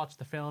plan to watch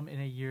the film in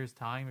a year's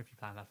time, if you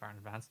plan that far in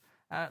advance,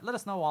 Let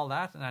us know all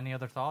that and any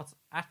other thoughts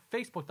at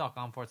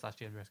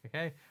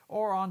facebook.com/TWSKK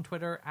or on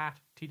Twitter at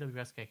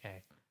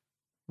TWSKK.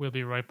 We'll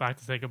be right back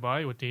to say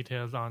goodbye with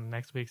details on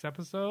next week's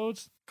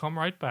episodes. Come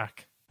right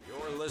back.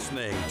 You're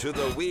listening to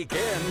the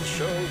Weekend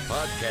Show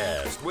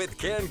Podcast with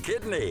Ken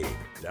Kidney.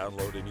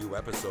 Download a new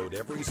episode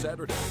every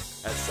Saturday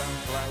at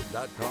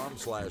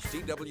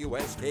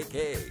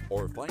soundcloud.com/TWSKK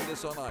or find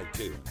us on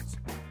iTunes.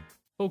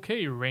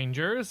 Okay,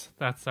 Rangers,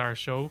 that's our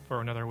show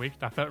for another week.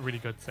 That felt really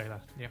good to say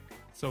that. Yeah.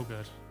 So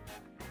good.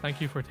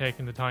 Thank you for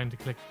taking the time to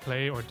click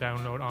play or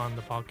download on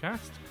the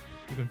podcast.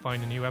 You can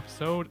find a new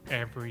episode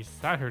every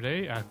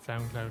Saturday at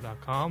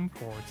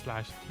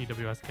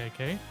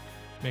soundcloud.com/TWSKK.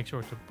 Make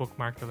sure to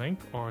bookmark the link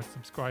or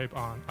subscribe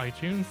on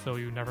iTunes so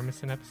you never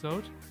miss an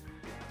episode.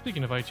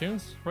 Speaking of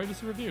iTunes, write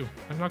us a review.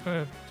 I'm not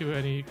going to do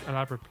any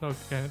elaborate plug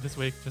this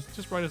week.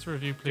 Just write us a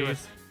review,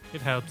 please.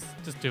 It helps.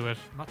 Just do it.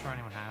 I'm not sure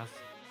anyone has.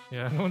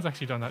 Yeah, no one's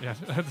actually done that yet,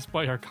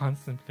 despite our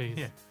constant pleas.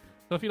 Yeah.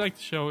 So if you like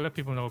the show, let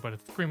people know about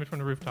it. Scream it from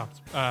the rooftops,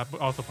 but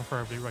also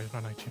preferably write it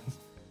on iTunes.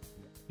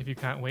 If you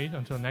can't wait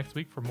until next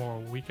week for more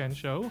Weekend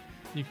Show,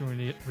 you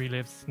can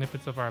relive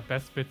snippets of our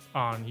best bits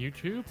on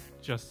YouTube.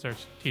 Just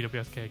search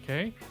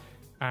TWSKK.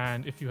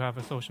 And if you have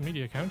a social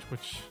media account,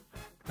 which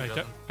I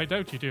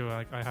doubt you do,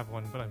 I have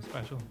one, but I'm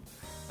special.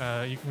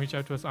 You can reach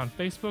out to us on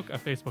Facebook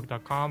at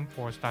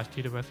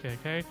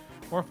facebook.com/TWSKK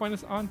or find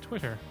us on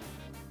Twitter.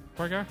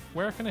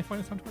 Where can I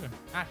find us on Twitter?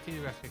 At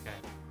TWSKK.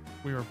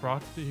 We were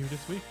brought to you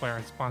this week by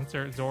our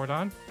sponsor,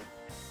 Zordon.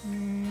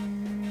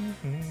 Getting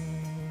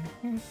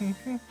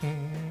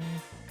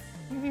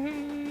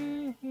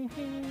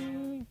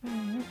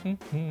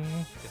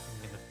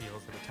in the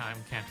feels of the time,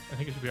 Kent. I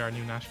think it should be our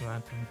new national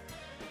anthem.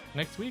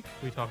 Next week,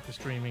 we talk the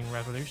streaming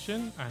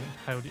revolution and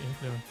how the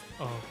influence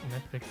of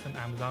Netflix and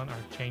Amazon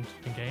are changing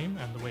the game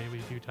and the way we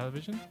view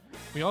television.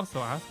 We also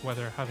ask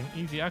whether having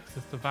easy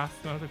access to vast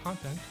amounts of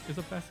content is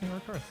a blessing or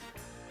a curse.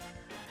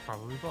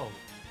 Probably both.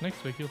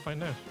 Next week, you'll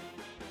find out.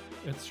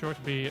 It's sure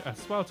to be a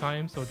swell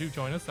time, so do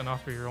join us and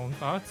offer your own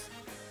thoughts.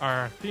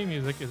 Our theme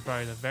music is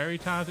by the very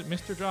talented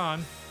Mr.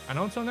 John. And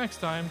until next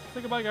time,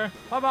 say goodbye, Gar.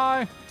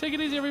 Bye-bye. Take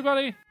it easy,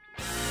 everybody.